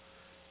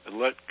and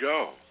let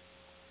go.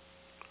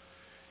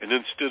 And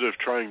instead of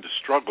trying to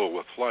struggle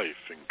with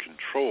life and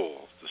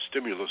control the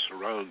stimulus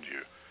around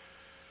you,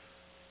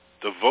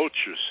 devote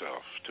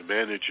yourself to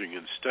managing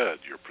instead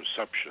your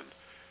perception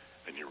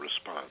and your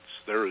response.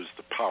 There is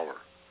the power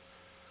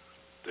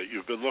that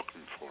you've been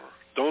looking for.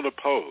 Don't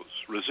oppose.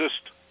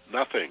 Resist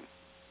nothing.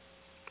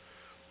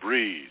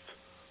 Breathe.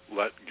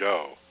 Let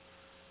go.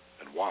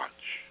 And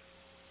watch.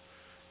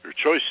 Your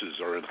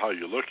choices are in how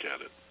you look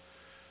at it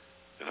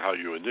and how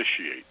you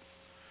initiate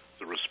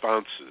the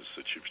responses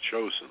that you've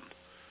chosen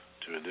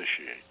to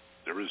initiate.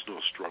 There is no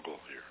struggle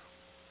here.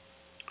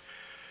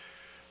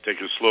 Take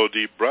a slow,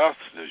 deep breath,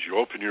 and as you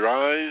open your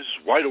eyes,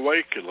 wide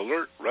awake and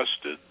alert,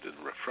 rested and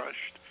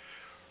refreshed,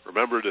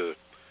 remember to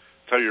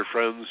tell your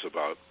friends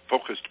about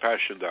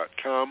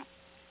FocusedPassion.com.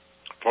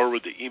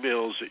 Forward the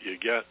emails that you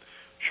get.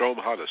 Show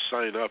them how to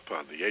sign up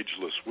on the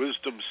Ageless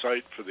Wisdom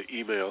site for the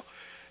email,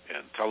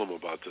 and tell them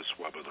about this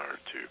webinar,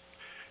 too.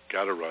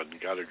 Gotta run,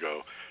 gotta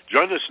go.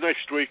 Join us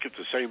next week at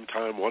the same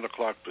time, 1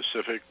 o'clock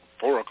Pacific,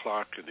 4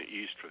 o'clock in the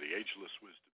East for the Ageless Wisdom.